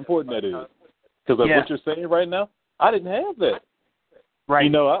idea how important that is." Because what you're saying right now, I didn't have that. Right.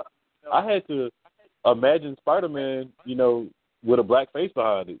 You know, I had to imagine Spider-Man, you know, with a black face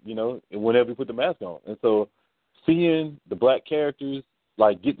behind it, you know, and whenever he put the mask on. And so, seeing the black characters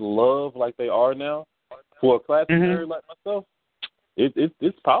like get love like they are now for a classic nerd like myself.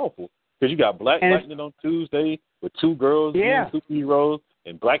 It's powerful because you got Black Lightning on Tuesday with 2 girls being superheroes,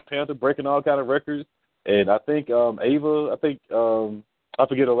 and Black Panther breaking all kind of records, and I think Ava, I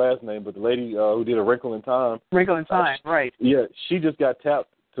forget her last name, but the lady who did A Wrinkle in Time. Wrinkle in Time, right? Yeah, she just got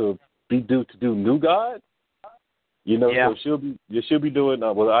tapped to do New God. You know, so she'll be doing.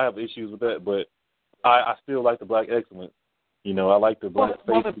 Well, I have issues with that, but I still like the Black excellence. You know, I like the black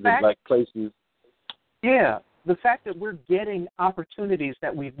faces and black places. Yeah. The fact that we're getting opportunities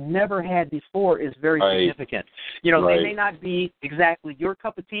that we've never had before is very significant. You know, they may not be exactly your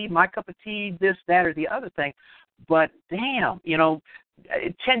cup of tea, my cup of tea, this, that, or the other thing, but damn, you know,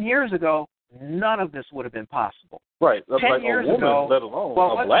 10 years ago, none of this would have been possible. Right. 10 years ago, let alone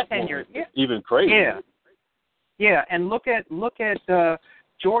a black 10 woman. years, even crazy. Yeah, and look at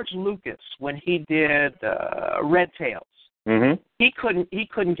George Lucas when he did Red Tails. Mm-hmm. He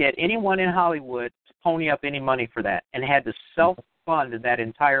couldn't get anyone in Hollywood to pony up any money for that, and had to self-fund that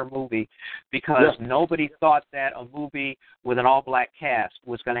entire movie because nobody thought that a movie with an all-black cast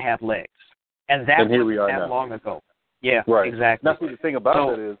was going to have legs, and that wasn't that long ago. Yeah, exactly. That's the thing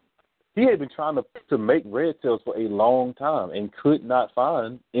about that is he had been trying to make Red Tails for a long time and could not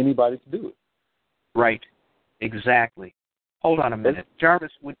find anybody to do it. Right, exactly. Hold on a minute,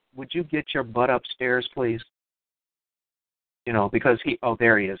 Jarvis. Would you get your butt upstairs, please? You know, because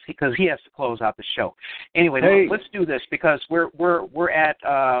there he is. Because he has to close out the show. Anyway, let's do this because we're at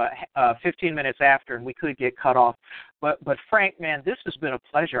 15 minutes after, and we could get cut off. But Frank, man, this has been a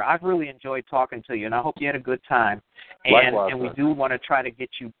pleasure. I've really enjoyed talking to you, and I hope you had a good time. And we do want to try to get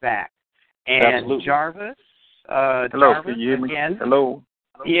you back. And Absolutely. Jarvis, hello, Jarvis, can you hear me? again. Hello.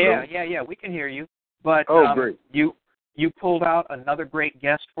 Yeah, we can hear you. But great. You pulled out another great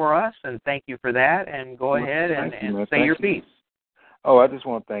guest for us, and thank you for that. And go ahead and say your piece. Oh, I just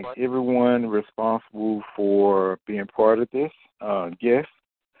want to thank everyone responsible for being part of this, guests,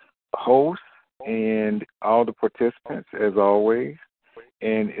 hosts, and all the participants, as always.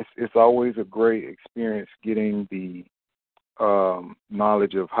 And it's always a great experience getting the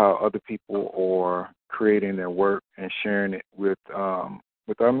knowledge of how other people are creating their work and sharing it with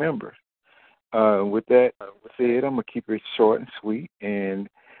our members. With that said, I'm going to keep it short and sweet, and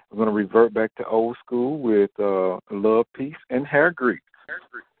I'm going to revert back to old school with love, peace, and hair grease.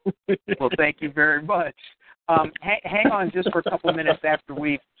 Well, thank you very much. Hang on just for a couple minutes after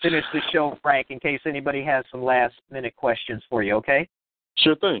we finish the show, Frank, in case anybody has some last-minute questions for you, okay?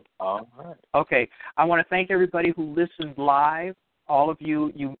 Sure thing. All right. Okay. I want to thank everybody who listened live. All of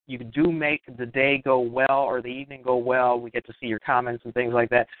you do make the day go well or the evening go well. We get to see your comments and things like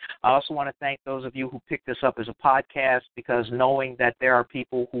that. I also want to thank those of you who picked this up as a podcast, because knowing that there are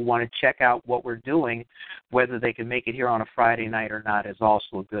people who want to check out what we're doing, whether they can make it here on a Friday night or not, is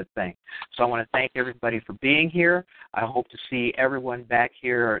also a good thing. So I want to thank everybody for being here. I hope to see everyone back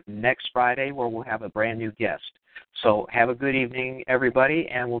here next Friday, where we'll have a brand new guest. So have a good evening, everybody,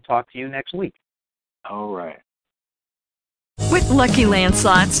 and we'll talk to you next week. All right. With Lucky Land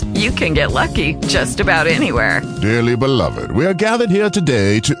Slots, you can get lucky just about anywhere. Dearly beloved, we are gathered here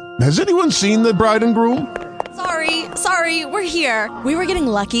today to... Has anyone seen the bride and groom? Sorry, we're here. We were getting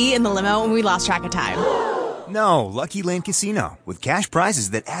lucky in the limo and we lost track of time. No, Lucky Land Casino, with cash prizes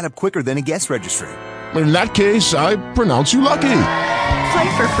that add up quicker than a guest registry. In that case, I pronounce you lucky.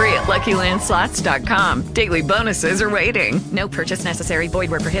 Play for free at LuckyLandSlots.com. Daily bonuses are waiting. No purchase necessary.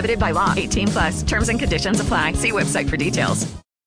 Void where prohibited by law. 18+. Terms and conditions apply. See website for details.